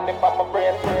 dog. Money from my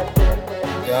brain.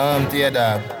 Yeah, I'm dear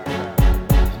dog.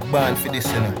 Born for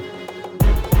this, you know.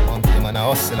 One time I'm a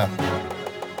hustler.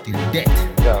 Till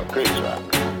death. Yo, Chris Rock.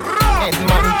 Head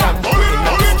man down. In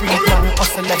the street, man,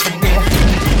 hustle every day.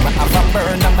 I have a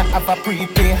burn and I have a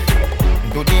prepay.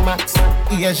 Do the max,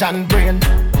 Asian brain.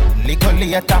 Little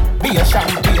later, be a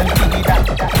champion. Be that.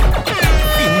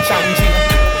 Finch and Jane.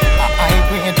 I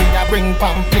grade we a bring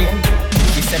pamphlet.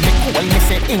 She say me cool, me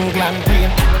say England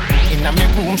rain. Inna me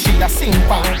room she a sing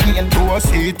pamphlet. Do a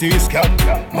CT scan,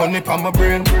 money pa my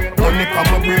brain. Money pa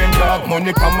my brain, dog.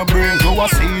 Money pa my brain. Do a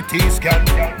CT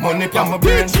scan, money pa my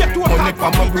brain. Money pa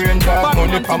my brain, dog.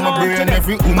 Money pa my brain.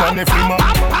 Every woman, every man.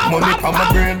 Money pa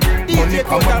my brain. Money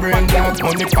pa my brain, dog.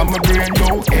 Money pa my brain.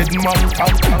 No head man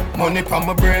top. Money pa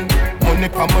my brain. Money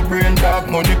pa my brain, dog.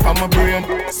 Money pa my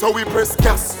brain. So we press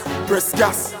gas, press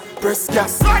gas. Press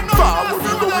gas, forward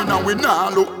we going and we nah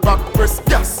look back. Press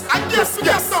gas, press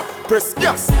gas, press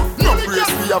gas. No brace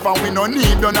we have and we no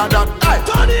need none of that.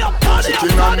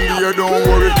 Chicken and beer, don't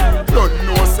worry. Don't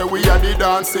know say we are the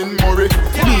dancing Murray.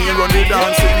 Me run the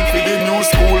dancing for the new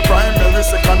school, primary,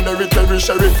 secondary,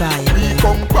 tertiary. We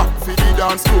come back for the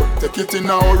dance floor, take it in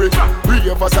a hurry.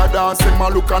 Three of us are dancing,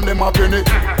 man look and them a penny.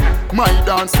 My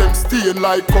dance them stain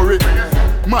like curry.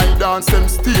 My dance them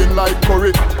stain like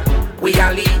curry. We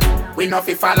a lead, we no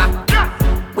fi follow.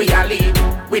 We a lead,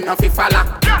 we no fi follow.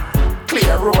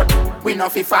 Clear road, we no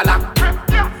fi follow.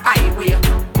 Highway,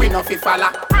 we no fi follow.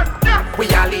 We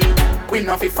a lead, we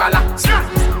no fi follow.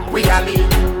 We a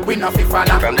lead, we no fi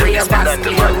follow. Clear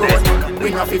road,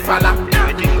 we no fi follow.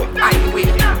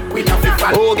 Highway, we no fi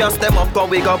follow. Oh, gas them up, cause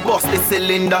we got bust the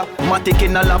cylinder. Matic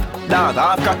in a lap, dog,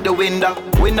 I've cracked the window.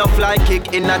 We no fly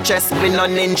kick in a chest, we no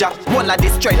ninja. One of the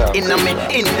strength in a mid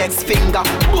index finger.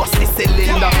 Bust the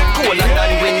cylinder, colder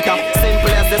than winter.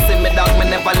 Simple as you see me dog, me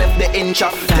never left the inch.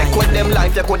 Take with them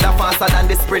life, you coulda faster than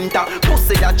the sprinter.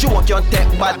 Pussy a joke, you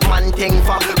take bad man thing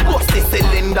for. Bust the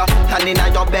cylinder, hand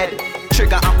in your bed.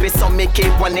 Trigger happy, so me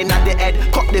keep one in at the head.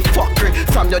 Cut the fuckery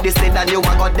from your this and you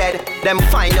a go dead. Them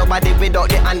find your body without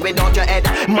the hand, without your head.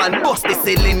 Man, bust the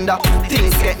cylinder,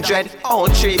 things get dread. All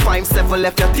 3, 5, 7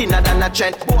 left you thinner than a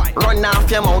thread. Run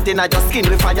off your mouth in your skin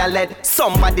with fire lead.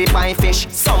 Somebody buy fish,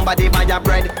 somebody buy your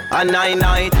bread. A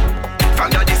night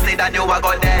from your this and you a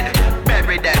go dead.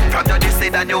 Bury them from your this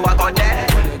and you a go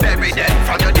dead. Bury them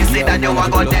from your this and you a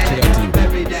go dead.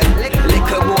 Bury them,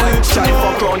 little boy, shy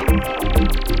for crown.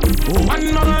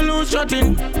 One man lose shot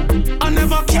him. I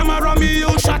never came around me,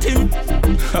 you shot him.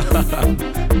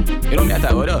 You don't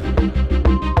matter, what up?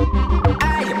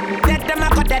 Dead them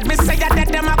a go dead, me say ya dead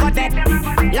them a go dead.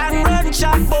 Long run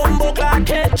shot, bombo clock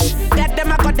catch. Dead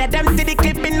them a go dead, them see the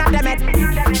clip in a them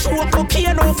head. Show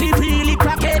cocaine off, he really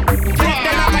crack it. Dead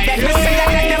them a go dead, me say ya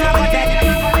dead them a go dead.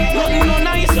 Nothing no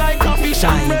nice like coffee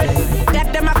shine.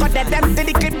 Dead them a go dead, them see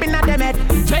the clip in a them head.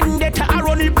 Vendetta a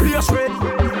run the place red.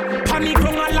 Panic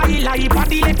run a lie,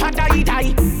 body left a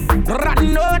die.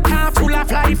 Run no time full of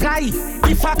fly.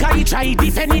 If a guy try,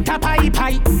 defend it a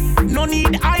pie. No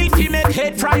need eye to make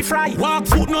head fry. Walk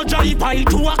foot no dry pie,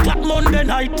 2 o'clock Monday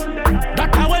night.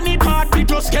 That a when he party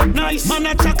just get nice. Man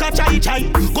a chaka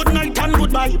chai. Good night and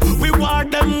goodbye. We war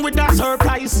them with a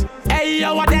surprise. Hey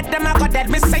yo, a dead them a go dead.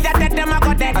 Me say a dead them a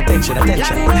go dead. Attention.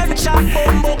 Young red shot,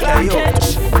 bombo clock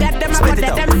catch. Dead them a go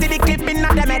dead. Them see the clip in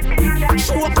a them head.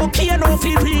 Show cocaine off,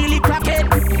 he really crack it.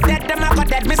 Dead them a go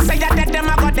dead. Me say a dead them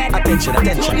a go dead.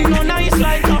 Attention. No nice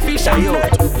like coffee shop.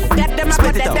 Get them up,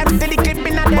 get them till the clip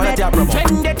in a dead.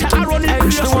 Vendetta around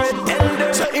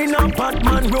the So in a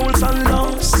Batman rules and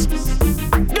laws.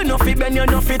 You know fi bend, you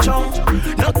know fi chow.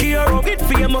 No care how it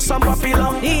famous and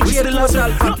popular. We still have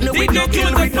nothing with no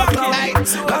kill with no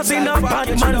clout. Cause in a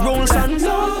Batman rules and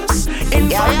laws.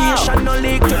 Information no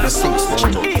leak to the source.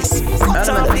 Cut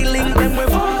off the link them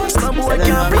with us. No boy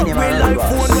can't block real life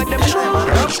phone with them show.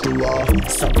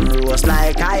 Something roast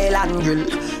like Island grill.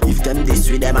 If them this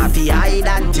with them, I fi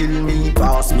hide until me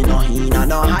pass. Me no hina,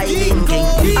 no hiding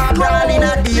king. I brawl in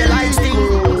a daylight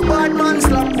sting. Bad man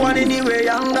slap one anyway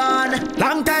and gone.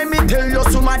 Long time me tell you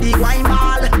somebody wine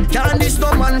ball. Can't this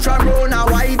no man from round a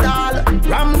white hall.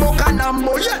 Rambo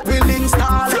Canambo, yeah, will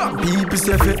install. People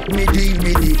say fit me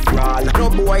the crawl. No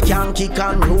boy can kick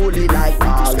and roll it like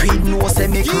ball. Speed no say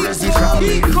me crazy from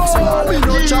me big small. We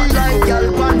no chat like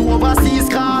gal pan overseas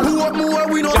call. What more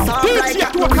we no sound like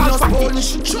that we no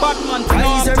sponge. Batman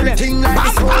ties everything like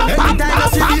this one. Anytime you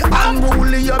see the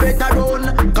unruly you better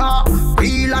run. Car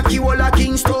be like you all a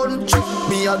Kingston.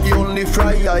 Me a the only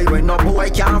fry when no boy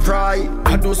can fry.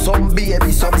 I do some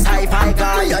baby, some sci-fi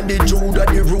guy. I the Judah,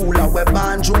 the ruler, we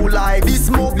ban July. This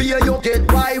movie you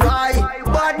get why.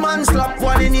 Bad man slap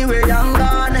one anyway and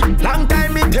gone. Long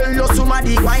time me tell you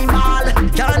somebody wine ball.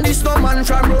 Can't this no man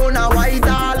from round a white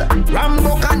hall.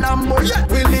 Rambo Canambo, yeah,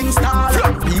 will install.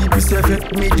 People say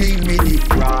fit me the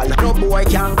crawl. No boy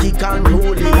can kick and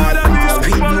roll it like ball.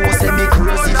 Speed no say me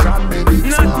crazy from me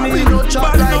big small. We no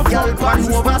chop like gal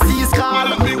pan overseas call.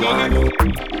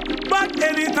 But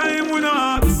anytime we no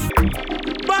ask.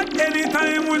 But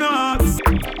anytime we no ask.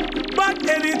 But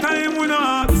anytime we no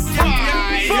ask.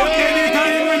 Fuck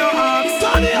anytime we no ask.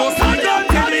 But we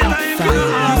don't anytime we no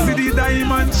ask. You see the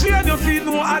diamond chain, you feel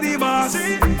no adibas.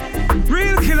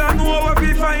 Real killer know what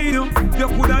we find you. You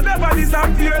coulda never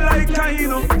disappear like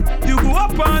Kaino. You go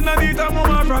up underneath a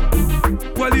mama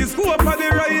rock. Well, you scope for the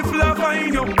rifle I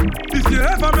find you. If you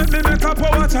ever make me make a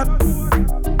power chat.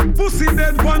 Pussy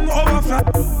dead 1 hour flat.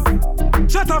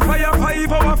 Shut a fire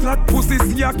 5 hour flat. Pussy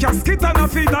see a casket and a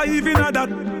feed dive in a that.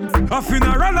 A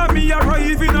funeral and me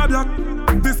arrive in a black.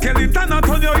 The skeleton a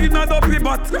turn you in a dopey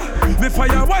bat. The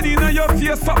fire one in a your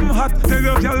face something hot. Tell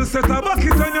your girl set a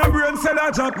bucket on your brain say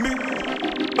that drop me.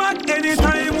 But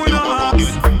anytime we no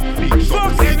ask.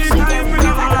 Fuck anytime we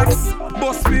no ask.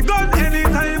 Bust me gun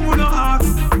anytime we no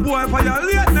ask. Boy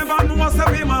violate never know say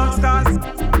we masters.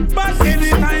 But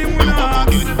anytime we no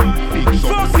ask.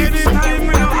 Fuck anytime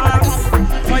we no ask.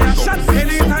 Fire shots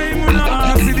anytime we no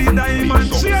ask. See the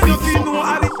diamond chain you feel no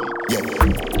addict.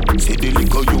 See the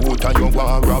liquor youth and you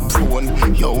want rap phone.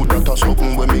 Yo, that a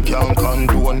something when me can't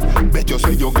condone. Bet you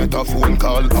say you get a phone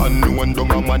call unknown.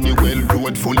 Down a Manuel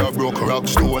road full of broke rock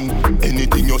stone.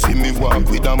 Anything you see me walk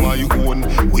with a my own.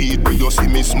 Weed where you see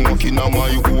me smoking a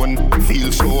my own.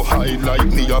 Feel so high like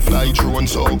me a fly drone.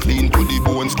 So clean to the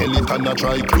bone, skeleton a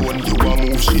try clone. You a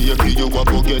move shaky, you a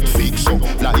go get fixed up.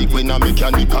 Like when a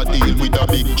mechanic a deal with a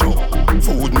big truck.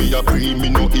 Food me a pre, me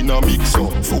no in a mix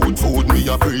up. Food me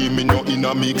a pre, me no in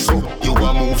a mix up. You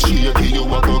a move shaky, you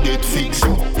a go get fixed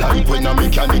up. Like when a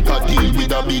mechanic a deal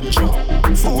with a big truck.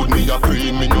 Food me a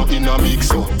pre, me no in a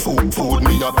mix up. Food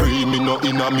me a pre, me no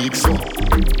in a mix up.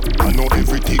 I know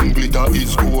everything glitter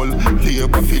is gold.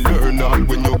 Labor fi learn on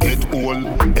when you get old.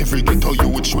 Every ghetto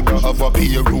youth shoulda have a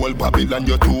payroll. Babylon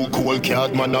you too cold,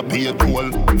 card man a pay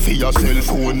toll. For your cell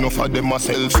phone, enough of them a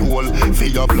sell soul. For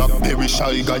your Blackberry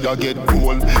shy guy a get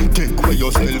cold. Take away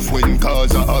yourself when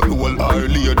cars a roll. Or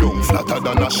lay down flatter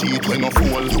than a sheet when a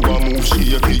fall. You a move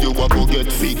shaky, you a go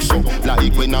get fixed up.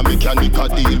 Like when a mechanic a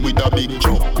deal with a big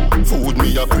truck. Food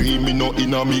me a pre, me no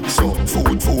in a mix up.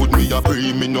 Food me a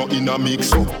pre, me no in a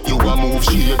mix up. You a move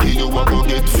shaky, you a go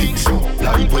get fixed up.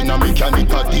 Like when a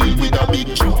mechanic a deal with a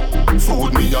big truck.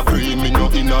 Food me a pre, me no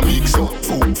in a mix up.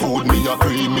 Food me a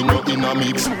pre, me no in a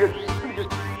mix up.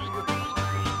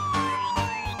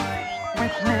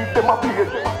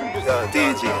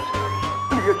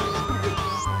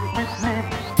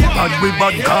 Bad we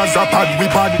bad, Gaza bad we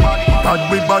bad.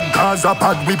 Bad we bad, Gaza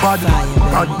bad we bad.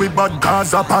 Bad we bad,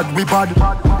 Gaza bad we bad.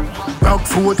 Rock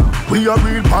foot, we a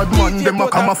real bad man, them a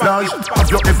camouflage. Have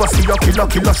you ever seen a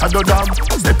killer shadow dog?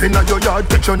 Step in your yard,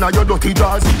 catch you in your dirty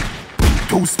jaws.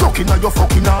 too stuck in your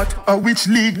fucking heart. Which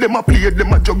league them a play,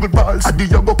 them a juggle balls. I do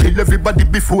you go kill everybody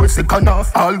before second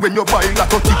half. All when you buy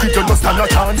like a ticket, you no stand a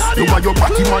chance. You and your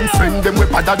party man friend, them we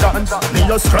pada dance. Me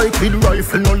a strike with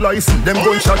rifle, no license. Them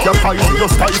gunshot your pies, you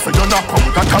stifle, you knock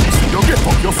out a chance. You get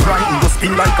up, you frightened, you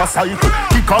spin like a cycle.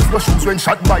 Kick off your shoes when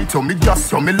shot bite you. Me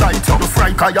gas you, me light you. You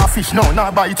fry kaya fish, now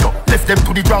nah bite you. Left them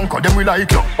to the drunk, or them we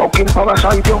like you. Fucking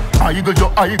parasite you.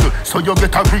 Idle, so you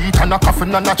get a read and a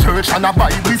coffin and a church and a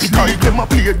Bible. Which league them a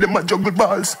play, them a juggle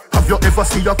balls. Have you ever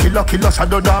seen a killer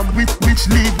shadow dog? Which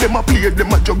league them a play,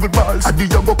 them a juggle balls. I do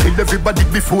you go kill everybody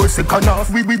before second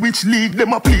half? Which league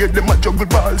them a play, them a juggle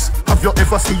balls. Have you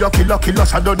ever seen a killer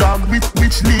shadow dog?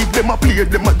 Which league them a play,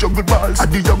 them a juggle balls. I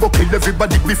do you go kill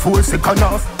everybody before second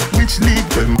half? Which league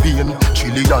them paying? $1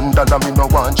 trillion, me no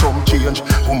want chump change.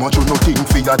 How much you no think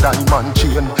for your diamond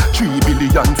chain? 3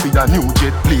 billion for your new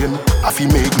jet plane. I fi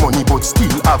make money but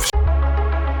still have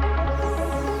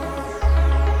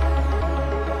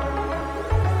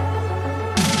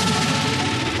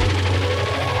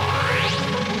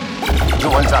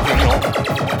Jones Avenue,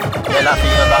 Bella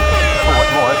Fever,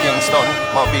 Portmore, Kingston,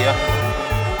 Mobile,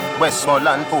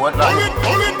 Westmoreland, Portland.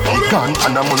 Gun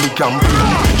and a money campaign.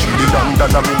 $1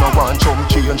 trillion, me no want chump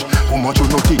change. How much you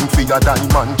no think for your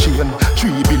diamond chain?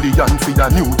 3 billion for your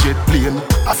new jet plane.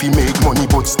 I fi make money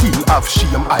but still have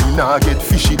shame. I nah get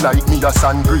fishy like me a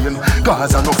sand grain.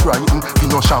 Gaza no frighten, fi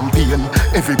no champagne.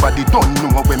 Everybody don't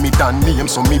know when me done name.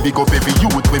 So me big up every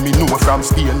youth when me know from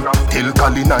Spain. Tell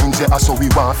Cali 9 say so we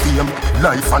want fame.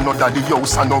 Life another the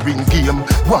house and no ring game.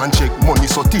 Want check money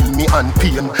so till me and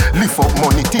pain. Lift up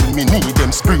money till me need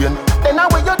them sprain. Then how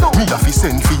you do? Me a fi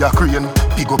send fi a crane.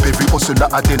 Big up every hustler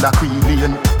a Dela Cree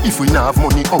Lane. If we nah have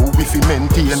money, how we fi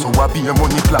maintain? So I be a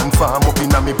money plan farm up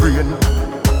inna me brain.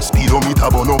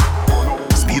 Speedometer burn up,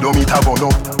 speedometer burn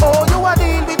up. Oh, you a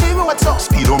deal with the road so.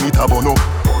 Speedometer burn up,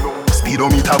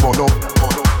 speedometer burn up.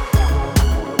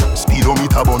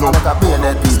 Speedometer burn up,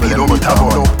 speedometer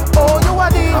burn up. Oh, you a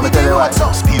deal with the road so.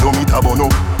 Speedometer burn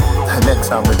up. Next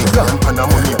time we get on a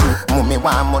money. Mummy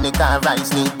want money car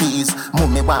rice need peas.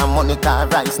 Mummy want money car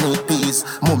rice need peas.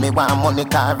 Mummy want money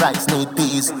car rice need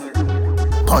peas.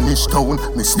 Punish town,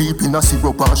 me sleep in a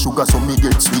syrup and sugar so me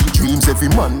get sweet dreams. Every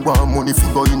man want money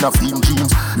fi go in a film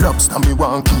jeans. Lobster me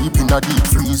want keep in a deep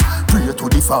freeze. Pray to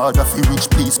the Father fi rich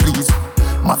please please.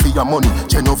 Mafia money,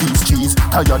 Genovese cheese.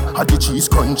 Tired of the cheese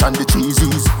crunch and the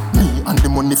cheesies. Me and the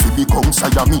money fi become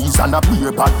Siamese. And a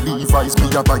beer bad Levi's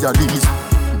me a buy a lease.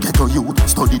 Ghetto youth,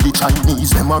 study the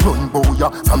Chinese. Them a run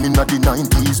boya from inna the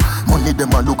 90s. Money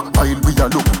them a look while we a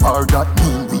look. Or that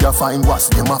mean we a find what's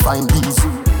them a find these.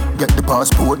 Get the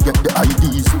passport, get the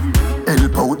IDs.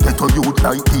 Help out ghetto youth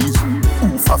like these.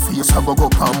 Oof a face a go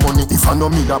and money. If I know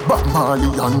me a Bob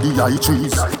Marley and the high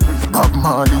trees. Bob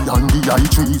Marley and the high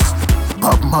trees.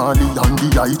 Bob Marley and the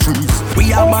high trees.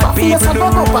 We are mad people, the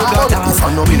road at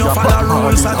all. We no follow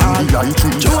rules at all.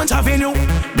 Jones Avenue,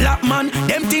 black man.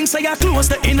 Them things say you close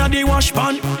the inner the wash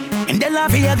pan. In De La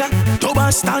Vega, to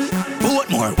Boston,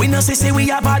 Portmore. We no say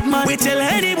we a bad man. We tell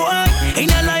any boy in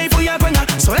a life we a banger.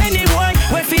 So any boy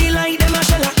we feel like them a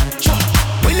sheller.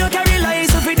 We no carry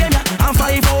lies of them and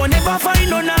 5-0 never find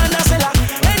no nana seller.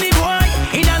 Any boy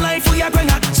in a life we a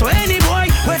banger. So any boy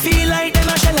we feel like them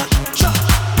a sheller.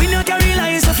 We no carry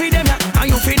lies of them and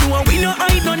you feel no we no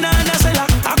hide no nana seller.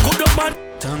 I could up man.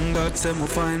 Thank God say me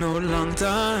find out long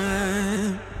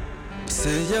time.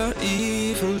 Say you're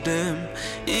evil them.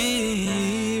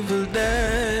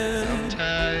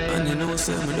 And you know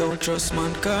say me don't trust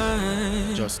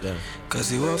mankind. Just them.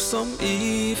 Cause you have some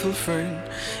evil friend.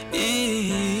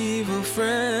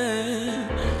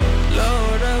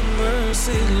 Lord have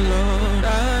mercy, Lord,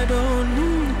 I don't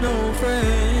need no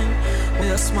friend.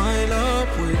 We'll smile up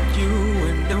with you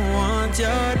when they want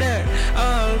you there.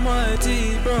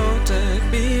 Almighty protect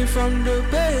me from the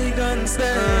pagans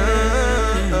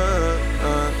there.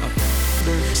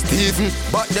 Steven,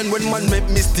 back then when man make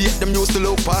mistake, them used to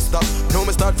look past that. Now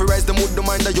me start to rise them with the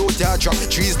mind that you can't trap.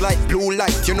 Trees like blue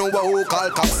light, you know what who call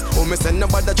cops. Oh me send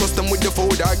nobody trust them with the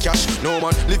food or cash. No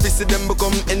man, if you see them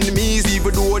become enemies,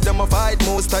 even though them a fight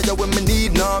most tired when me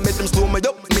need. Now make them slow me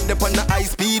up, make them on the high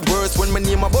speed. Worse when me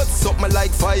name my butt, something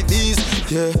like 5 B's.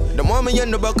 Yeah, the moment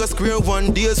in the back of square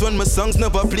 1 days when my songs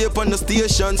never play up on the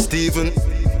station, Steven.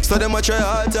 So them a try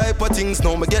all type of things.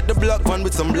 Now me get the black one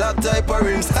with some black type of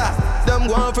rims. Ha! Them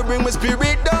go on for bring my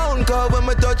spirit down. Cause when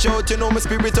me touch out, you know my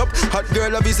spirit up. Hot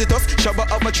girl a visit us. Shabba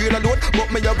have a trailer load,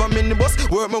 but me have a minibus.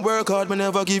 Work hard, me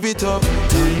never give it up.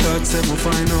 Thank God say me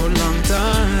find out long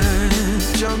time.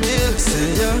 Jamil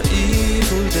say you're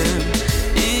evil them.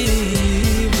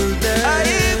 I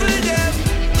evil them.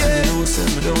 Yeah. And you know say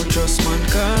me don't trust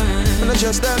mankind. I don't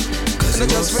trust them. Cause I don't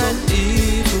trust friend.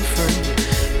 Evil friend.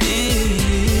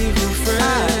 Evil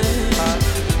friend.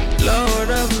 Lord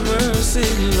have mercy,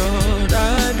 Lord,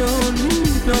 I don't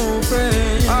need no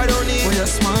friend. I don't need. When I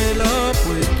smile up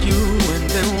with you and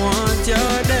then want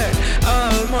your dead.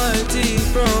 Almighty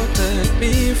protect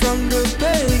me from the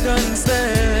pagans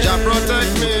there. Jah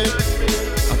protect me.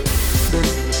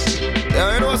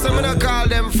 Yeah, you know what I'm gonna call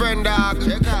them friend dog.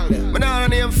 You call them. But not a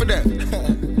name for them.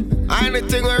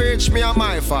 Anything will reach me on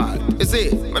my fault. You see,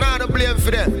 I'm not to blame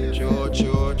for them.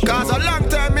 Cause a long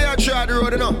time me I try the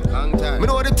road, you know. Long time. Me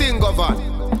know the thing go on.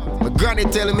 My granny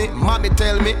tell me, mommy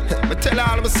tell me. I tell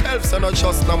all myself, so not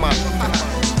trust no man.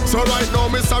 So right now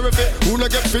me sorry for who no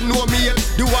get fi know me yet.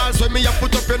 The walls when me a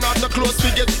put up you not no close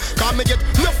figure. Cause me get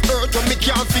enough hurt when me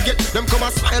can't forget. Them come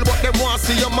and smile but them want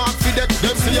see your mark for that.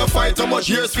 Them see you fight how much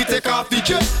years we take off the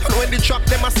jet. And when the trap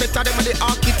them a set of them the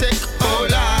architect. Oh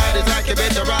Lord, it's like you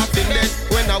better off in that.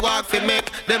 When I walk fi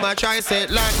make, them a try say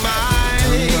it like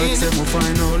mine. God say me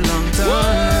find out long time.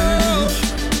 Whoa.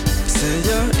 Say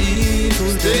you're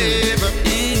evil, evil.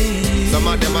 Some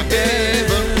of them are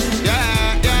evil.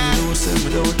 Say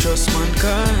we don't trust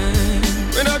mankind.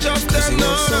 We don't trust them,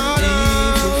 no,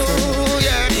 no.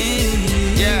 Yeah,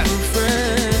 evil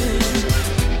friend.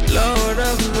 Lord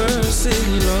have mercy,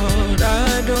 Lord,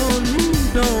 I don't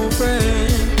need no friend.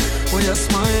 When I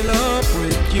smile up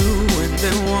with you and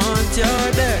then want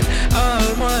your dead.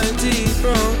 Almighty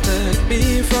protect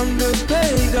me from the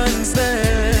pagans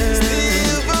there.